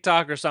it,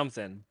 TikTok or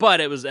something, but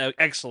it was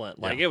excellent.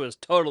 Like, it was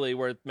totally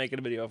worth making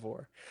a video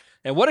for.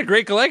 And what a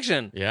great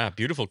collection. Yeah,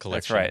 beautiful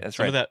collection. right, that's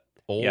Some of right. that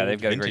old Yeah,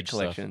 they've got a great vintage stuff.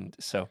 collection.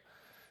 So,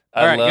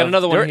 All right, got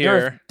another one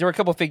here. There were a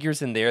couple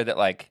figures in there that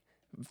like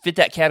fit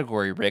that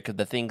category, Rick, of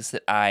the things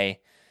that I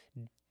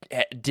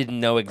didn't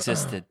know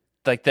existed.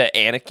 Like the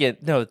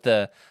Anakin, no,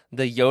 the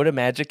Yoda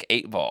Magic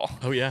 8-Ball.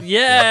 Oh yeah.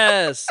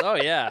 Yes. Oh,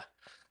 yeah.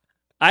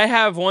 I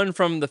have one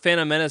from the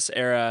Phantom Menace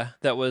era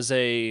that was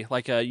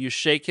you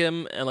shake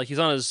him and like he's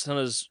on his on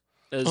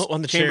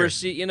the chamber chair,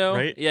 seat, you know?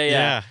 right? Yeah.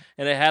 Yeah.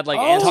 And it had like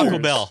Oh. answers. Taco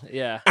Bell.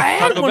 Yeah. I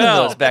had Taco one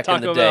Bell. of those back in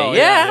Taco the day. Bell,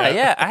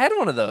 Yeah, I had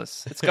one of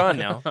those. It's gone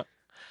now.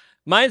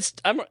 Mine's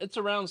it's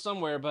around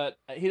somewhere, but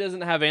he doesn't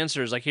have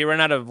answers. Like he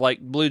ran out of like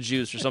blue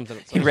juice or something.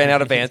 He ran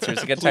out of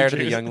answers. He got Blue tired of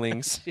the juice.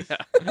 younglings. Yeah.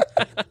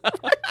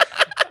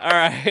 All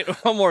right,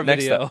 one more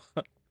Next video.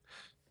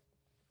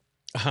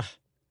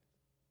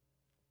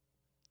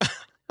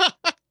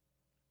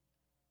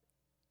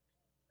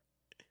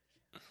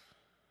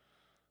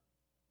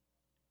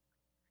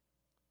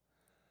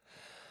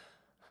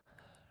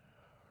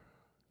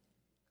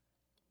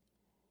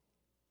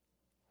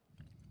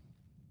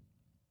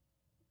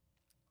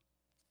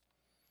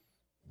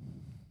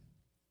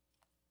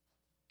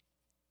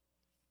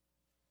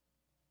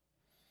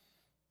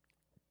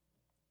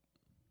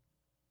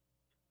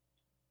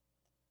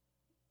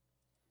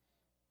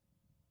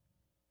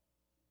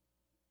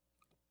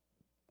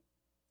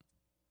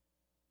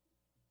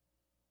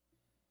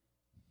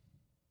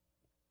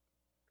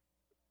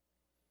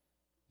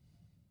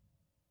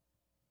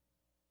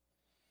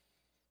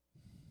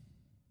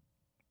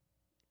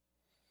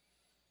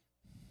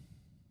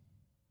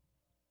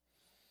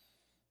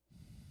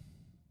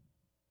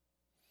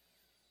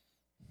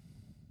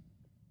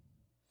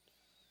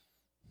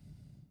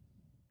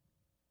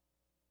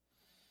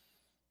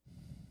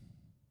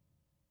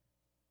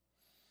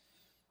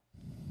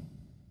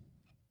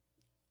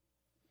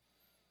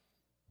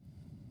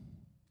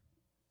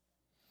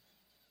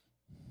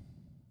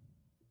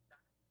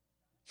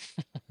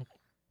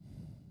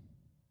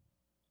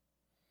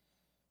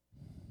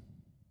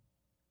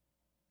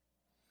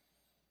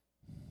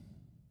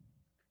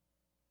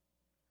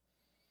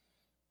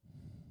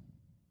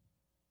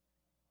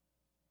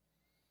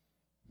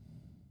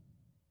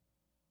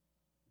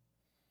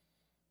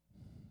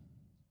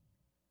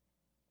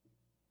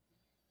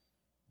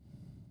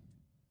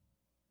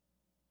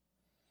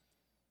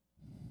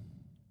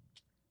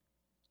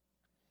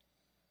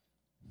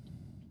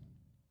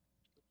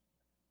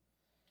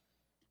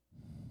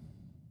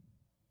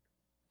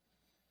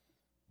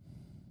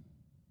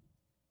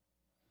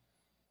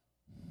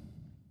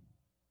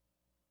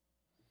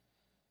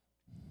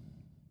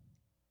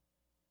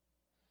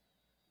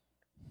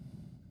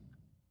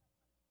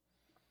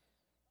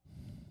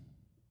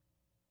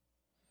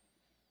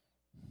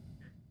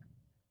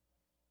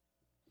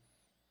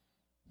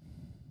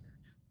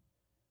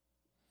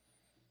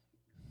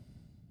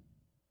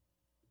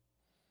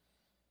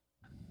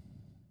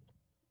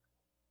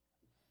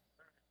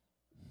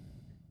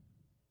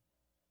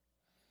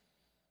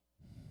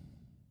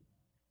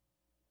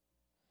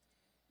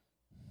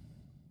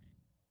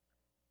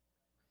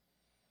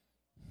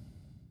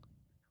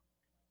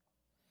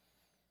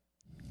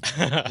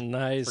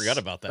 Nice. Forgot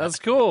about that. That's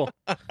cool.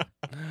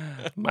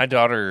 My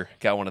daughter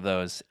got one of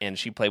those, and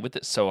she played with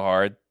it so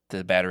hard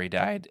the battery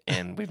died,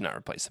 and we've not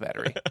replaced the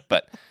battery.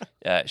 But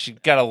she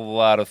got a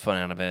lot of fun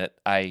out of it.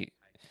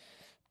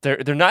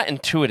 They're not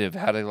intuitive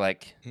how to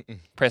like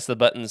press the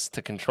buttons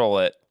to control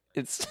it.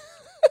 It's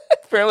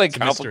fairly It's a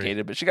mystery.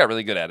 complicated, but she got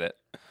really good at it.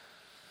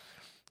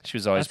 She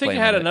was I always. think I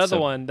playing had with it, another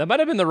so one. That might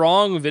have been the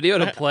wrong video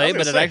to play, gonna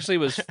but it say. actually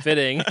was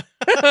fitting.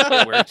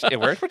 It worked. It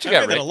worked. What you I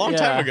got, made that Rick? a long Yeah.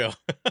 time ago.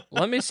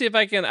 Let me see if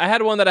I can. I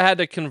had one that I had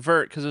to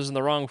convert because it was in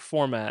the wrong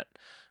format.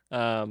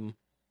 Let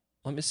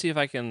me see if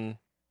I can.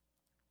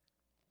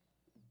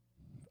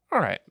 All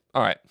right.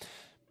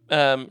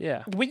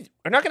 Yeah. We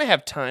are not going to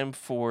have time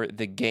for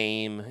the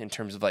game in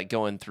terms of like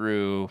going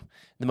through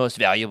the most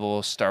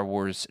valuable Star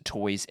Wars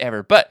toys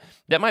ever, but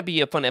that might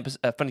be a fun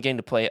game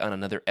to play on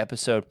another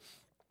episode.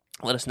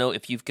 Let us know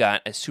if you've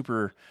got a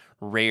super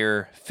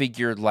rare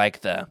figure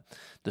like the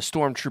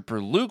Stormtrooper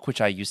Luke,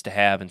 which I used to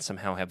have and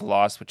somehow have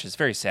lost, which is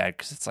very sad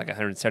because it's like a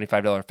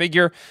 $175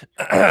 figure.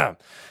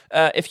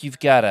 If you've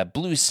got a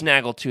blue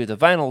Snaggletooth, the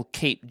vinyl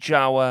Cape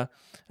Jawa,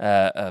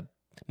 a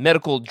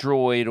medical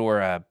droid, or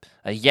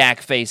a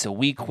yak face, a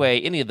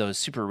Weequay, any of those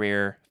super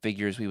rare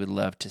figures, we would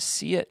love to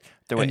see it.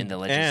 Throw it in the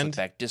Legends Look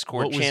Back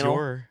Discord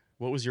channel.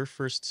 What was your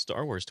first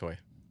Star Wars toy?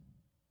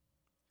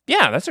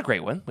 Yeah, that's a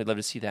great one. We'd love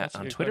to see that That's a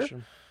on good Twitter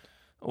question.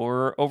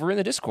 or over in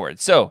the Discord.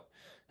 So,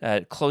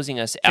 closing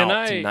us Can out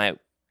I- tonight.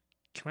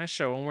 Can I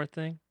show one more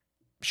thing?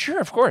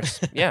 Sure, of course.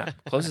 Yeah,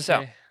 close us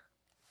out. Okay.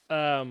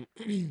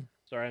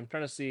 Sorry, I'm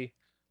trying to see.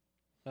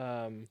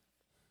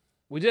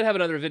 We did have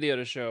another video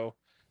to show,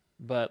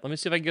 but let me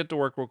see if I can get to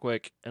work real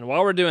quick. And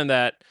while we're doing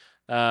that,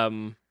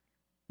 one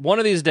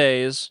of these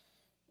days,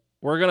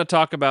 we're going to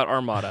talk about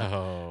Armada.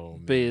 Oh,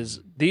 man. Because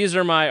these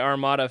are my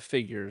Armada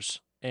figures.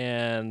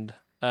 And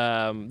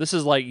this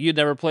is like, you'd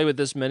never play with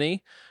this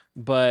many,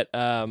 but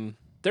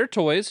they're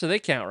toys, so they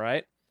count,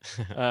 right?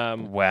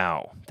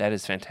 Wow, that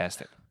is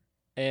fantastic.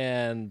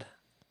 And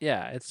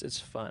yeah, it's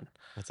fun.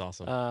 That's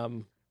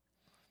awesome.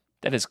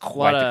 That is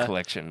quite the of-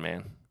 collection,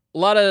 man. A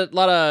lot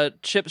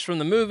of chips from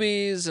the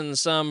movies and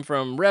some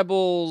from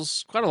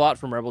Rebels. Quite a lot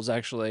from Rebels,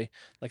 actually.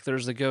 Like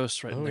there's the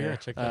Ghost right Oh there. yeah,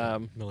 check that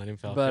out. Millennium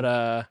Falcon.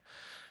 But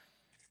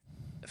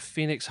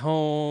Phoenix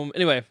Home.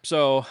 Anyway,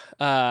 so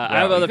I Wow,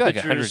 have other you got like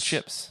pictures. 100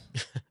 chips.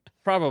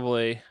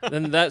 Probably.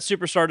 Then that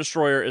Superstar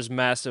Destroyer is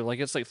massive. Like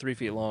it's like 3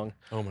 feet long.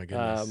 Oh my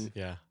goodness.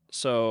 Yeah.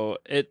 So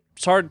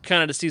it's hard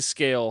kind of to see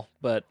scale,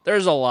 but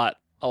there's a lot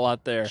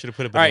there. Should have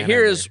put a All right, banana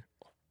here in is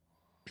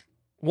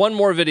one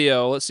more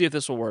video. Let's see if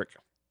this will work. there.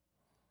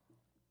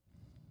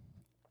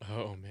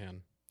 Oh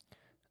man.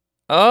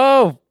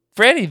 Oh,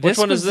 Freddie, Which this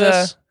one was, is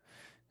this?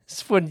 This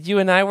is when you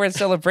and I were at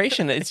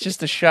Celebration. It's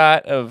just a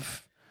shot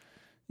of,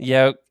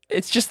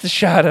 it's just a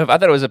shot of. I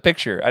thought it was a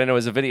picture. I didn't know it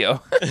was a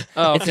video.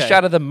 Oh, It's okay. a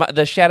shot of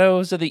the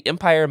Shadows of the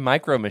Empire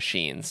Micro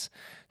Machines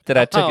that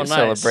I took Oh, at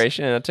nice.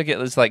 Celebration, and I took it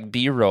as like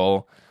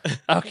B-roll.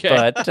 Okay.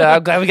 But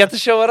I'm glad we got to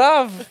show it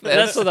off.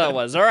 That's what that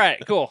was. All right,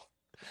 cool.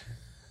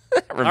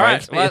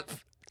 Reminds All right, me.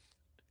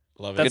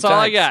 Love it. That's Good all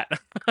I times.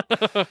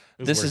 got. It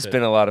was This worth has it.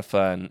 been a lot of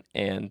fun,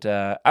 and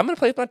I'm gonna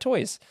play with my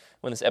toys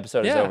when this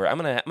episode is Yeah. over. I'm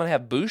gonna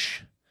have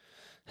Boosh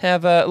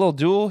have a little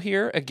duel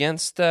here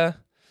against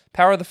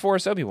Power of the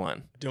Force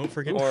Obi-Wan. Don't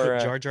forget Or,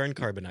 Jar Jar and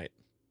Carbonite.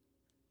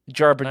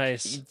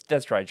 Nice.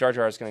 That's right. Jar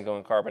Jar is gonna go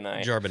in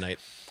Carbonite, Jarbonite.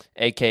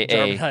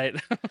 aka Right.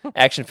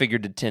 action figure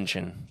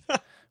detention,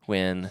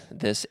 when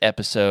this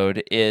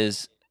episode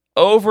is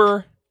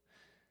over.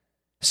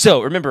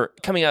 So remember,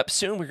 coming up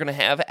soon, we're gonna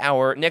have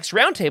our next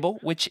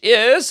roundtable, which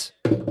is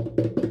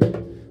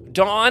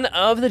Dawn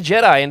of the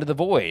Jedi Into the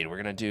Void.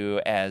 We're going to do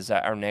as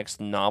our next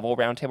novel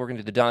roundtable. We're going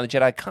to do the Dawn of the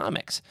Jedi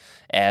comics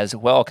as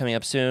well, coming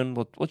up soon.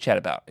 We'll chat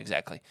about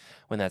exactly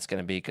when that's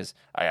going to be, because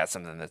I got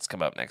something that's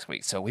come up next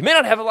week. So we may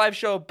not have a live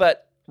show,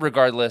 but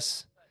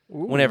regardless,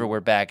 whenever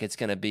we're back, it's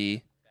going to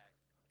be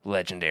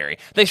legendary.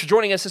 Thanks for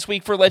joining us this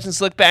week for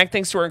Legends Look Back.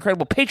 Thanks to our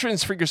incredible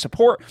patrons for your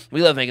support.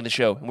 We love making the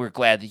show, and we're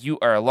glad that you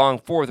are along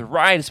for the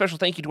ride. A special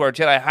thank you to our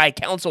Jedi High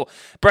Council,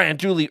 Brian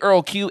Dooley,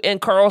 Earl Q,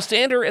 and Carl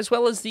Stander, as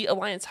well as the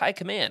Alliance High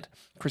Command,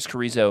 Chris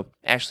Carrizo,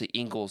 Ashley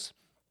Ingalls,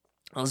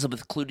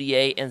 Elizabeth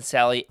Cloutier, and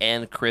Sally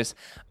and Chris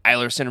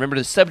Eilerson. Remember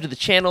to sub to the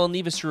channel and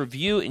leave us a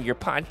review in your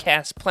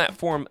podcast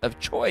platform of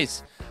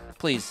choice.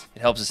 Please,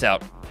 it helps us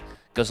out.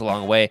 Goes a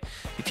long way.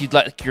 If you'd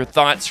like your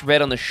thoughts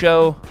read on the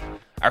show,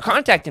 our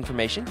contact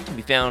information can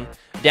be found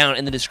down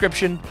in the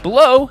description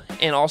below,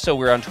 and also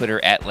we're on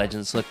Twitter at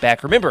Legends Look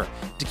Back. Remember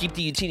to keep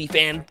the Utini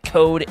fan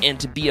code and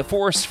to be a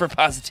force for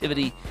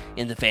positivity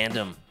in the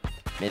fandom.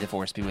 May the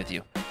force be with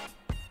you.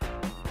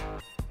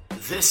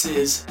 This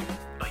is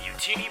a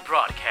Utini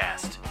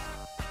broadcast.